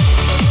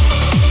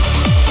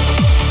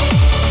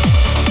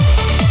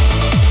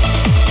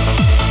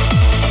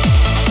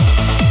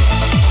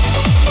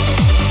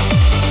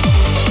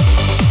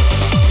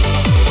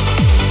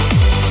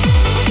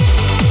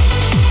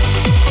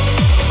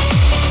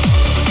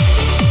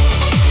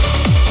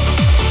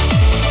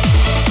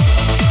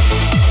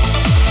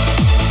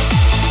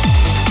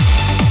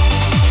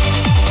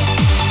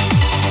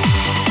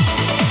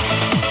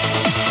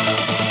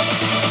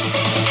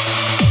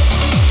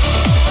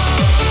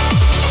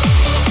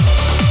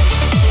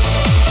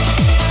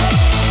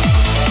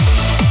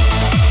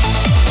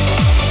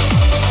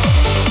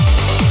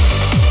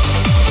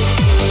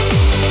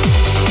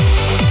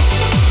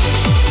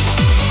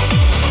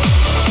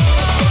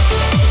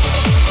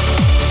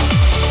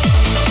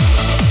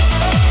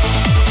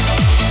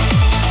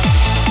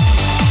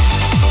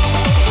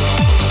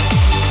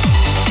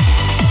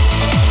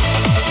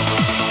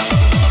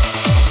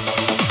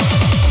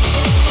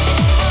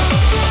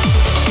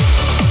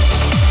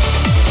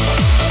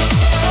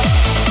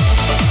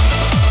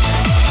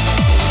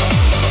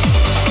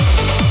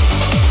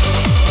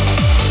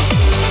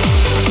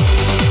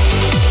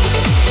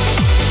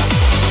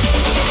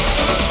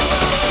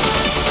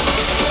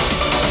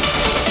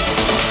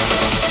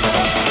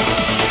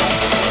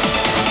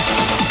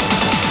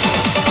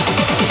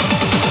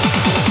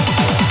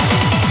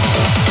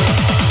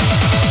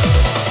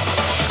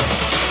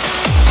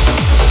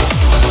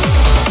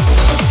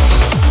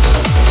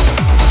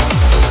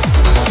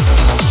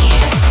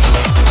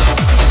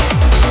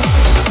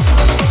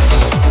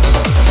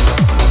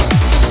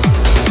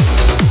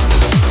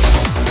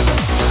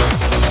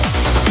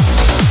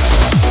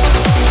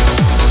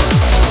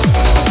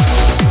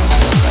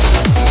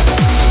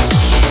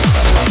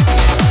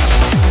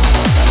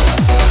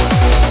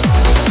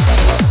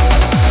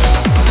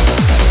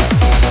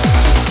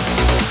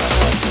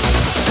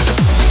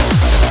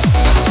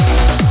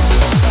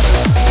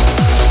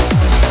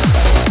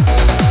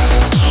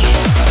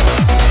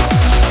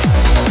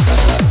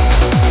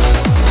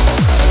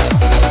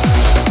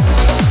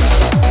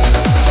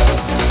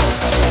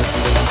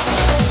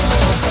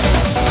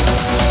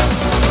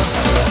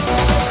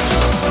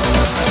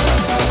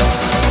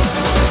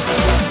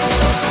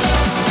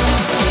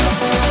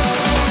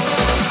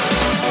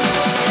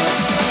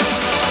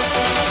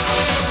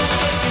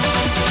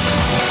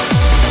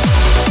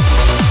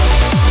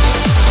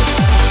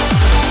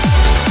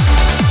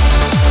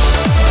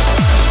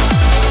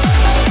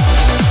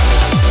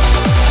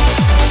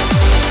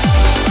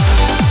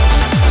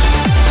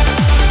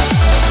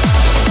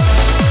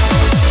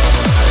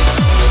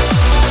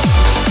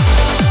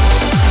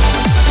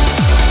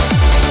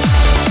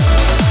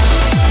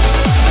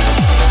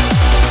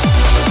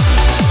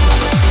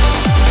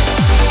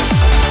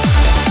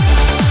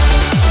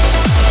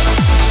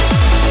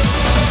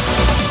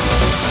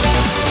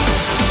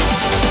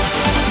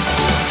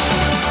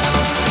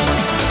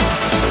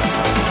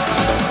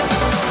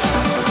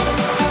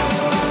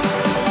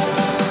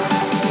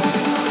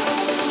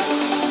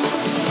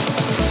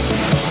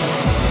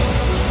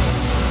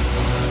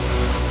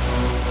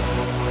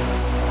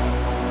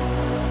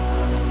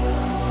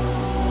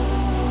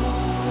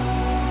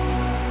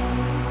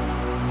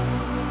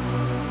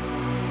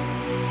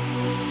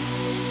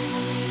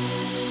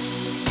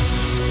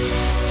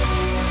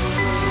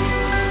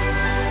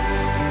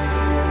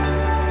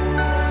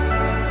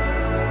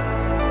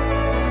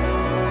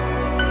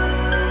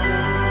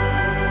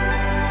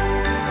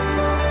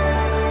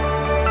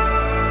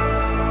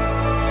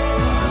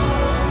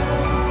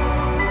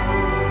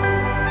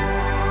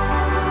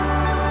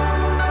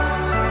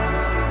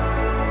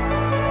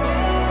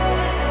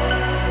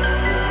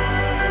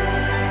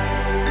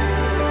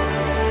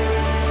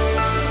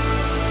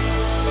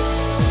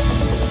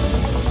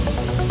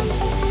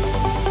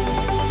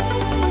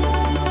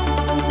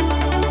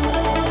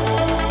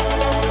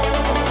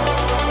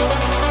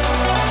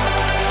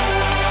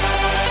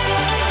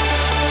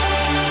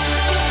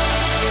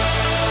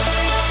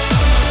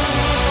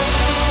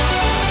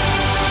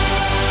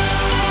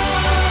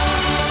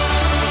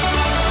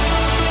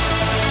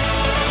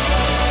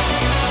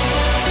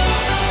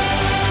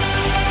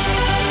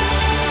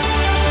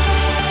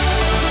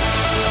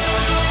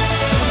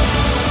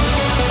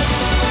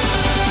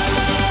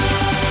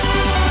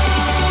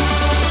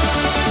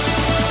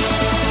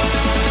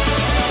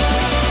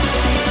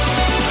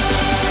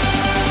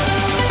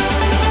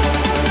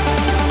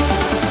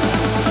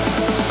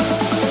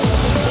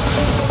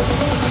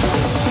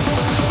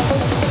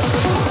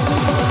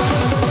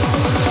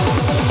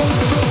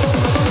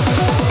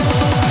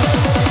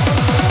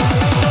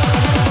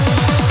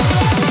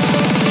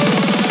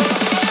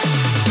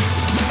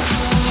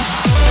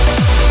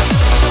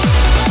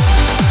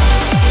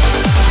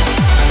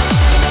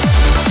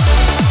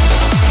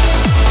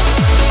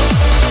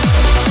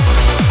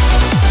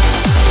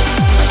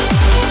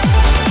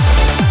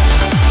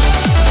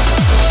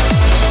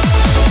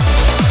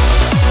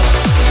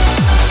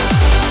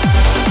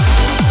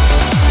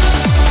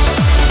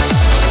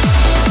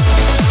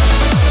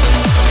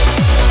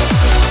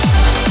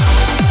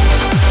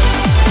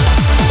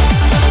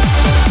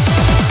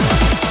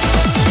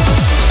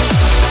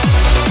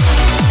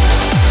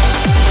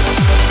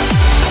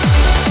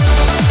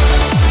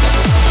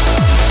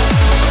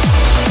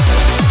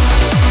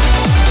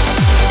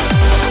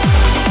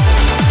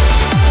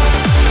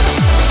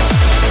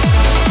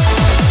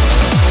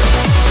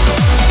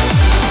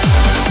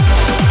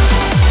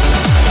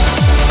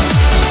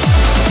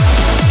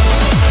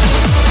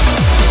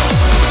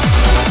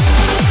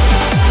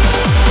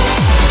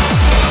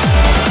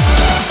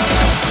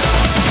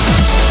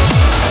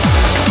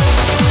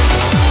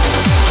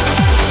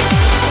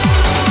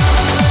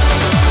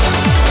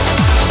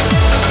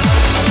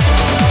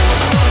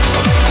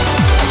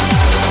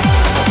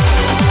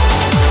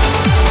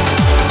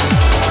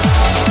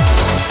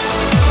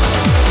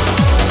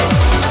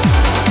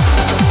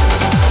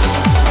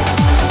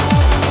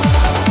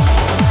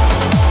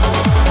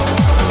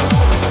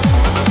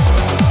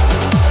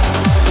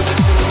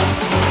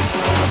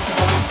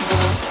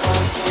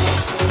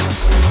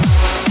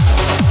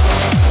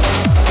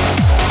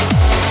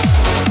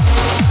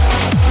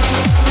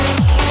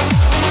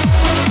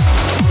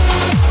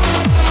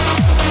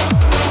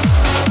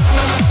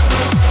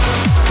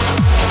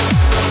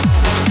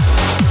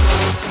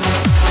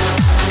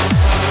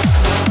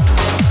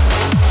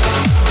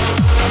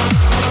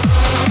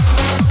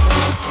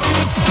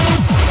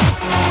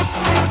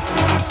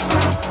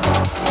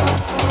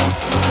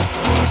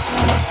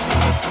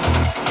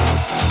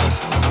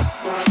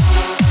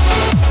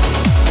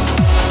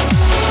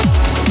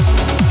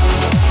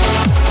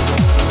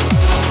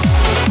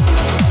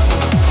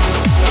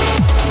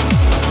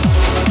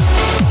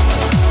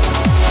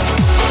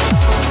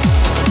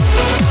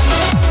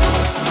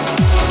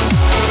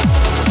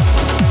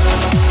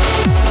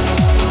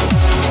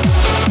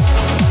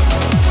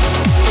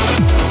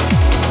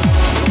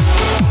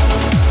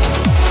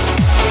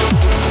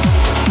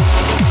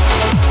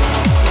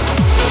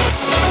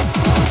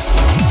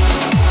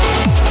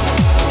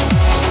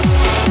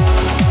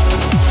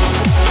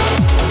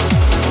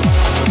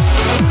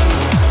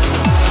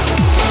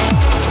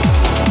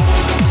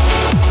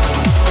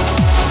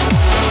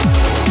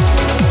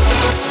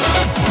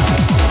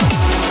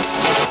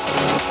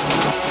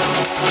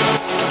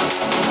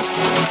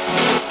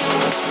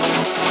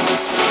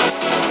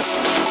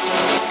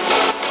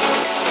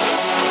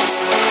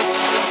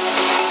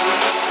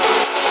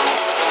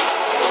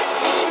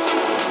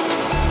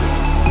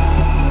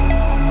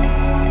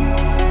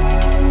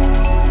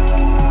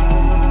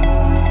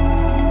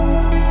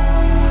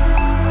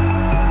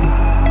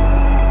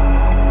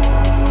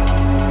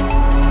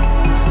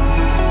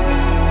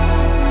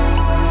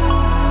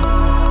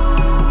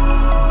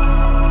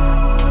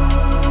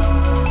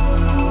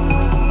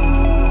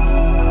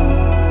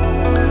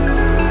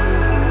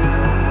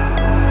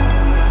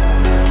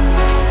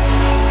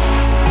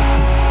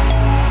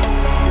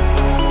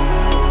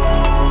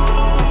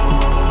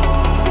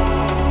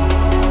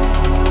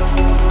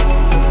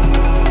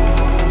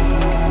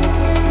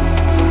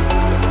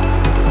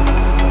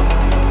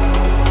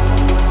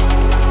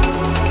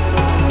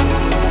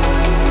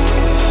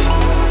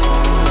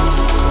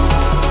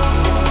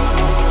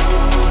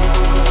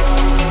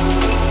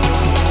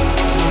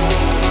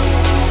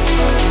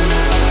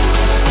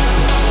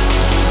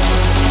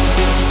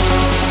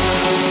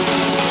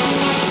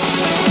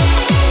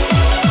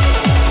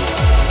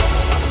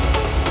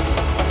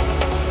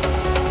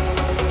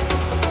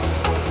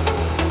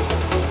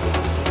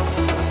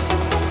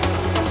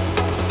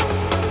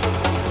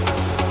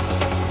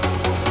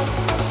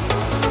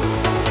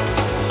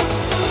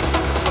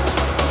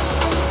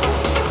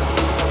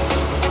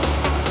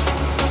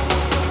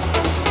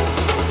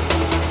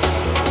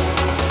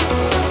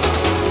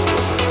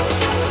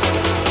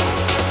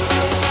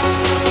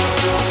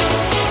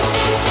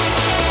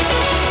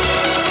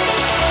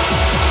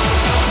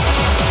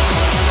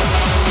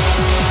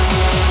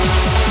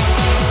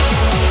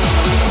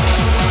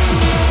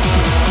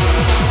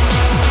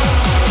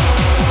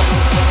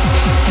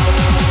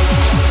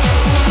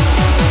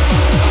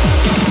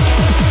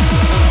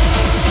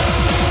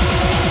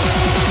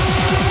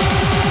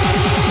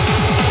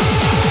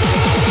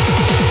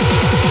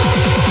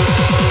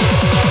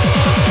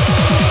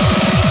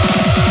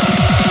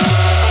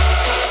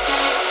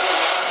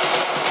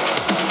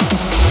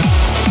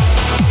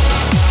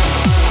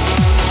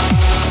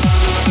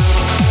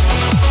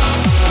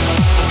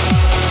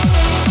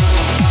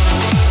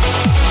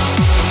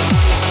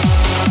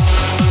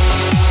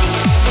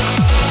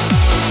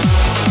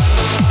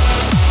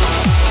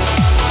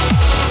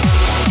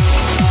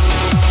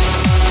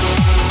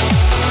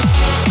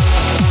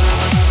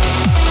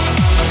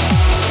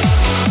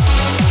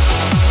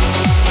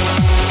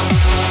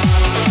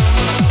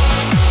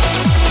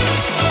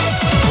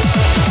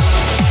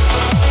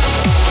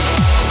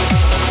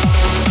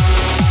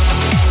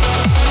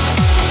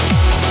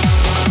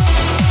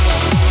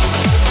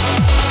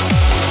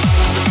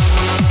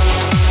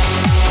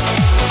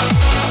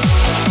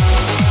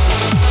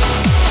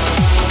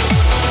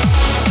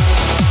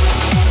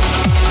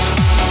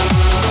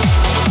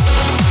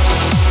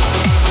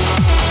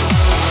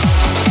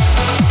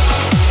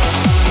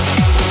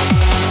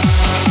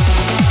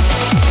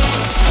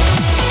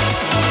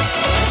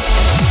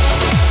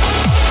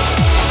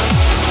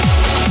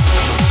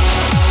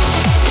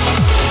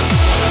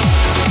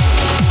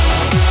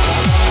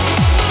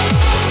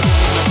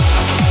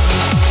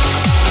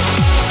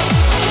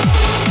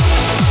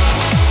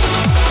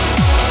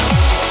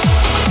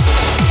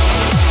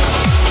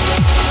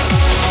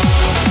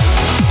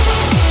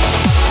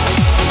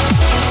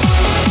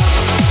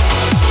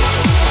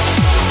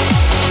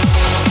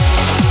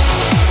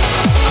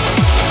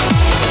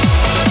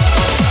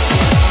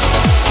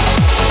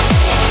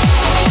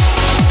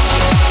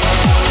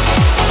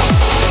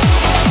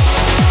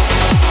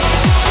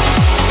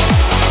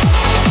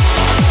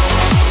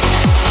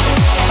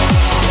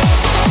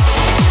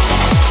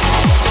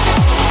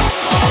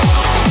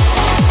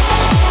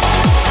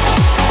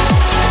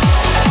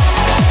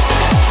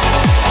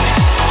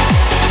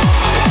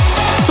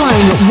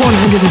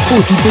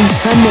 140 beats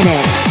per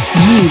minute.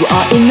 You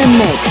are in the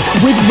mix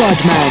with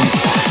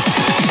Rodman.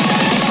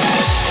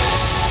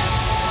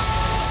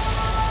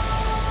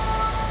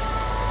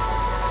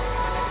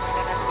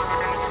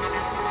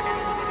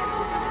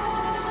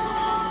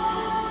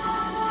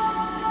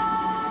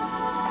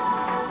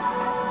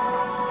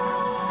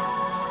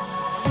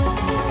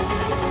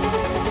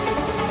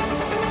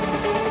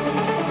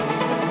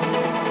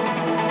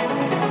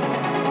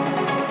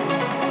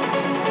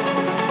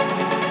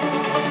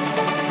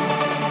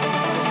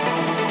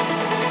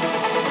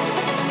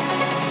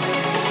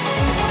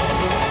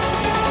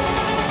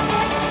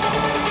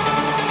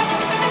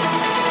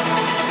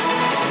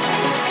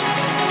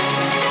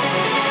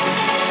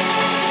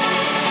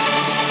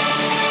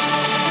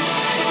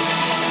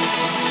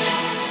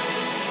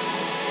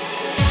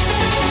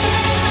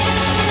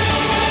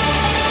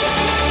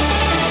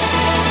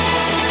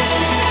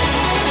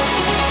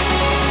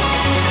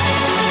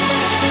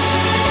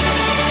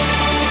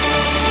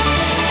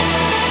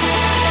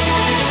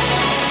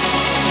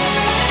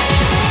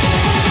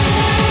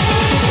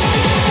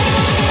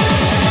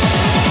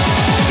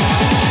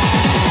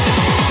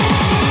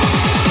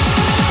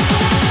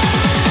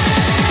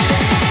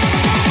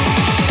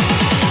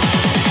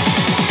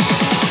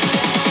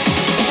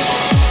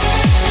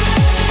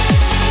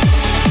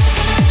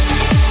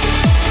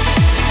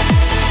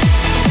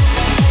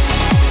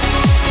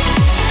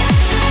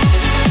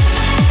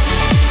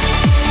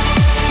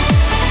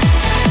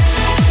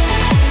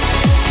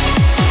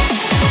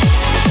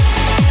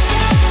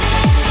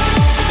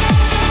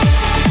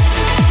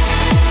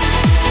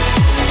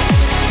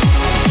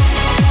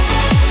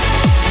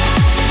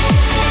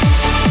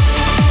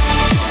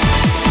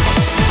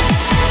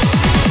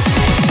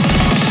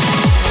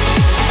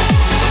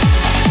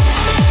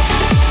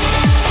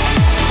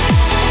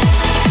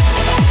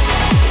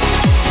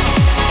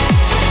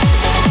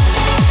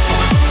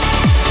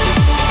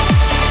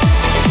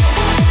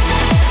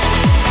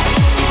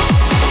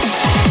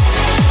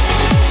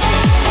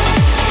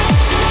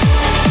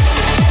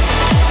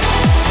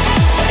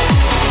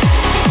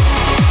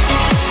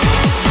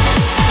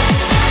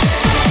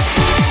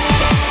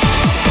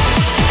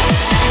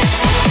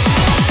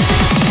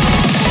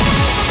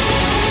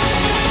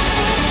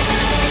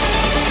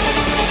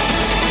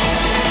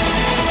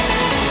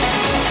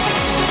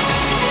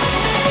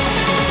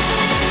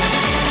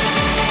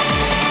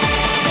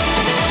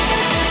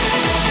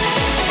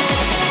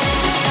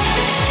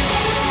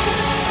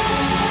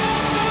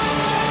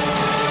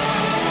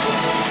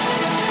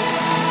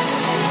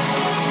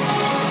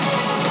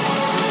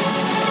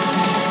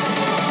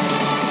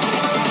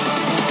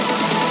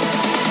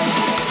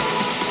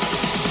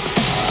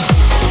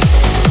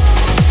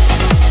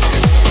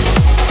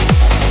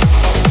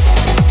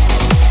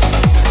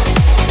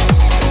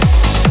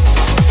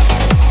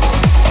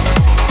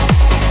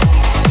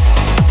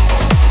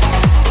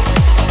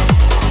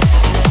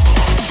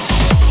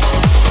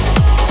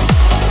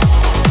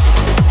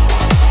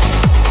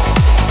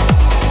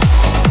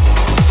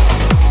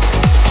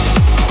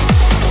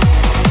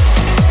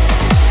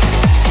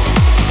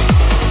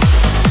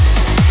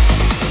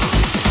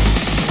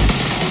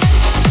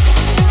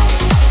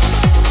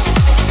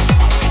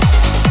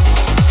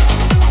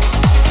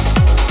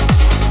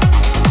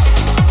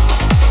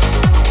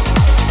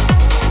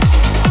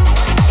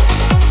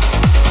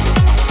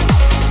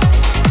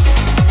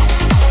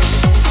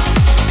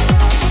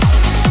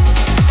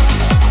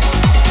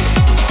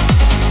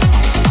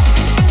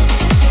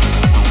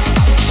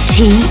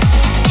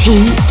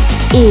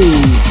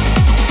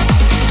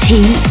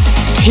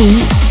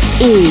 TTE.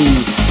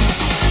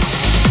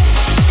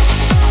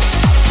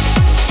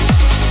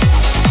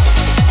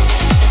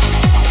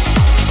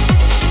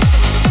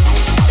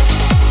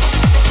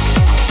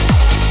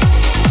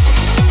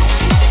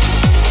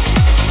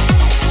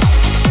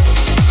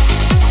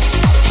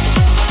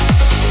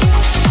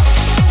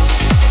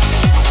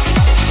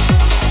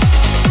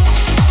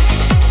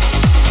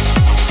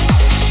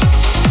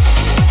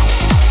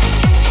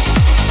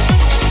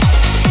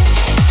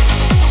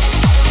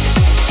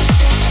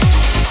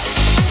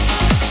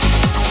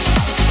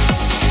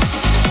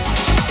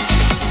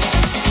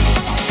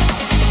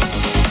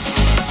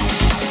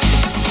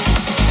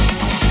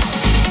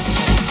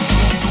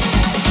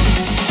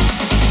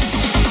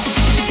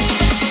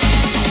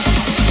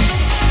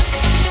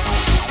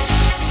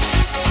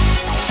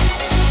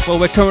 Well,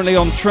 we're currently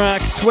on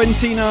track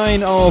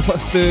 29 of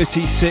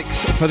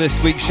 36 for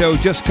this week's show,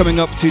 just coming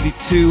up to the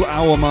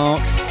 2-hour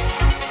mark.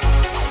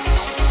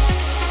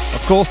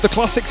 Of course, the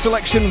classic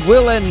selection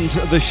will end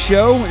the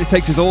show. It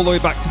takes us all the way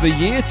back to the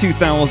year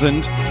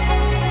 2000.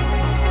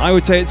 I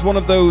would say it's one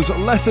of those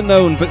lesser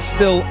known but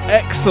still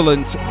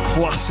excellent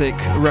classic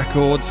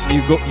records.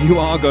 You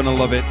are going to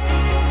love it.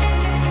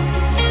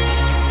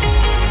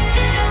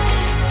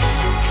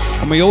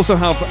 And we also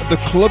have the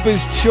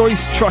Clubber's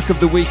Choice track of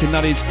the week, and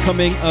that is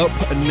coming up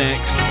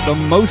next. The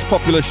most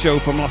popular show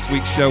from last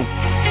week's show.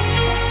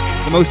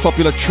 The most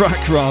popular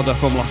track, rather,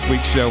 from last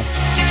week's show.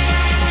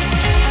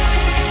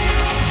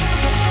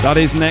 That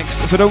is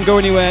next, so don't go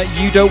anywhere.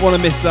 You don't want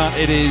to miss that.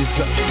 It is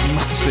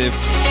massive.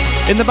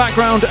 In the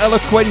background,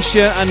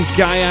 Eloquentia and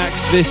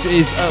Gaiax. This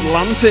is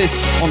Atlantis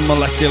on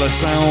Molecular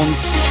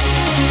Sounds.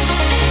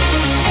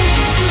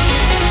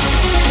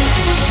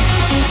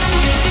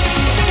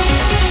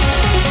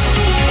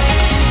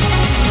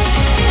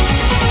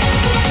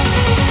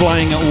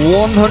 Flying at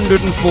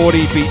 140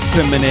 beats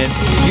per minute,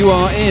 you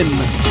are in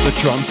the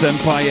Trance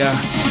Empire.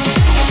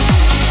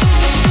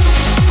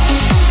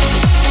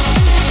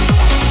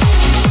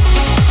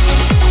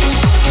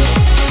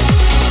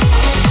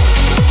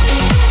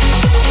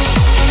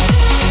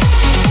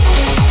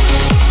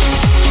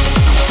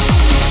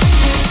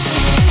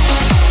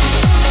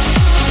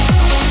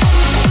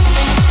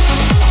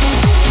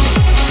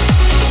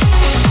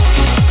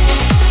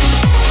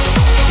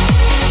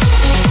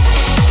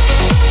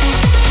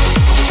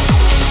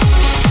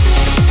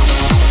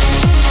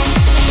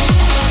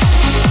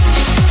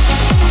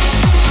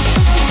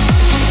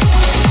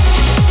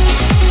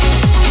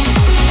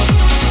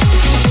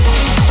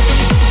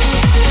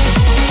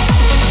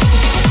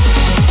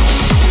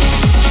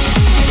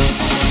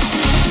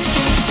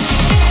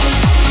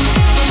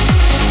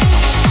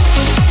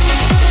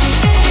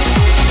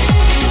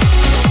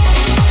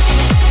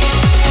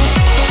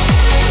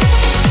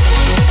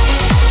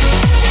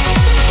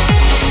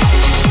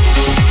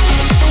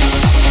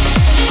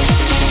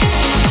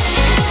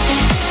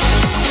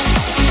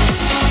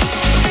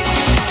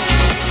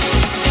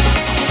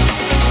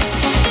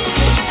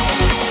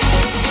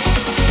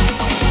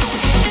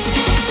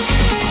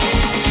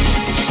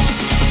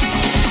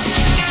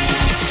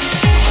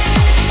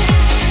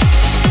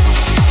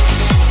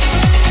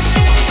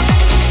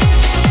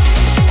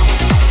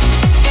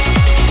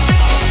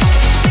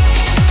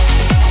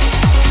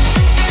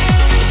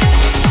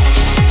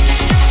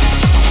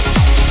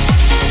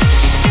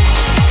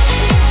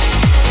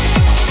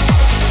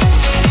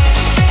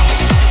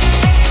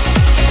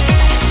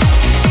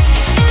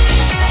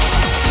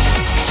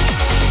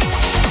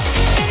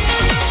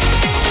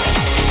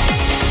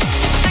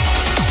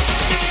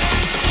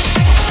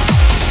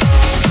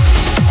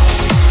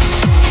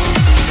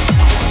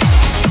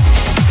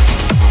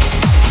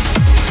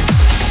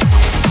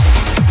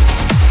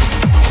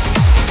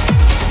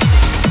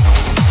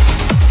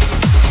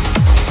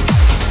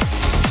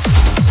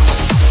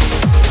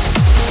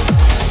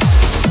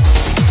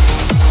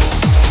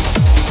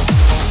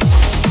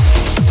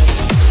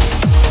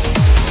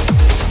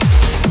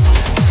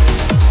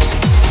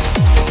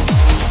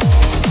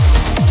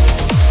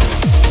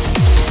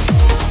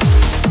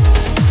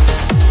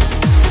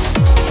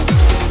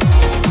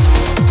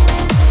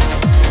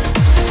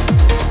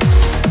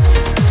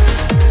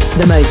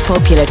 The most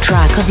popular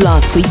track of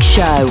last week's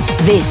show.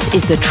 This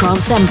is the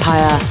Trance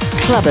Empire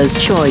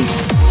Clubber's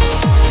Choice.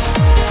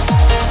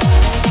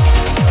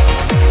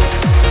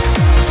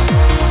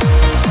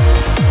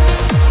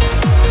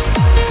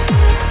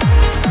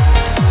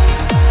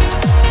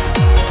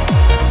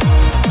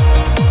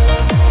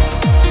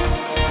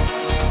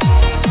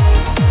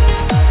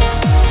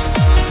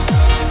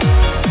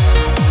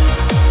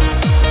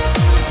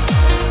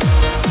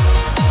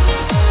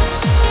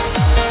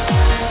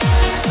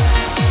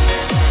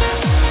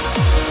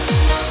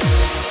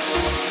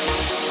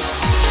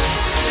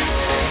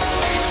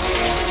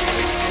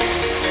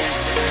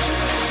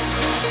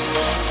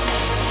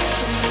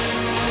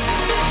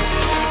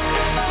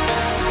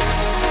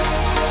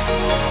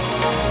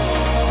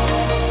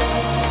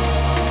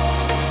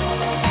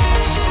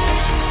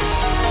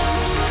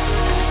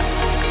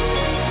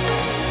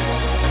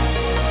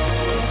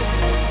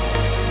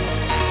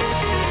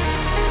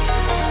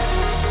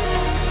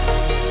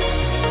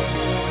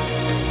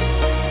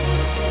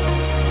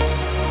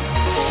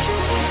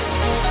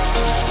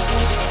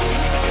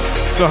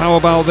 So how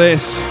about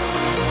this?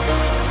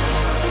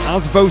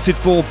 As voted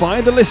for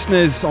by the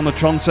listeners on the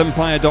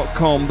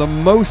tranceempire.com, the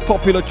most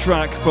popular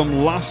track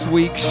from last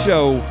week's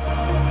show,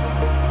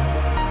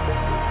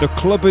 the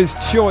Clubber's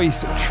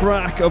Choice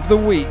track of the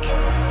week,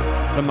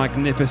 the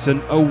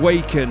magnificent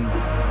Awaken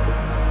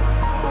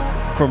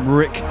from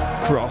Rick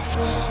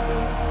Crofts.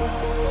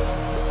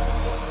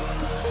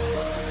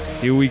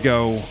 Here we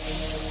go.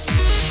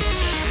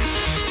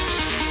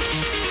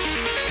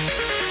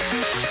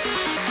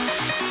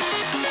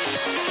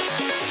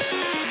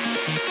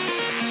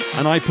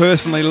 And I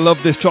personally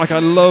love this track. I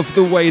love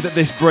the way that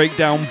this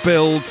breakdown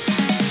builds.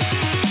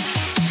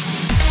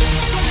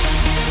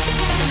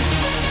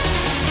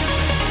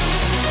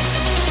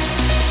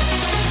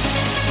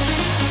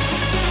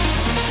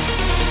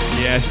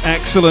 Yes,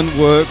 excellent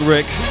work,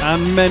 Rick,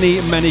 and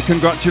many, many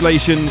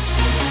congratulations.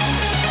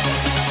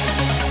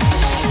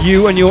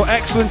 You and your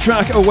excellent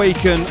track,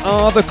 Awaken,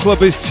 are the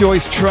Clubber's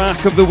Choice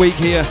track of the week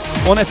here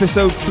on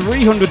episode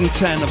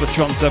 310 of the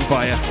Trance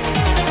Empire.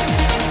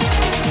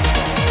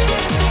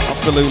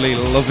 Absolutely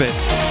love it.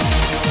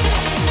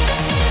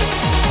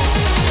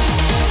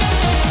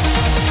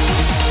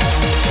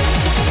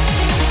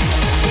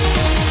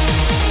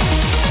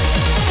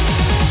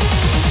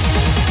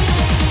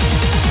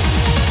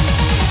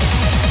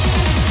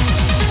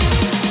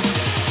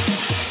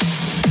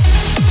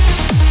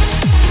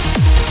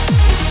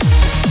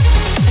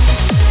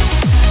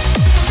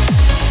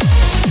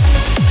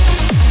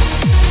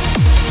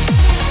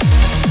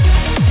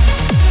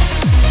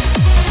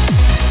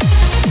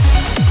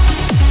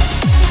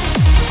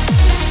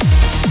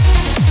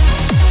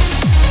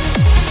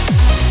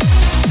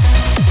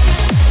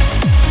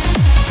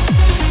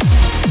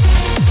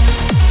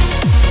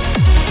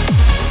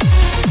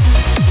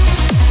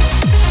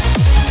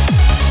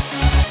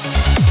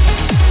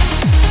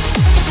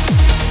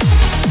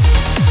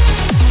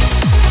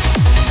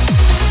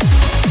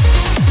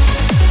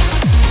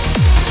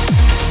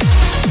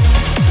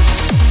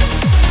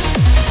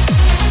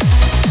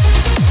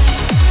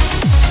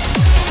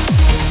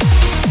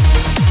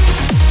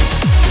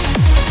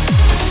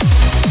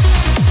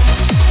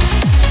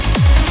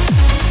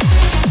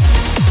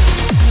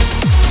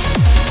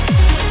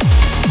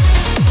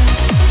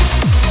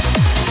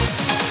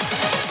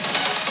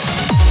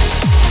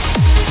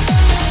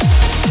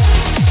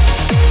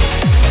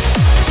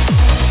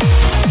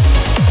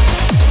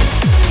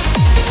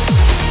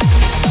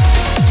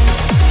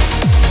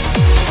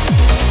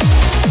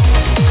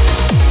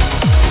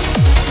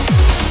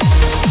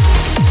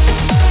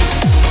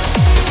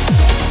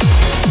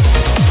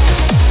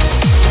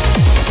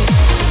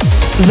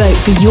 Vote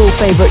for your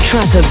favourite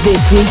track of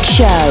this week's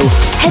show.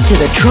 Head to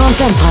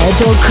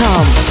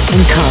thetrancempire.com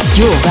and cast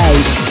your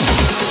vote.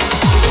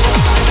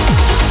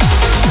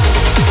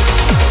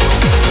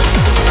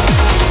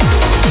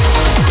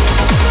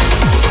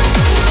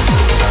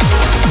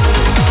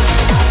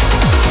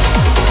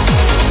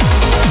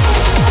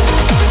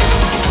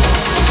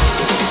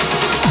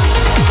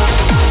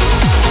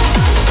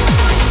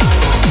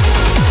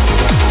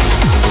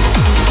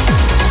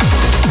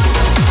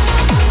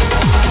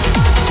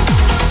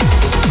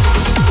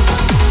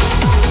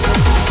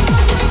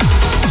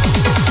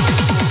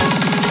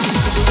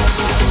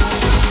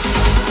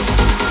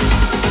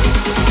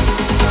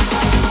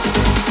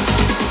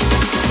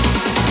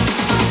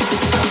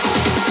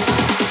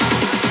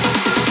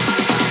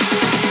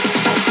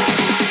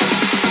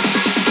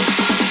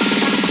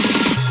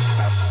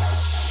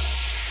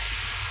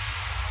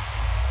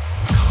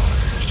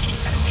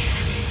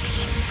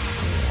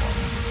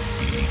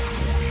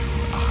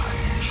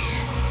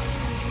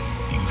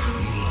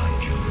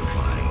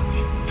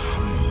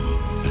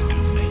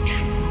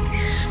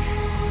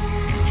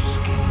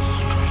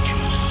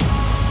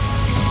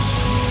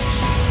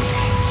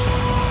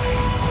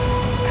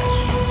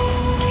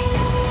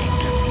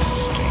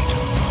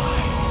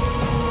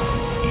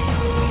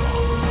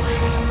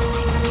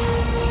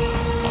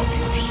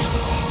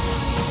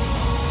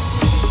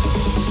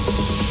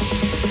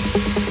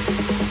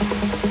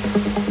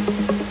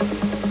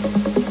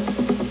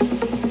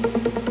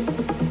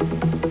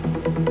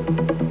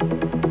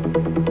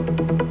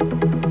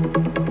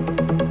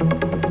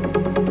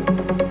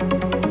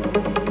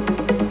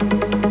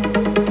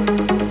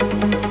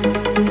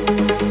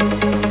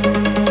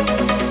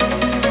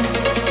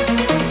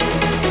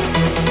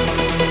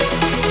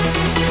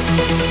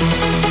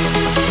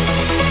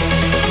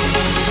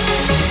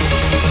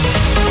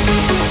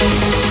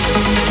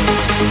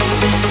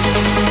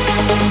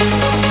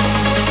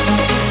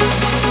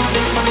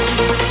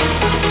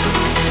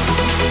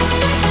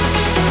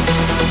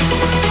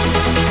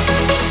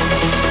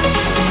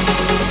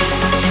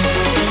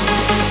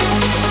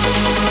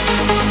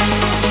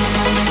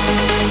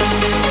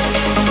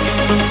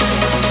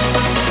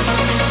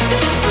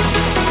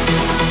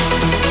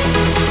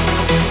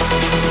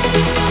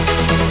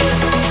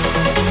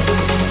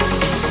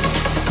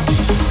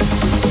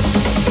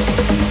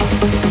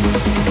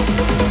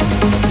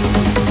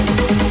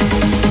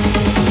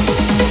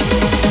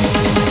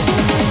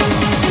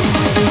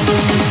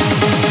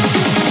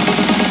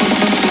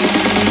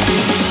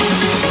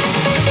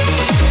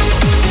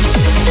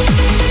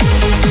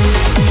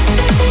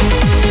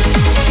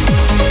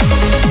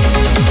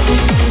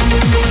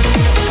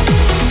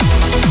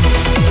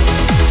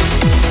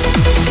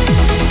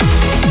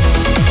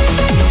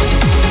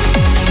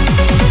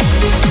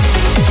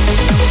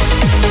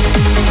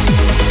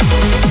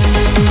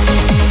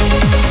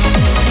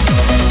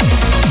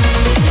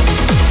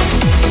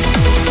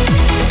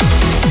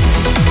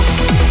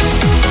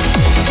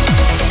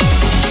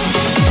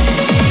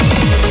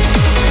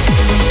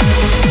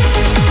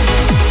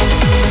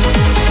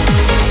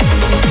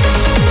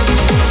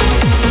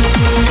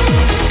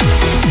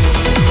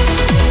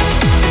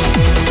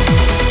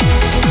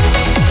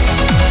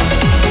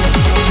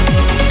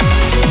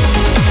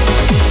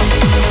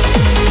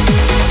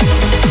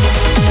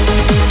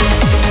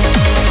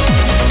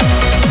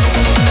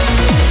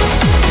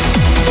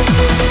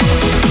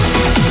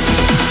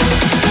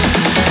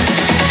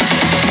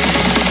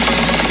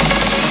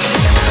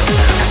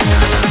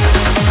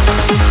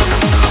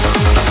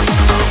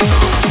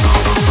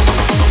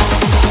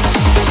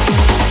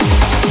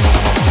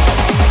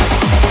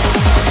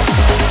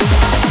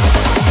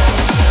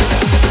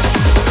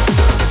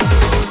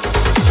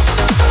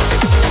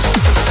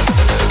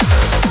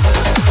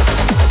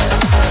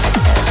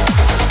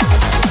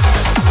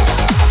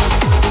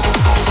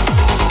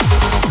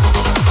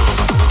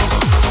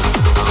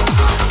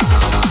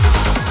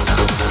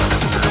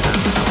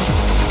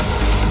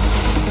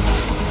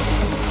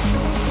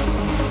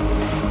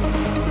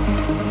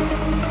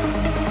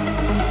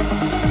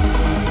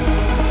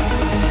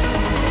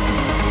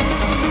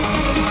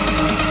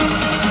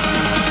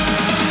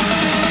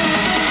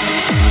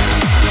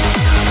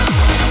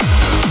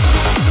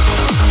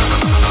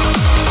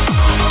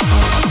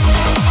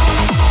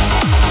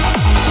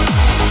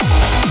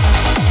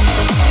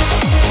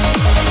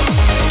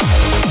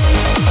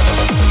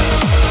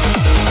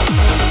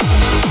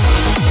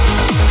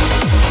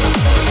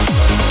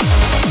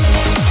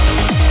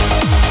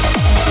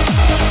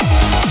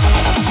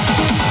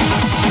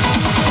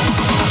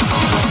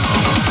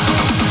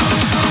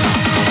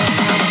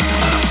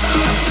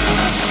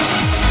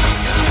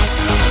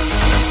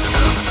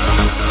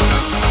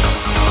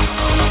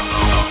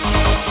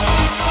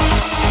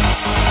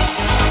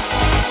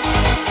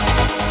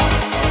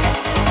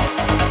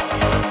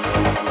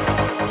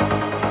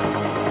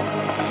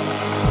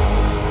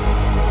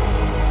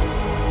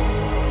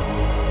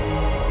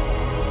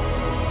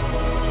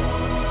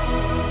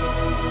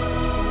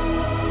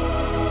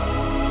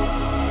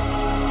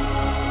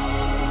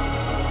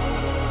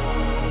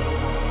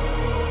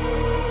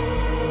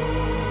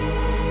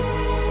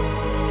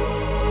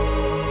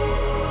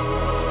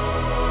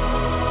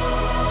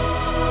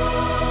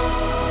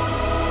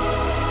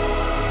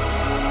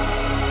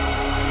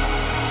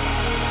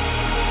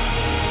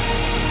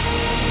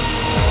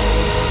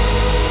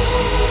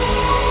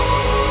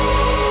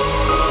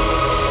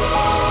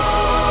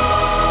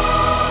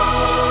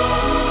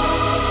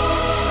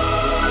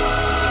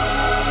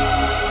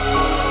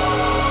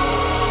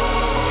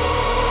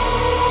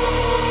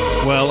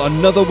 Well,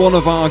 another one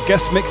of our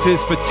guest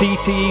mixes for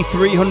TTE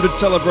 300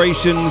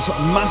 celebrations,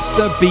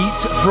 Master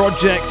Beat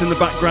Project in the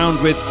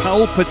background with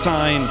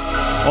Palpatine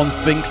on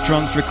Think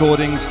Trance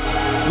Recordings.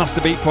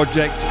 Master Beat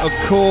Project, of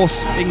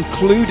course,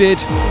 included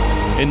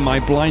in my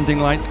Blinding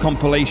Lights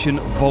compilation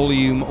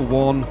Volume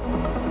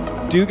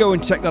 1. Do go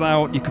and check that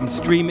out. You can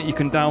stream it, you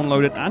can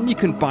download it, and you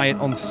can buy it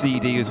on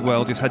CD as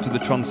well. Just head to the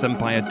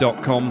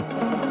TranceEmpire.com.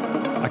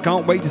 I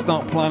can't wait to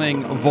start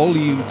planning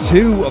Volume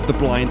 2 of the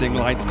Blinding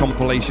Lights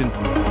compilation.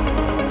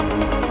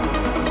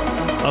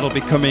 That'll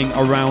be coming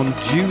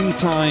around June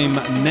time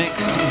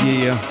next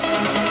year.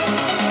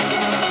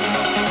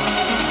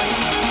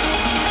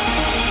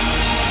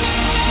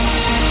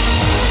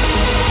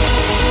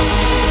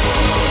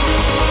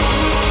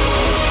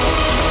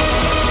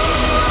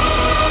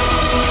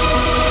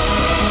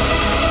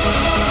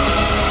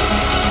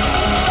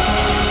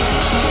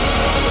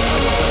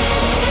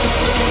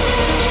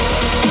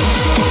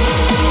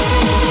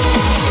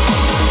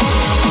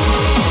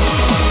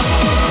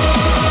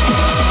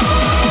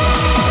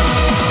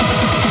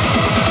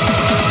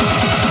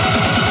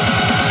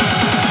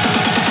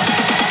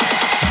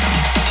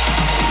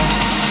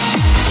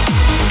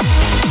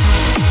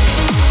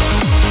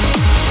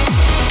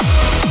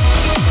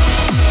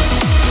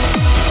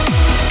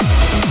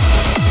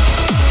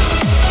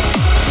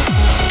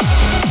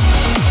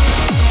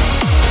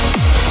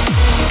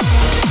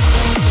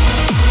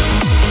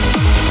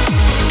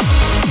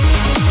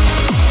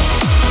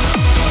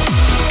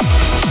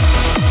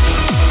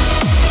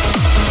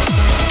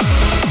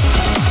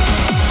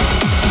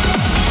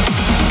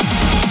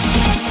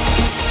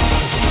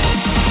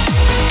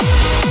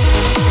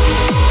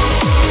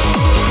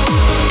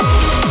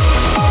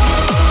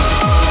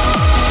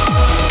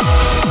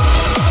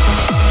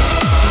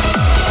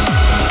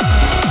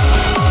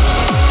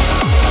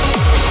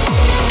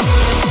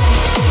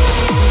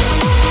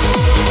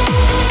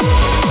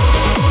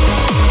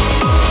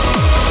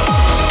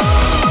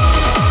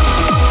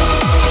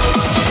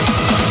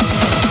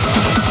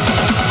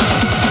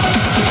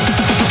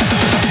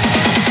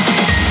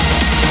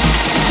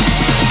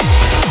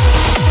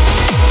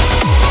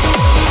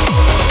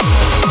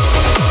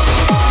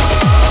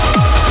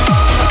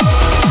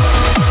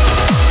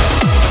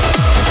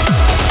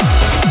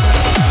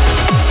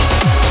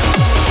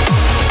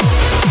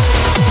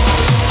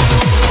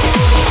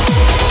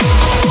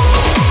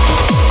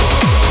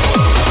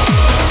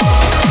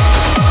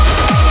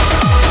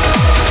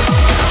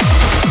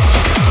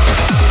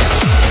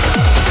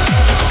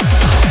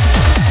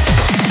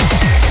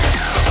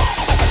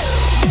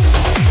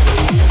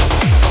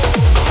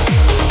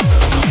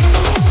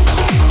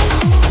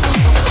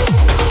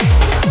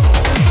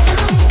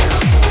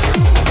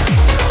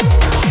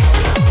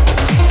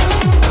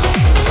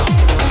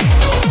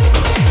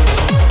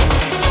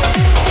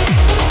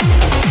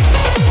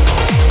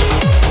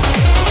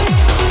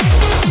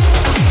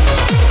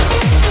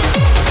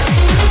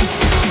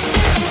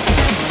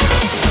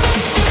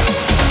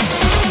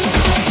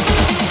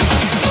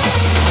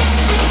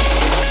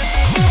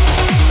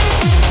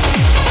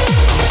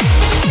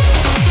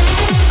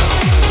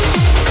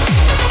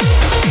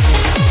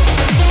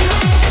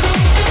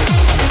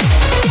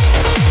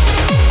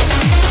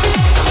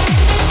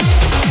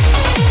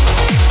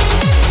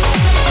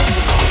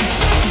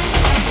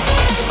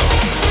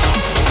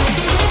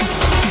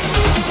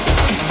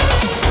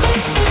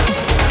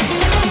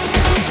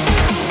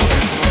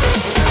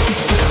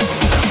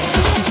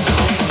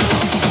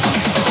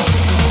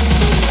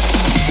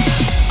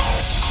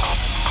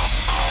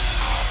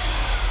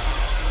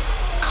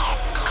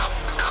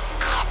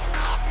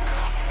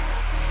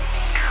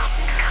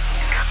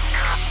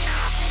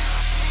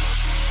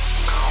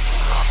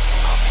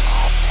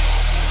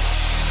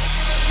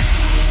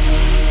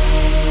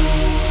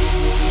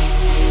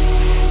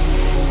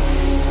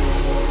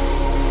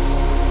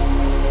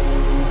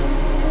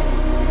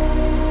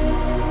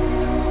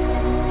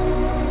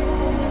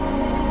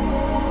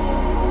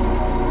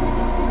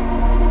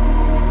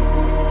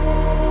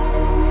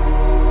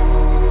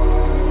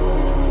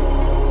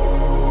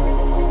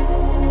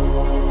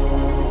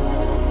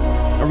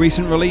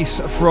 Recent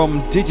release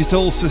from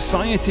Digital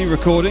Society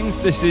Recordings.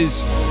 This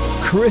is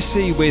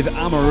Chrissy with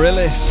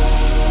Amaryllis.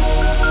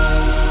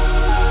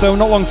 So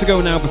not long to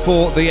go now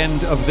before the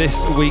end of this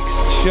week's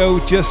show.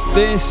 Just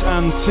this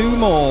and two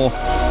more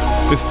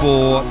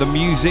before the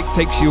music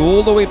takes you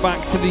all the way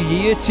back to the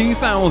year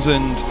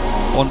 2000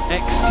 on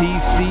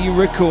XTC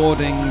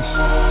Recordings.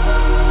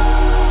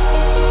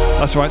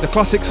 That's right, the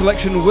classic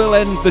selection will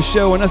end the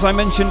show, and as I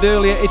mentioned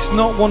earlier, it's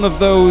not one of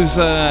those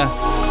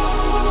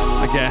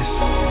I guess,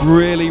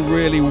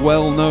 really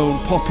well-known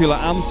popular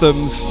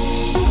anthems.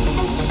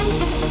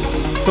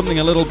 Something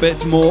a little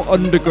bit more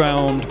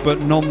underground,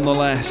 but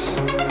nevertheless,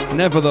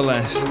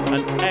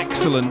 an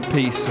excellent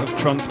piece of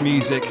trance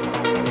music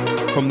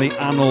from the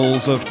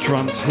annals of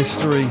trance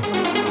history.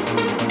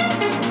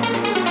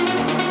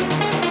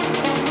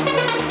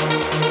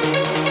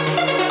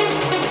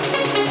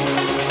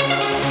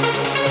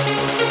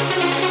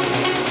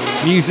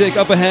 Music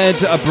up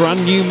ahead, a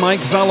brand new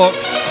Mike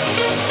Zalox.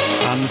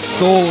 and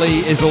Sorley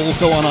is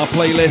also on our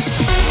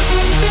playlist.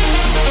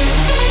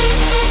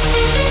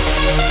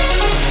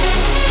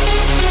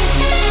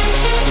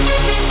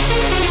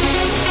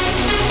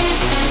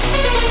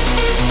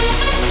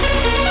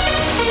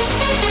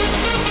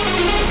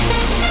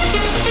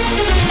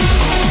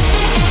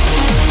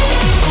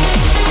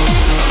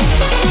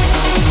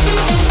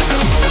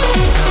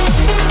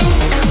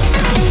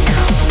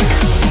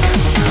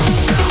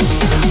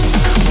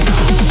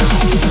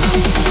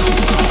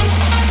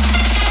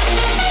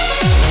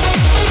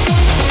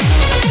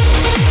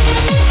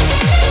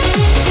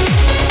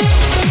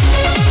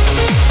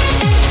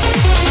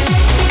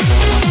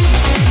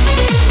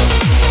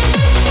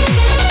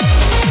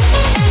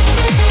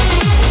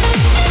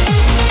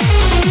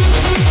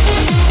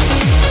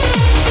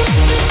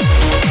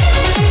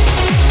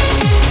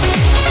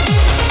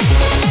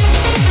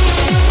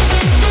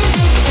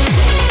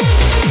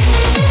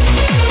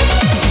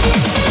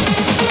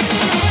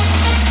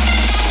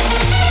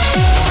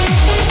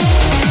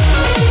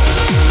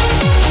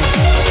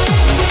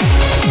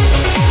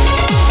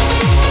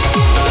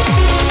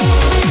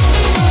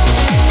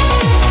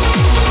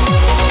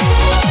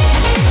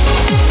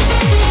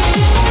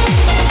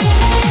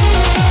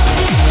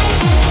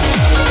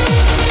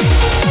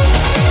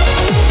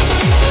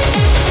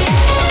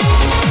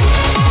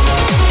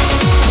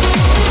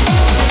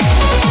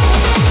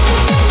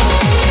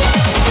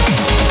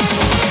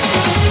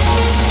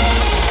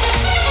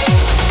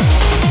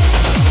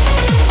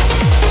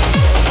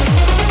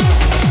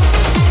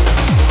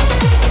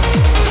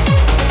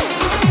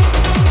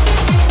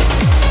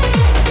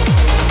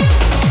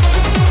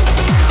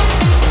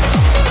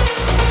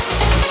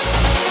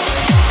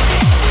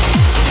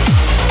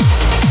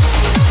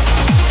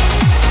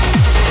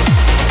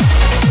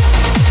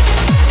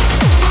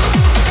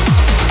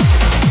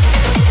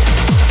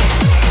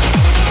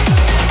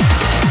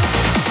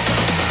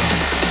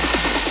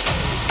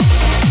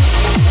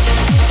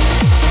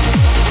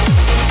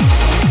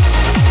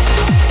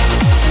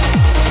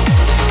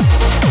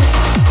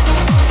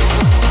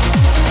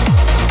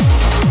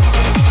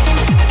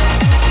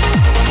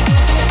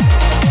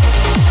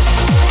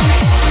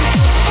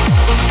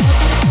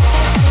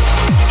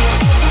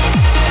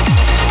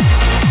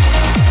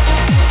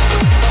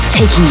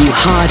 Taking you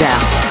harder,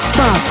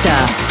 faster,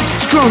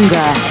 stronger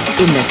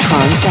in the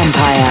Trance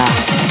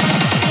Empire.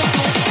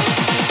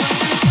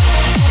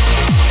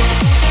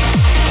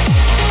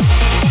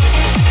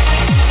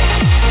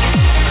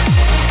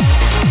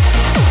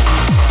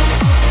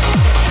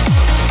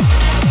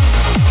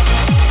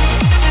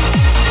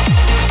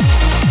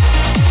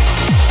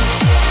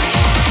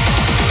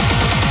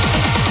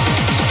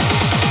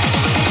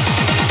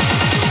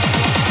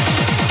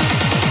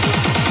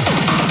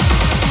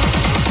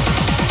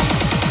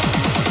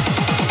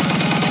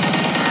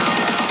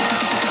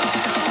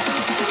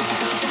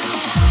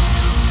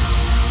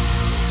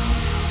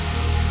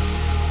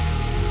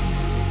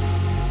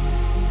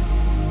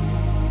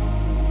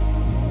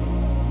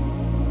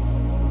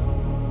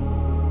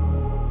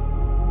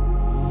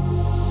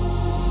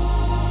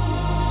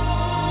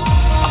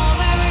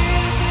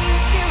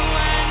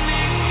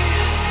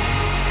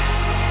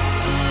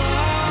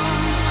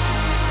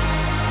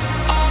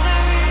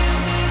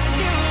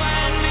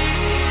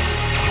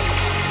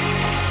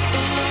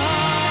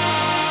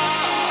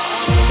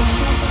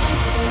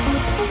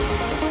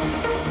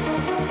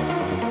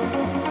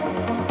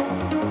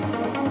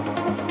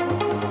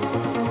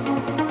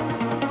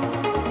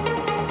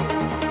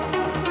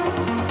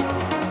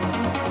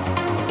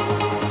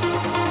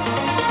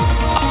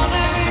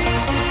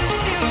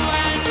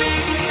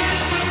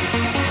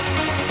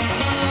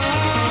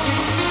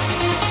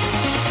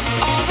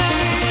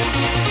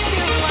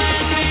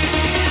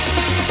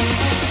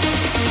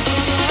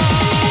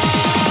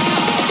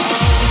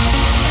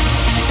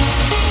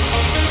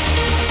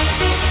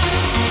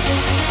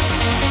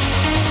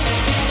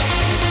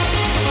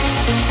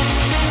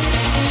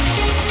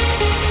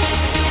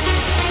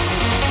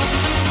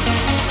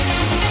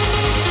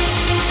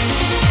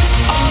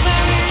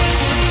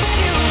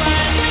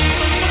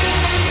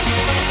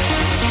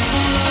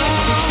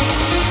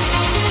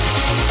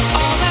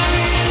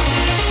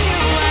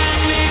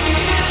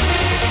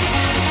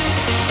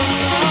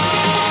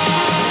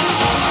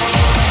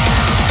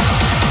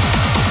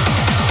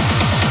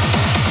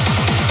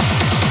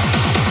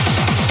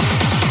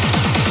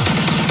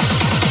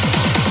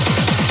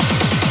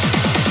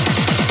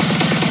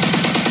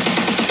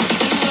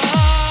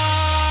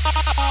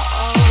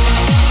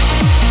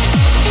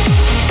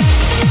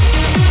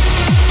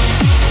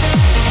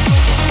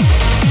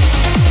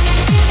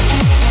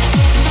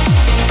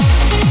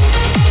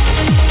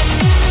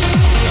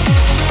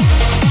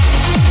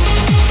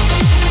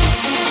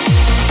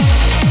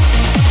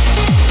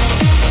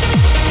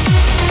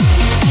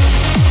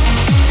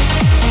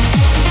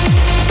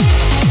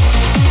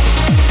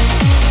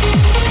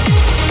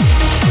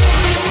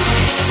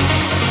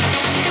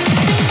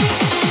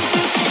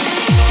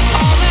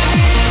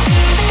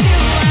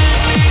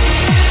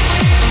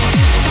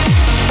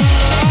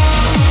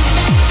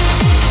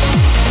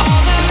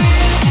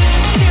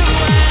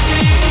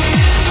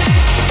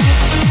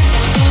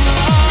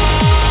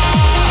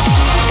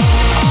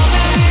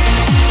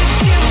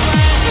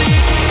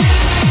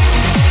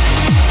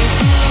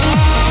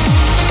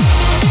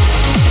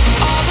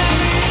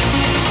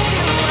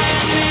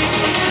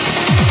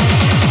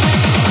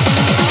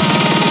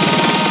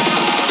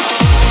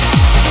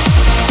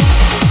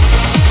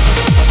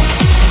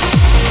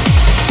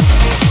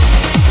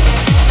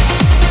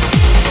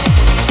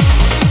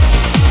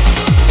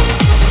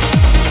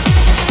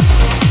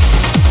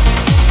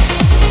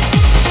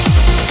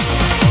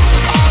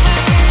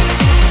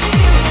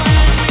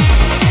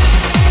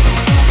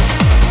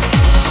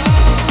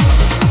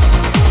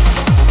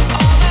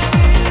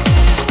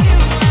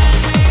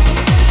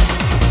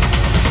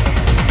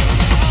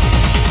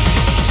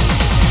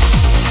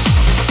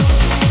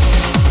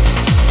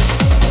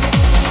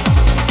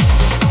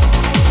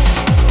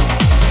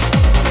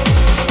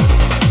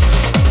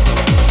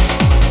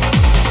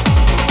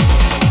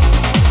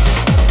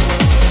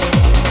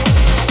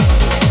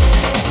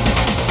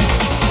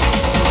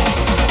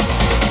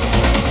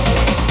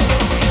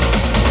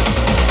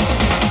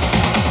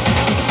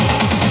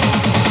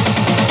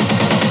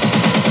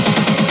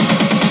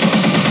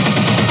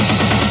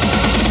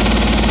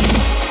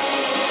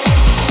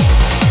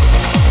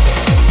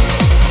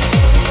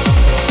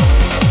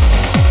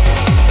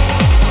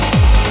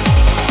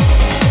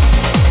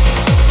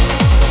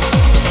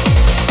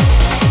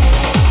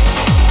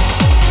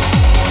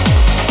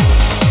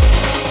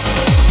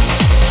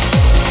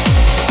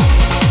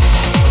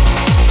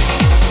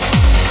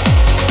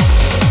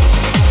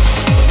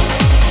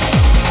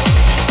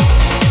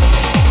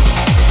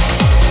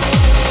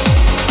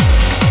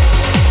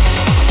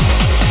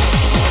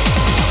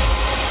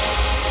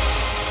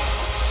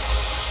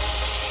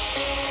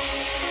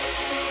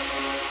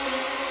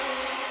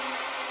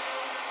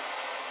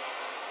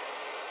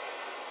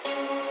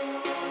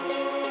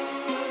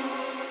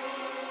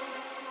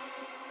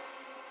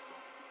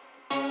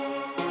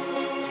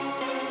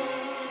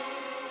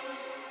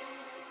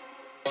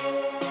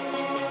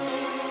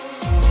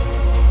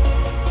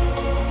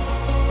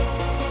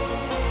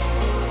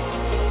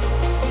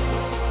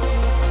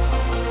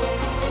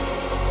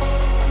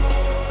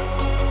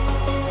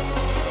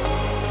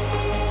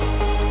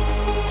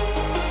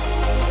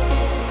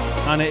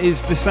 and it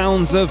is the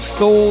sounds of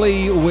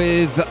Soli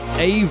with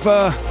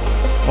Ava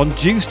on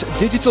Juiced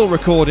Digital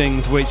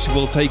Recordings, which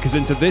will take us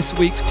into this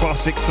week's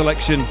classic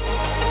selection.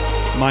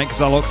 Mike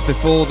Zalox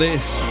before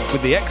this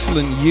with the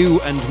excellent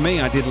You and Me.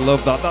 I did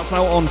love that. That's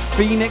out on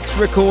Phoenix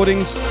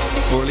Recordings,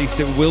 or at least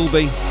it will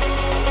be.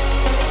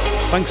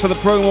 Thanks for the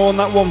promo on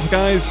that one,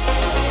 guys.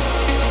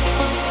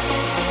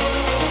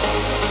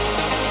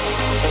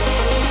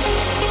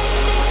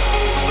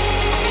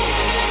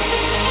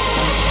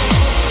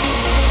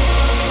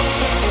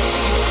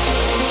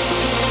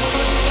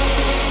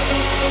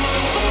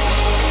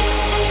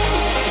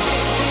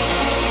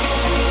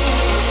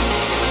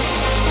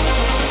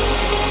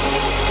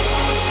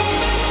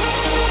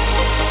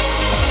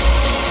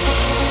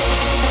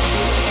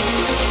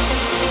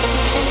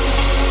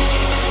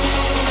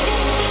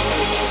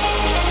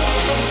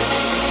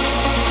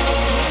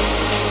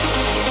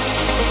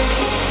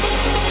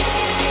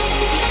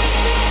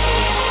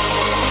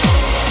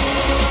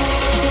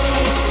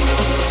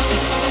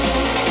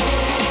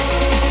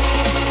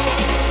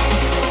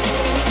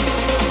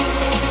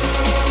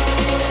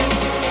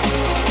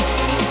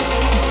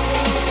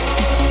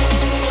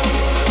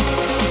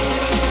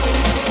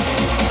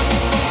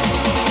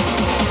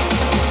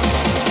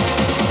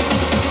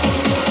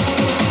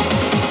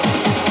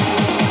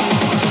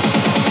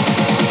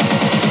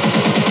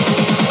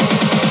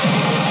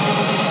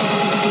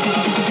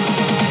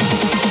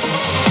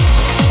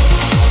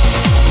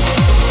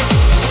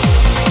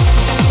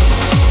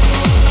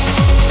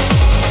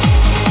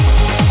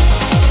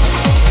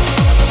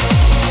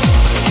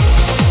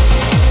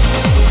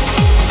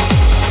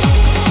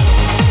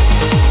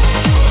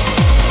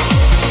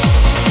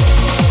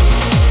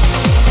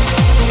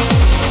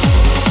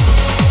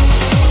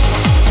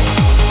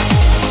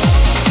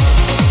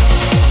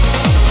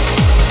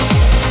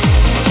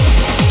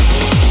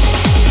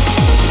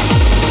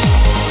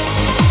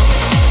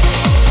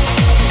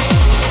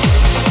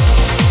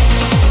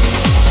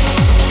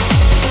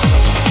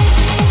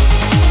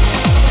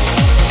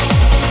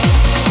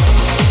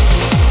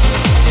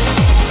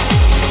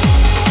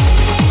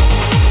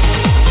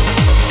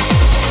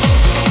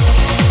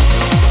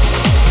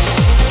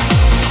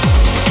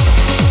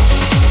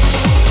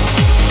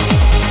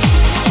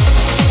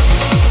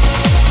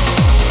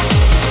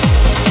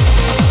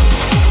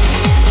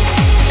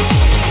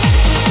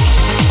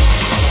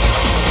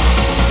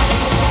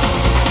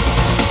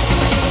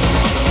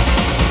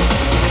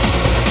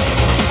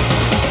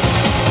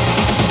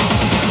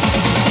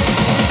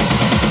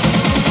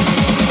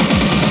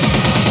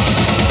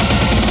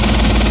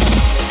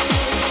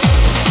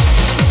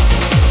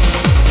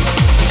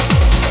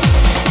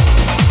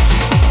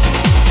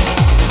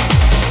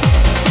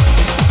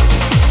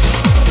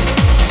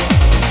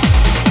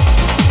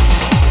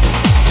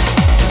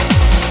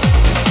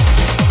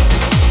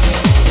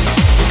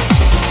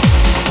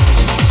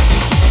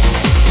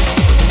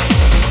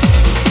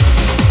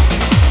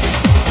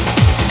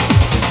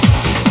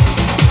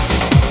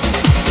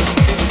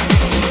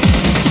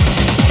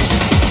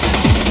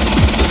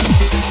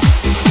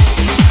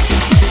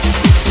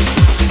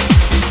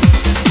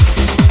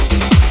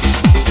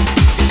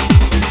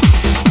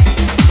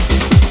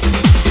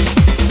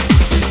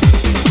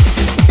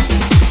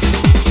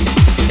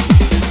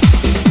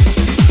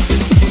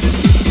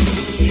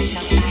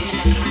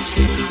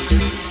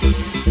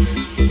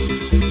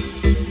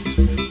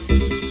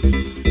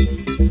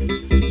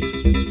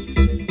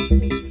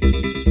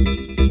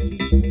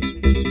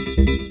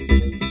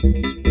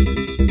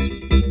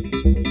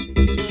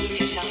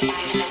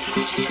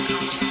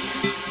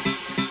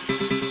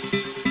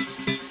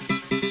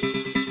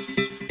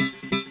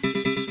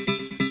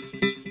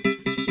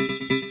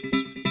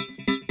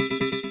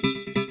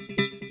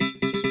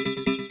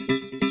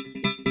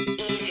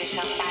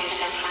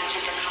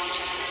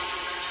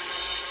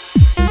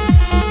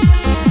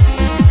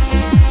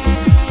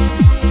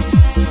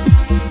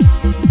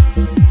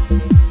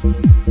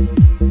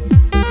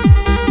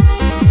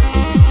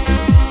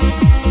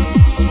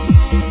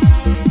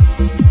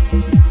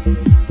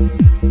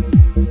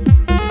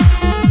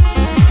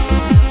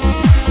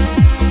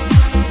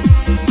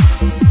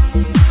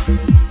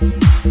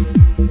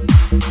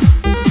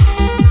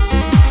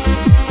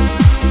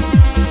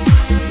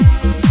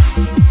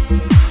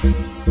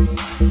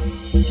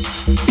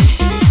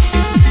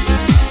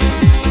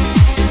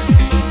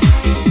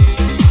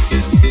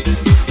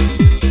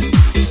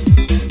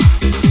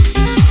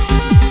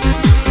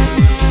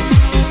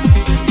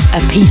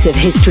 piece of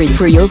history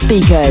through your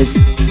speakers.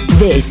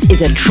 This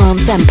is a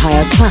Trance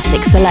Empire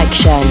classic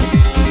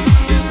selection.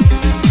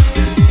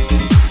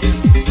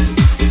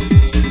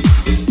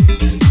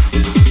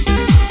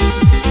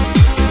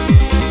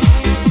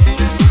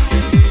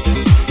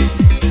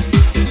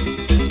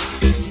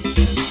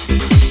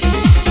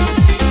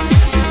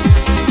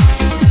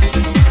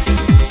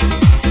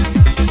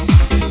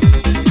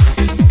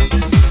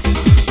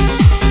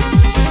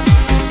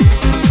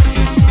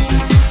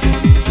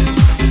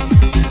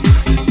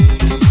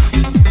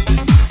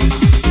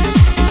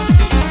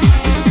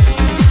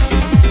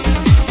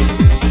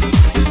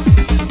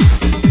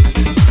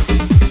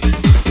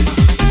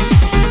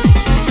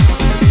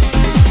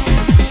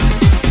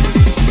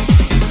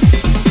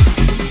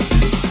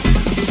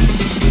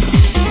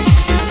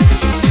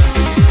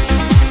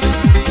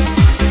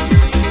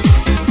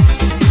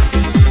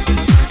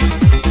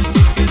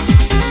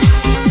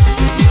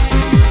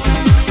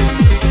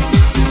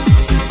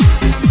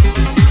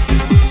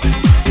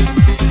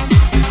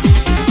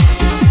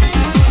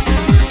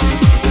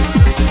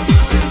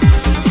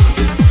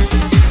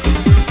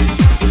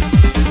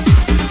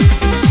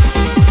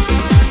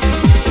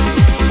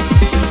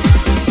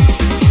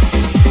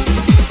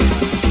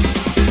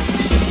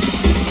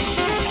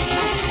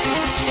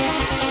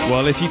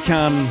 Well, if you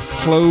can,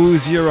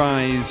 close your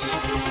eyes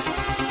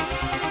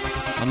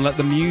and let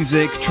the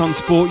music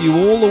transport you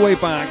all the way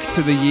back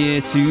to the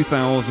year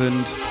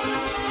 2000.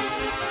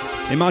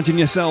 Imagine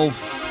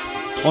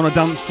yourself on a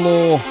dance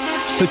floor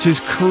such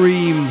as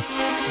Cream,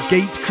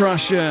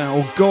 Gatecrasher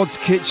or God's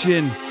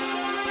Kitchen.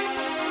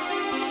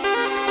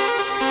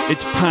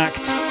 It's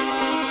packed,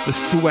 the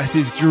sweat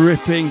is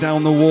dripping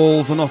down the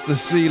walls and off the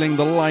ceiling,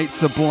 the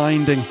lights are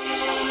blinding.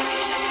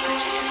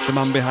 The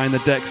man behind the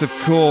decks, of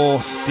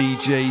course,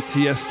 DJ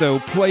Tiesto,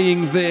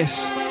 playing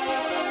this,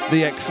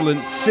 the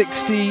excellent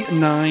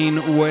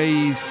 69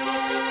 Ways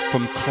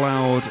from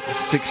Cloud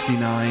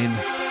 69.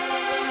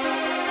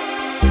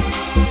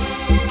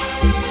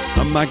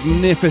 A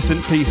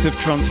magnificent piece of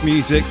trance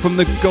music from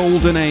the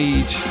golden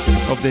age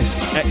of this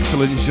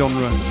excellent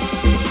genre.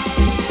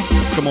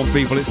 Come on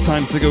people, it's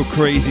time to go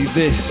crazy.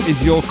 This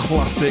is your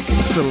classic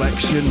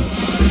selection.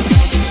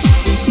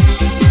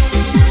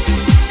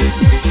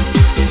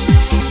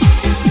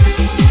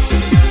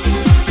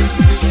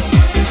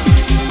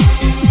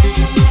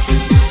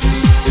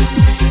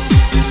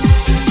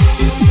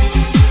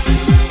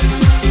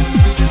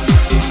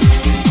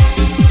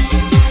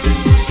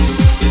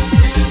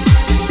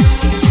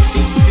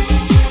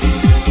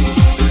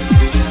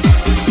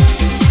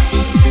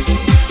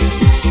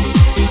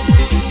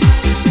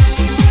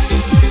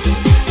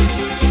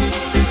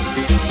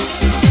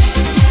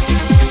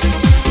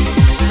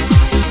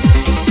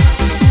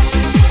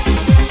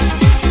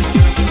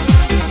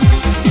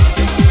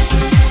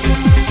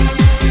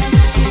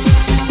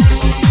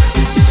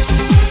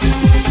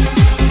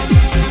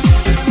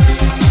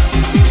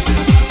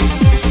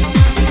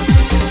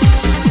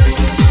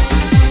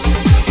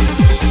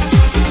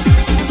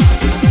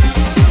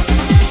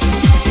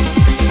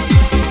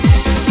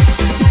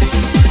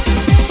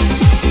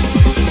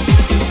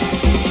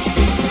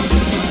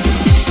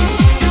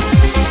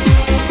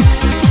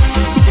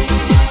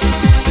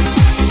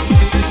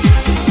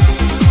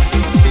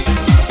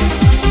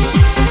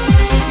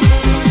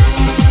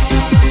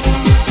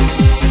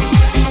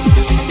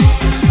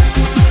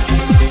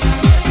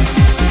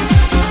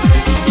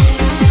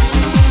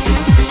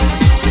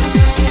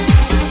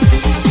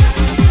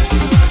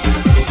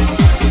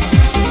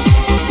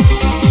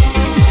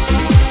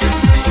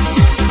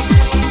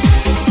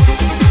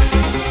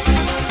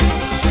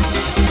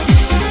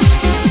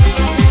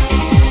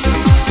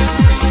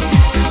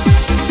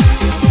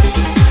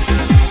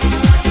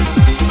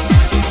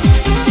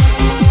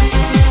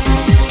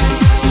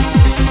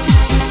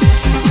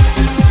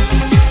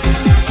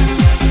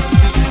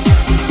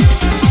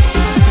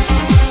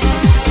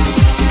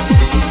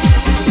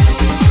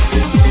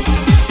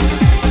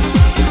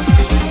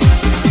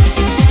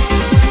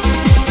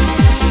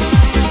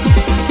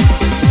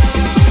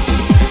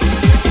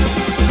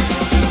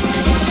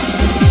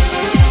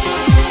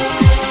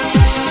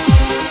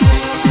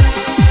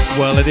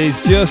 It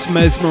is just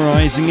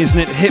mesmerising, isn't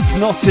it?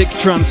 Hypnotic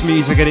trance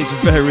music at its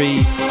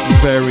very,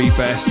 very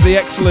best. The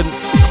excellent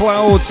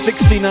Cloud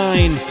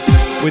 69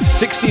 with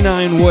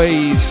 69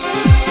 Ways.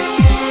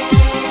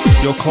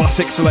 Your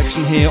classic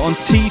selection here on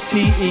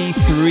TTE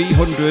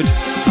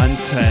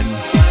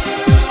 310.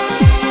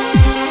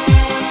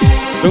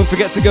 Don't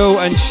forget to go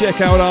and check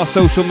out our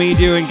social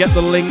media and get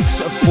the links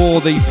for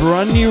the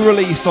brand new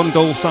release on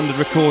Gold Standard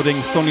Recording,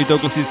 Sonia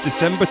Douglas's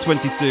December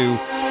 22,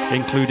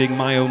 including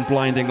my own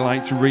Blinding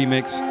Lights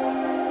remix.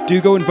 Do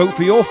go and vote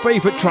for your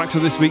favourite tracks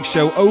of this week's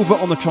show over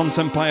on the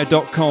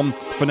TranceEmpire.com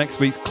for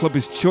next week's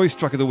Clubber's Choice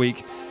Track of the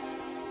Week.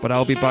 But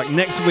I'll be back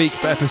next week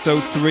for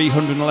episode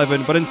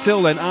 311. But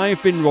until then,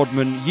 I've been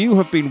Rodman, you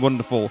have been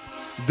wonderful.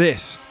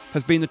 This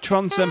has been the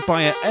Trance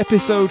Empire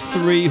episode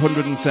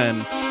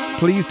 310.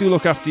 Please do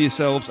look after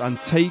yourselves and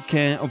take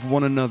care of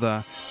one another.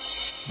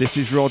 This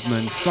is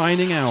Rodman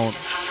signing out.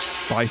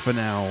 Bye for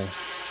now.